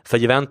 Men för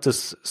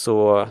Juventus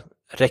så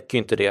räcker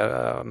ju inte det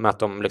med att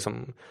de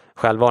liksom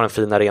själva har en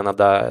fin arena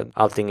där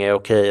allting är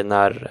okej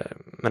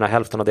när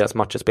hälften av deras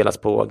matcher spelas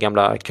på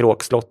gamla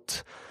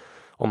kråkslott.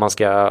 Om man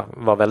ska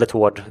vara väldigt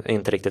hård, är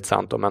inte riktigt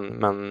sant då.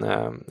 Men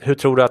hur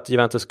tror du att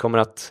Juventus kommer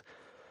att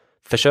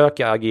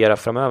försöka agera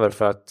framöver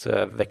för att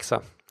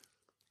växa?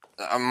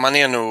 Man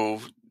är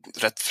nog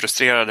rätt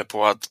frustrerade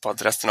på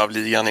att resten av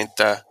ligan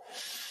inte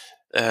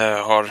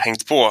har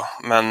hängt på.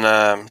 Men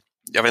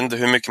jag vet inte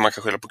hur mycket man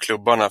kan skylla på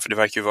klubbarna, för det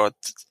verkar ju vara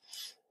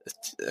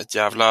ett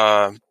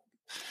jävla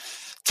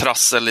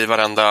trassel i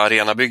varenda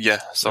arenabygge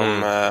som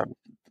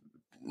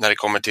när det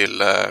kommer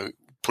till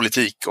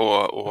politik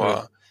och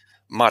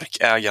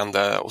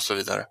markägande och så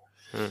vidare.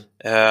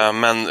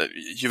 Men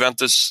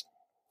Juventus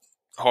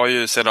har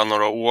ju sedan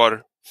några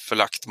år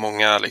förlagt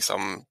många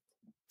liksom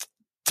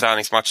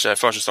träningsmatcher,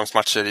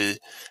 försäsongsmatcher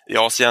i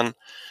Asien.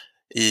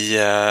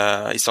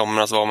 I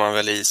somras var man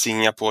väl i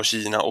Singapore,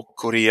 Kina och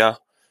Korea.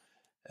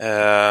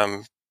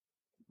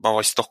 Man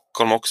var i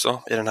Stockholm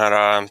också i den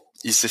här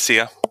ICC.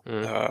 Jag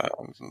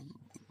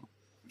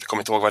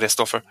kommer inte ihåg vad det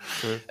står för.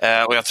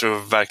 Och jag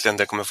tror verkligen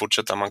det kommer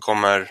fortsätta. Man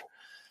kommer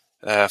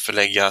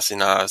förlägga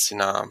sina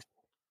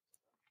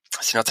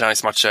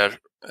träningsmatcher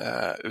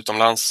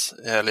utomlands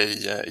eller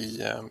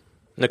i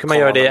nu kan man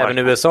göra det även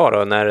i USA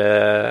då, när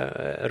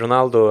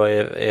Ronaldo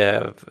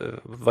är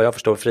vad jag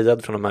förstår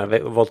friad från de här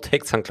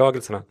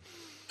våldtäktsanklagelserna.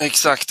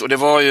 Exakt, och det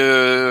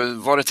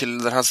var det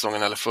till den här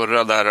säsongen eller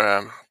förra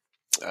där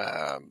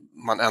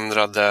man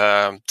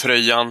ändrade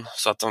tröjan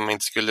så att de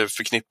inte skulle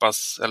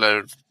förknippas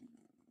eller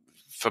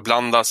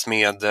förblandas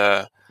med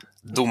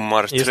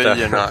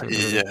domartröjorna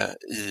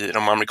i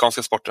de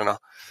amerikanska sporterna.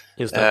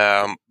 Just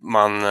det.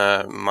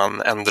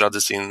 Man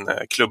ändrade sin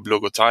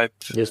klubblogotyp,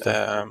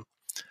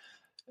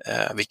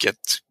 vilket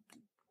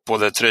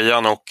både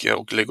tröjan och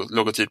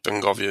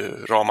logotypen gav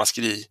ju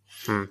ramaskri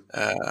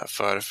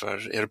för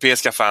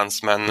europeiska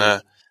fans, men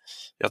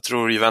jag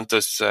tror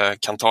Juventus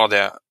kan ta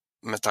det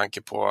med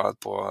tanke på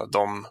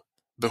de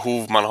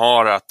behov man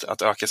har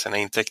att öka sina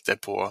intäkter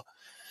på,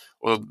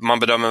 och man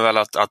bedömer väl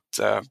att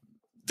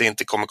det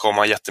inte kommer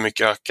komma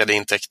jättemycket ökade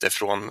intäkter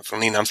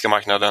från inhemska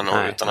marknaden,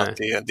 utan att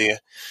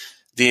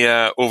det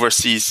är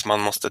overseas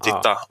man måste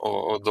titta,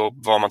 och då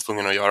var man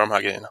tvungen att göra de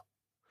här grejerna.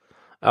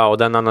 Ja, och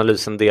den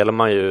analysen delar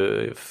man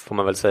ju, får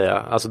man väl säga.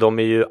 Alltså de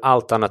är ju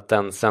allt annat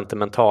än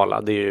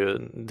sentimentala. Det är ju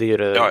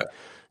det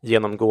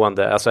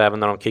genomgående. Alltså även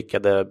när de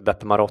kickade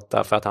Beppe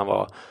Marotta för att han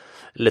var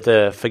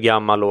lite för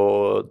gammal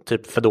och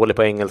typ för dålig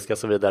på engelska och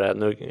så vidare.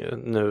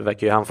 Nu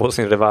verkar ju han få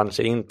sin revansch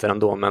i Inter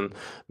ändå,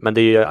 men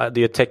det är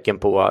ju ett tecken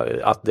på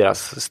att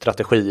deras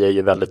strategi är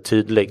ju väldigt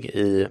tydlig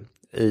i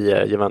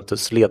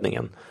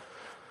Juventus-ledningen.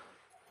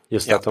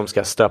 Just att de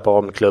ska stöpa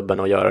om klubben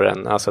och göra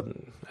den, alltså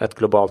ett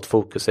globalt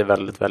fokus är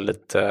väldigt,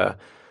 väldigt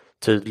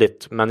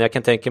tydligt. Men jag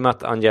kan tänka mig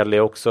att Agnelli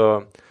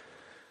också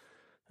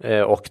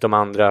och de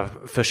andra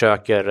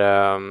försöker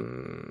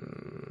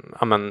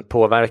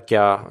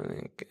påverka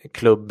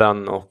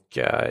klubben och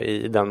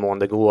i den mån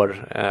det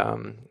går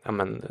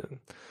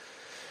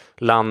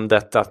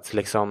landet att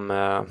liksom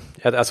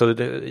alltså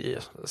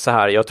så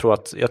här, jag tror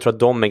att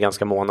de är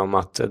ganska måna om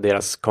att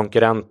deras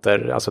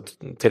konkurrenter, alltså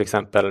till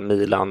exempel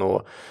Milan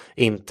och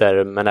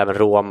Inter, men även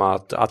Roma,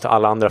 att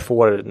alla andra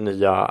får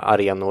nya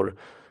arenor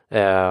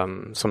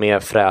som är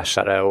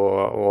fräschare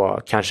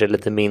och kanske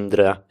lite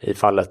mindre i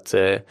fallet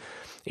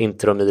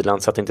Inter och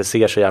Milan, så att det inte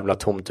ser så jävla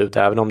tomt ut.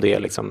 Även om det är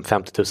liksom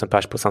 50 000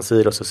 pers på San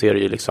Siro, så ser det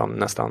ju liksom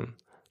nästan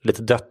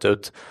lite dött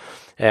ut.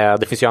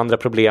 Det finns ju andra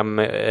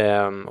problem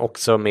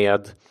också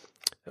med,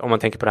 om man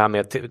tänker på det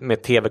här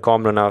med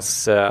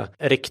tv-kamerornas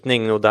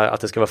riktning och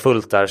att det ska vara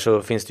fullt där,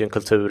 så finns det ju en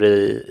kultur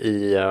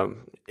i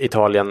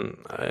Italien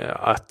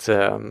att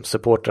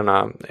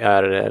supporterna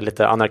är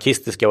lite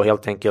anarkistiska och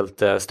helt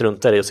enkelt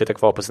struntar i att sitta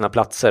kvar på sina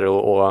platser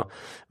och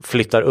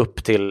flyttar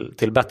upp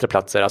till bättre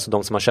platser. Alltså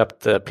de som har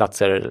köpt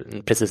platser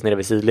precis nere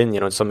vid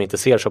sidlinjen och som inte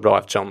ser så bra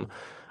eftersom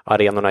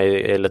arenorna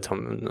är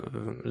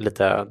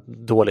lite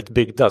dåligt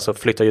byggda, så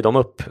flyttar ju de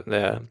upp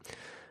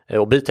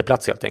och byter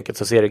plats helt enkelt,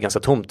 så ser det ganska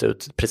tomt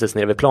ut precis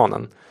nere vid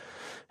planen.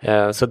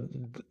 Så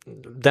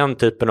den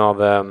typen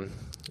av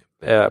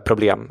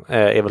problem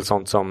är väl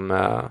sånt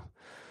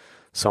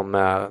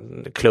som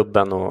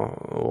klubben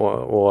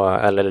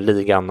och eller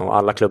ligan och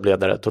alla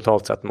klubbledare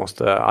totalt sett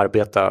måste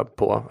arbeta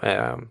på.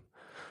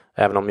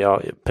 Även om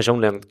jag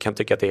personligen kan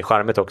tycka att det är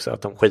charmigt också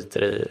att de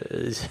skiter i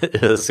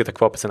att sitta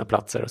kvar på sina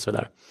platser och så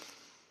vidare.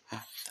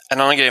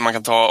 En annan grej man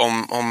kan ta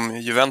om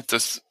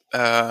Juventus,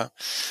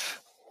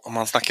 om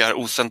man snackar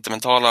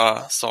osentimentala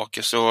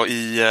saker, så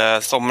i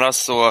somras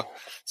så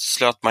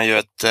slöt man ju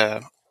ett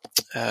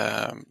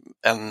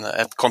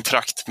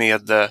kontrakt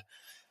med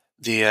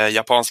det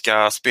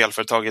japanska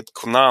spelföretaget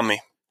Konami,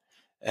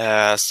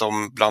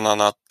 som bland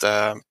annat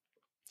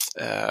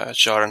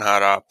kör den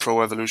här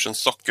Pro Evolution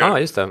Soccer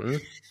just det.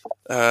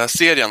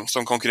 serien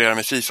som konkurrerar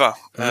med FIFA.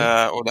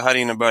 Och det här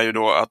innebär ju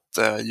då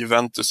att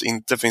Juventus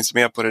inte finns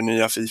med på det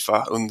nya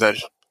FIFA under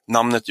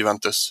namnet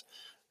Juventus,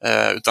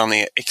 utan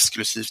är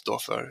exklusivt då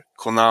för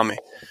Konami.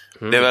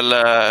 Det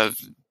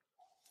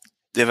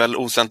är väl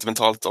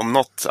osentimentalt om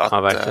något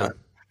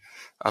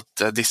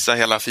att dissa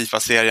hela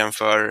FIFA-serien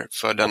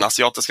för den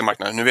asiatiska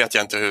marknaden. Nu vet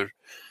jag inte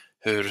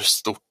hur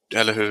stort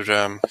eller hur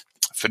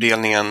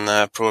fördelningen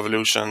Pro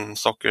Evolution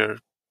Soccer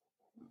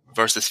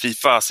versus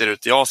FIFA ser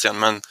ut i Asien,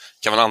 men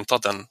kan väl anta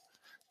att den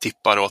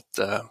tippar åt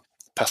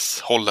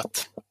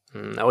PES-hållet.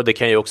 Och det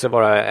kan ju också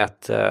vara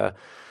ett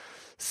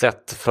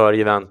sätt för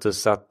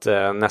Juventus att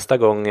nästa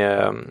gång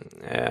är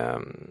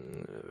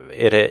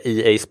det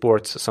EA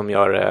Sports som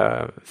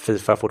gör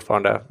FIFA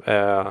fortfarande.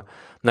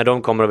 När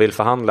de kommer och vill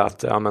förhandla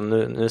att men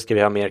nu ska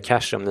vi ha mer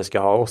cash om ni ska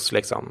ha oss.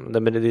 Liksom.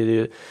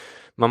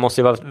 Man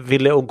måste ju vara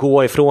villig att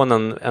gå ifrån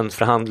en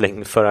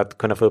förhandling för att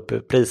kunna få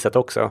upp priset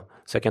också.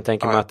 Så jag kan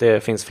tänka mig att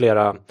det finns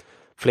flera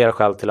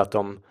skäl till att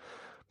de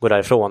går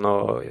därifrån.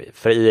 Och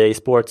för EA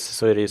Sports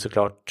så är det ju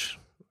såklart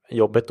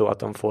jobbigt då att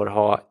de får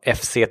ha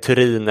FC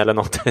Turin eller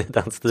något i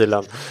den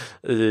stilen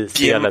i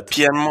spelet.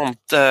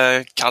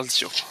 Piemonte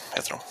Calcio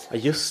heter de. Ja,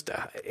 just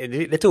det. Det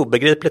är lite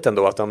obegripligt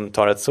ändå att de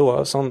tar ett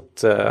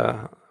sånt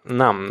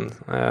namn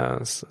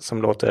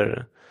som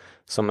låter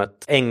som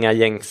ett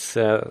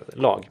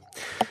Ängagängs-lag.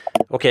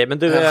 Okej, men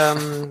du,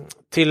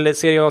 till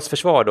Serie A's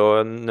försvar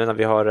då, nu när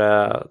vi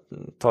har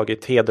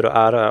tagit heder och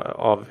ära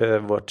av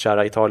vårt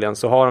kära Italien,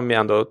 så har de ju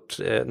ändå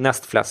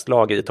näst flest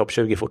lag i topp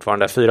 20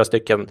 fortfarande. 4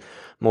 stycken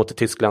mot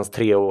Tysklands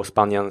 3 och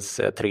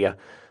Spaniens 3.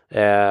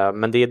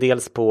 Men det är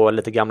dels på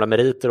lite gamla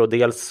meriter, och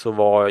dels så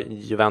var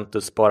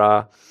Juventus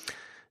bara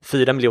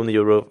 4 miljoner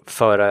euro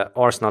före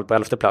Arsenal på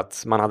 11:e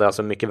plats. Man hade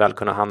alltså mycket väl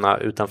kunnat hamna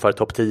utanför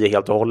topp 10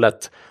 helt och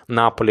hållet.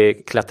 Napoli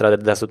klättrade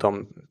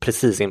dessutom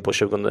precis in på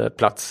 20:e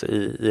plats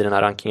i den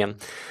här rankingen.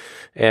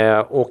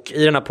 Och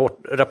i den här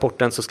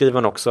rapporten så skriver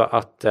man också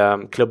att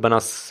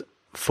klubbarnas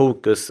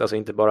fokus, alltså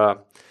inte bara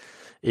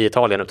i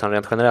Italien utan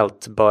rent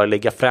generellt, bör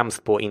ligga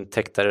främst på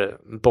intäkter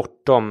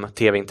bortom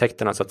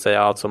tv-intäkterna så att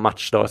säga, alltså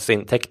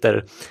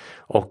matchdagsintäkter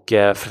och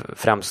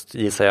främst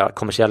gissar jag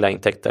kommersiella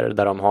intäkter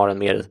där de har en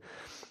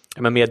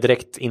mer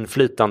direkt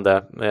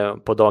inflytande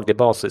på daglig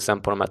basis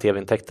än på de här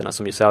tv-intäkterna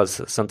som ju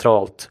säljs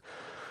centralt,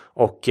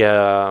 och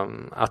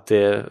att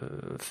det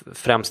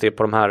främst är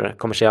på de här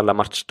kommersiella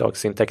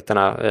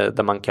matchdagsintäkterna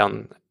där man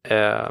kan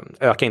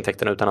öka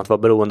intäkterna utan att vara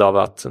beroende av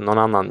att någon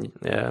annan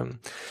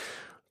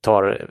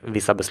tar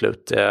vissa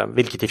beslut,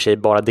 vilket i och för sig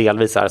bara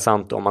delvis är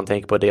sant om man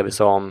tänker på det vi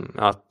sa om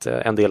att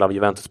en del av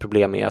Juventus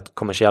problem är att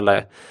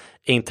kommersiella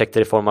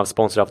intäkter i form av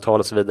sponsoravtal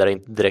och så vidare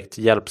inte direkt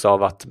hjälps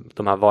av att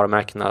de här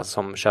varumärkena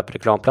som köper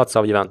reklamplats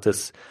av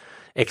Juventus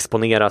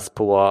exponeras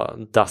på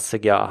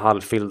dassiga,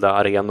 halvfyllda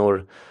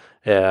arenor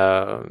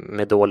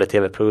med dålig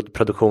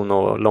tv-produktion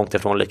och långt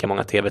ifrån lika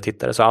många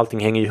tv-tittare. Så allting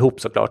hänger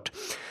ihop såklart.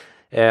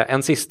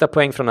 En sista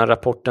poäng från den här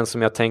rapporten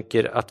som jag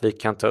tänker att vi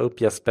kan ta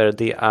upp, Jesper,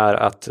 det är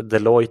att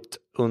Deloitte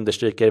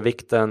understryker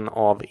vikten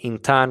av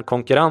intern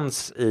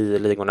konkurrens i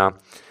ligorna.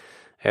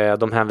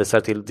 De hänvisar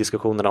till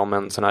diskussionerna om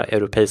en sån här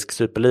europeisk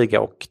superliga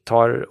och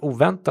tar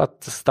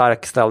oväntat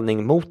stark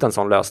ställning mot en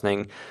sån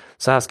lösning.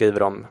 Så här skriver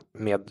de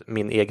med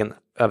min egen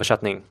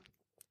översättning.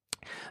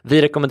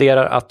 Vi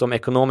rekommenderar att de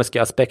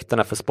ekonomiska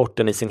aspekterna för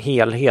sporten i sin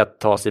helhet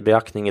tas i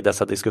beaktning i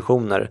dessa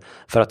diskussioner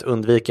för att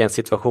undvika en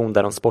situation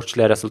där de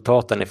sportsliga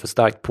resultaten är för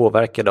starkt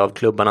påverkade av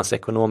klubbarnas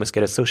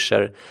ekonomiska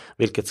resurser,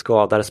 vilket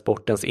skadar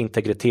sportens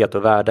integritet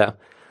och värde.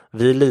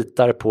 Vi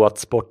litar på att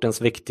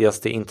sportens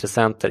viktigaste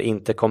intressenter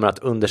inte kommer att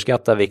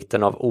underskatta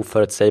vikten av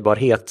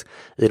oförutsägbarhet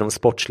i de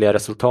sportsliga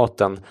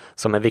resultaten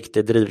som en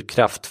viktig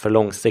drivkraft för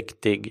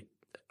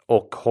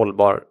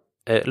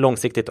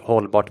långsiktigt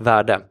hållbart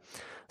värde.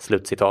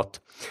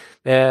 Slutcitat.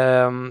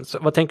 Så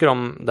vad tänker du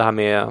om det här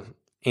med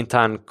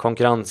intern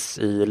konkurrens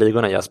i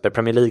ligorna, Jesper?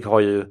 Premier League har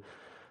ju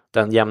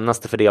den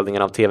jämnaste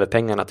fördelningen av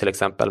tv-pengarna till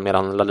exempel,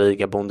 medan La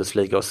Liga,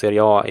 Bundesliga och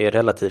Serie A är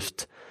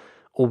relativt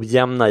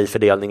ojämna i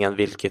fördelningen,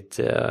 vilket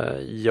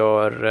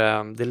gör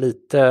det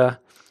lite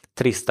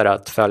tristare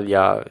att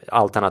följa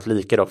allt annat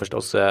lika då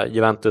förstås.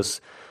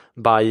 Juventus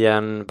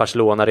Bayern,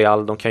 Barcelona,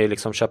 Real, de kan ju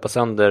liksom köpa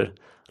sönder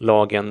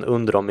lagen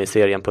under dem i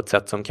serien på ett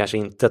sätt som kanske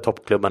inte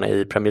toppklubbarna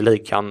i Premier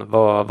League kan.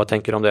 Vad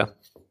tänker du om det?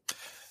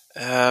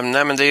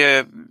 Nej, men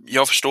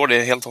jag förstår det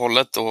helt och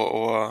hållet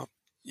och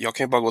jag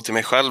kan ju bara gå till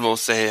mig själv och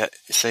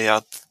säga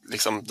att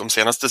liksom, de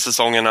senaste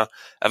säsongerna,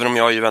 även om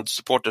jag är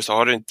Juventus-supporter, så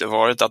har det inte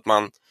varit att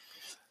man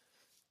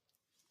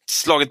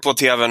slagit på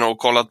tvn och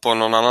kollat på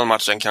någon annan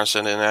match än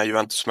kanske när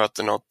Juventus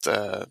möter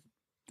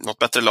något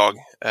bättre lag.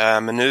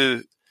 Men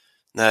nu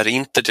när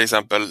Inter till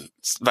exempel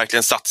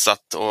verkligen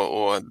satsat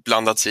och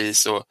blandat sig i,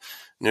 så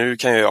nu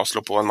kan jag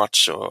slå på en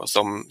match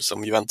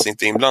som Juventus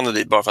inte är inblandad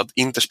i bara för att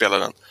Inter spelar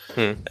den.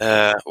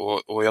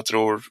 Och jag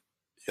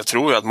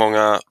tror att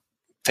många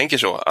tänker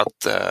så,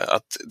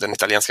 att den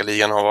italienska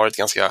ligan har varit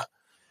ganska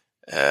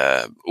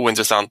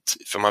ointressant,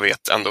 för man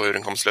vet ändå hur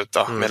den kommer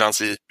sluta. Medan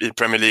i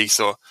Premier League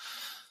så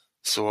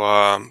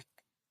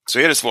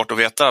är det svårt att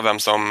veta vem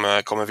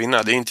som kommer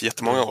vinna. Det är inte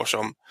jättemånga år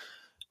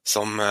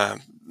som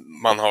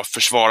man har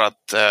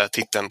försvarat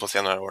titeln på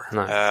senare år.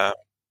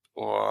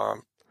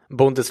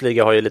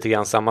 Bundesliga har ju lite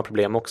grann samma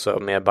problem också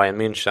med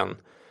Bayern München.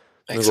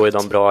 Nu går ju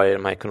de bra i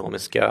de här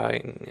ekonomiska,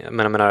 men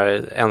jag menar,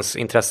 ens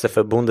intresse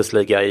för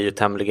Bundesliga är ju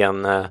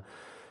tämligen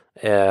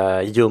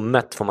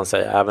ljummet, får man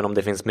säga, även om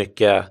det finns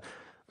mycket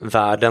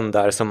värden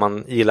där som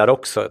man gillar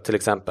också, till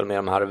exempel med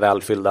de här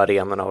välfyllda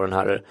arenorna och den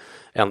här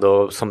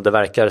ändå, som det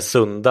verkar,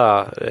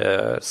 sunda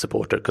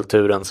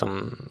supporterkulturen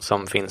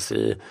som finns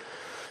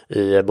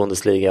i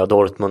Bundesliga och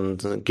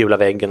Dortmund, gula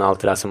väggen och allt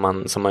det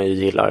där som man ju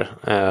gillar.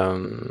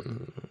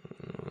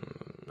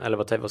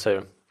 Eller vad säger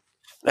du?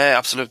 Nej,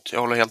 absolut, jag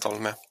håller helt och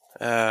hållet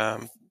med.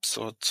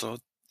 Så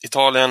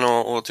Italien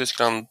och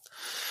Tyskland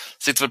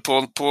sitter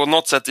väl på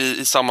något sätt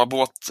i samma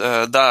båt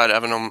där,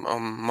 även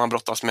om man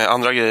brottas med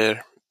andra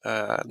grejer.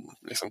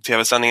 Liksom,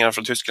 tv-sändningarna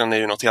från Tyskland är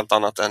ju något helt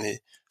annat än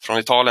från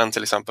Italien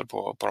till exempel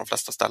på de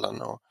flesta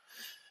ställen.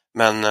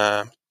 Men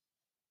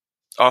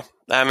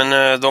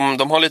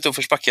de har lite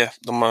uppförsbacke,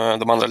 de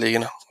andra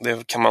ligorna.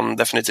 Det kan man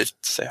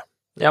definitivt säga.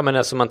 Ja, men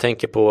alltså man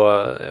tänker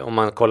på, om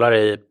man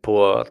kollar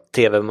på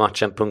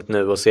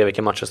tvmatchen.nu och ser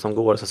vilka matcher som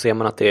går, så ser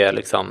man att det är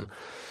liksom,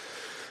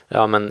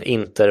 ja, men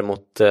Inter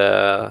mot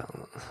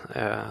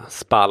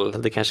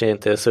Spal. Det kanske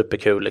inte är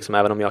superkul liksom,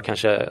 även om jag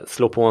kanske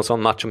slår på en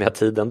sån match om jag har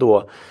tid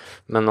ändå.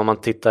 Men om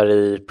man tittar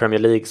i Premier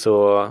League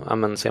så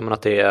ser man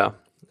att det är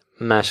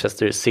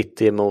Manchester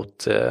City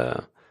mot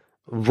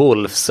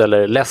Wolves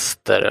eller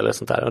Leicester eller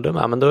sånt där.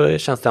 Och men då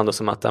känns det ändå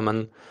som att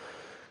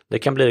det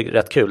kan bli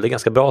rätt kul. Det är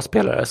ganska bra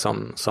spelare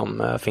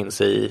som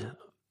finns i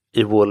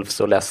Wolves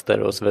och Leicester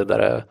och så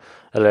vidare.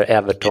 Eller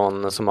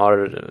Everton som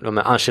har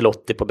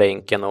Ancelotti på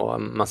bänken och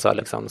en massa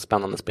liksom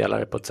spännande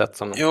spelare på ett sätt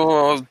som...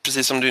 Ja,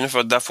 precis som du är inne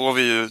för. Där får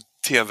vi ju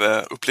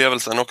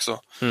tv-upplevelsen också.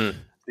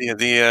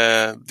 Det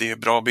är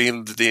bra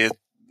bild, det är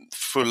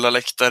fulla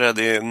läktare,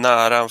 det är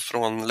nära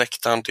från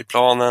läktaren till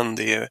planen,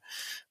 det är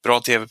bra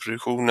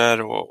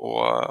tv-produktioner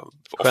och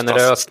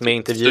generöst med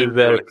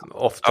intervjuer,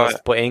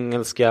 oftast på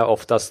engelska,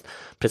 oftast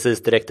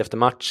precis direkt efter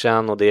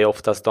matchen, och det är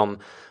oftast de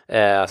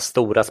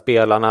stora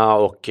spelarna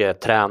och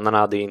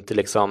tränarna. Det är inte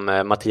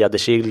liksom Mattia De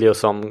Ciglio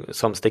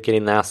som sticker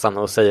in näsan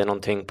och säger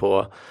någonting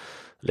på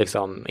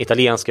liksom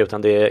italienska,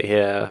 utan det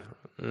är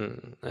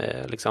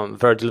liksom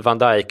Virgil van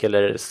Dijk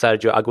eller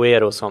Sergio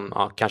Aguero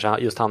som kanske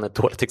just han är ett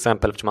dåligt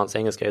exempel eftersom hans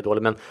engelska är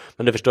dålig, men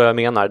du förstår vad jag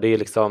menar. Det är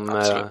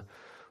liksom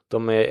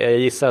jag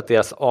gissar att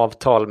deras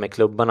avtal med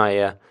klubbarna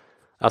är,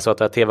 alltså att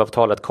det här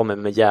tv-avtalet kommer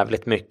med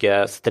jävligt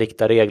mycket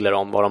strikta regler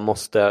om vad de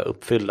måste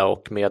uppfylla,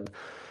 och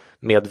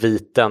med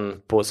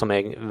viten som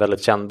är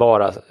väldigt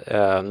kännbara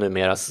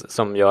numera,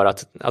 som gör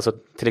att, alltså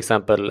till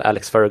exempel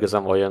Alex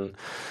Ferguson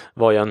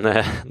var ju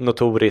en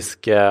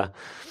notorisk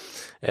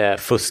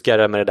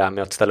fuskare med det där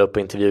med att ställa upp på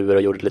intervjuer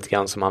och gjorde lite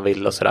grann som han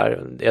ville och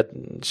sådär. Det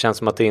känns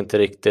som att det inte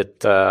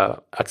riktigt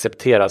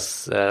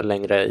accepteras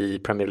längre i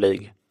Premier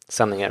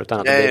League-sändningar.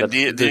 Utan det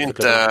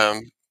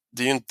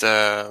är ju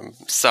inte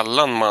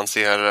sällan man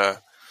ser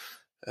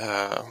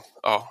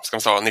ska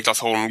man säga,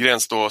 Niklas Holmgren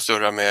stå och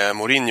surra med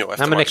Mourinho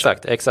efter matchen.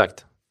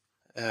 Exakt.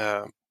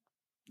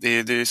 Det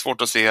är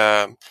svårt att se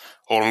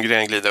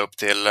Holmgren glida upp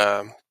till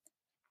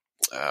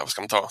vad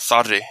ska man ta,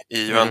 Sarri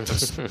i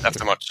Juventus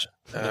efter match.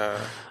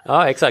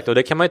 Ja, exakt, och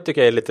det kan man ju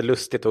tycka är lite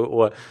lustigt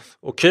och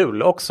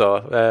kul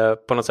också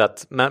på något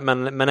sätt,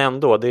 men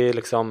ändå, det är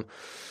liksom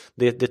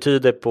det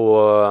tyder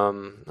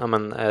på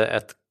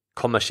ett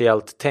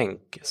kommersiellt tänk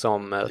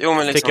som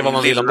tycker vad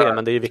man vill om det,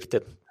 men det är ju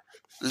viktigt.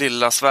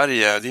 Lilla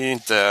Sverige, det är ju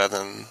inte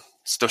den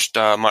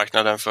största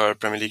marknaden för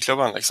Premier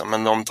League-klubban liksom,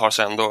 men de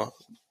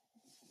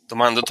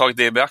har ändå tagit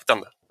det i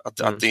beaktande,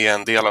 att det är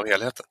en del av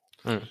helheten.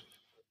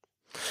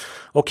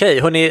 Okej,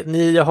 hörni,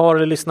 ni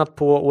har lyssnat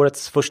på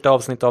årets första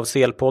avsnitt av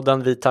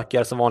CL-podden. Vi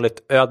tackar som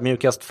vanligt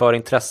ödmjukast för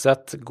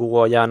intresset.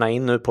 Gå gärna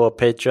in nu på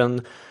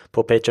Patreon,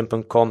 på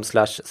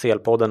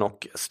patreon.com/CL-podden,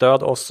 och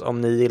stöd oss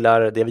om ni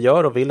gillar det vi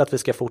gör och vill att vi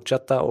ska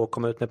fortsätta och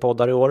komma ut med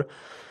poddar i år.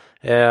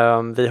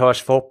 Vi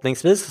hörs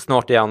förhoppningsvis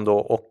snart igen då,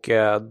 och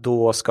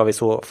då ska vi i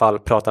så fall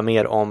prata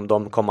mer om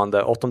de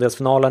kommande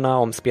åttondelsfinalerna,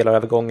 om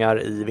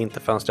spelarövergångar i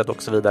vinterfönstret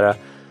och så vidare.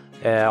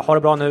 Ha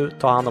det bra nu,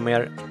 ta hand om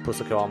er,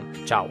 puss och kram,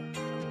 ciao!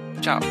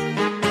 Ciao!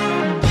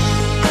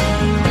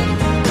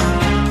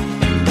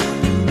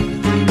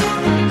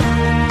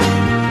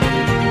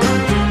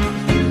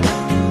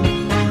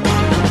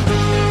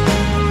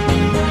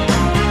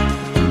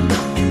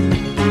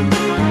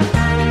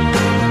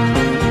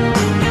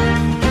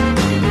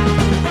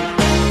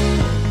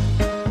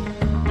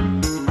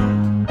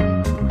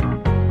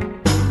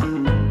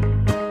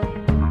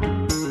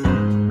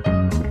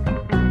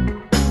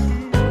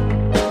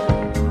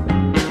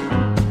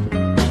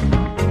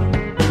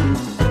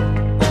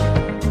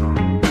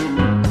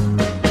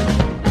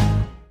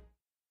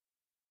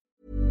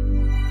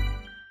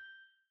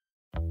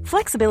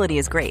 Flexibility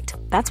is great.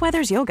 That's why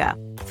there's yoga.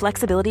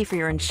 Flexibility for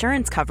your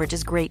insurance coverage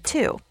is great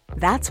too.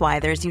 That's why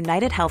there's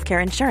United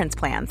Healthcare Insurance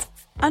Plans.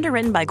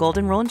 Underwritten by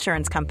Golden Rule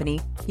Insurance Company,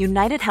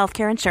 United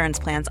Healthcare Insurance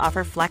Plans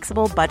offer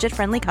flexible,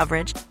 budget-friendly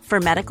coverage for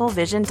medical,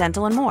 vision,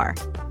 dental, and more.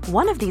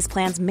 One of these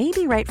plans may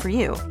be right for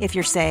you if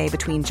you're, say,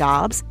 between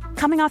jobs,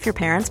 coming off your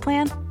parents'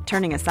 plan,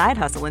 turning a side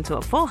hustle into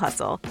a full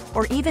hustle,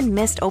 or even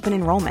missed open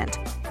enrollment.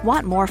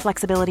 Want more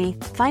flexibility?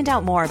 Find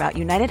out more about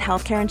United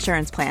Healthcare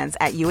Insurance Plans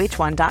at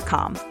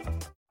uh1.com.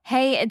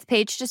 Hey, it's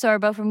Paige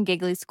DeSorbo from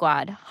Giggly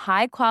Squad.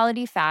 High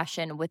quality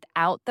fashion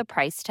without the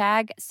price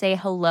tag. Say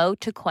hello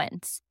to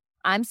Quince.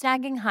 I'm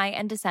snagging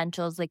high-end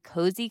essentials like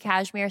cozy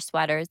cashmere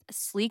sweaters,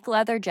 sleek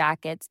leather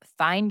jackets,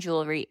 fine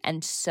jewelry,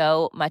 and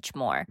so much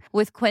more.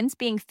 With Quince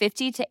being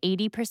 50 to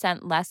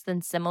 80% less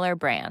than similar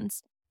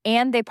brands.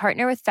 And they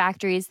partner with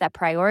factories that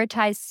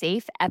prioritize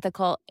safe,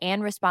 ethical,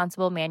 and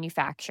responsible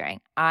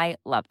manufacturing. I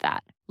love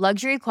that.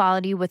 Luxury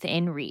quality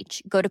within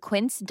reach. Go to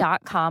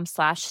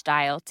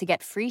quince.com/style to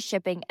get free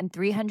shipping and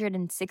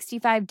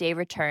 365-day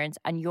returns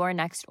on your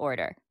next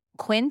order.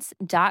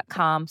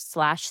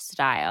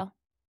 Quince.com/style.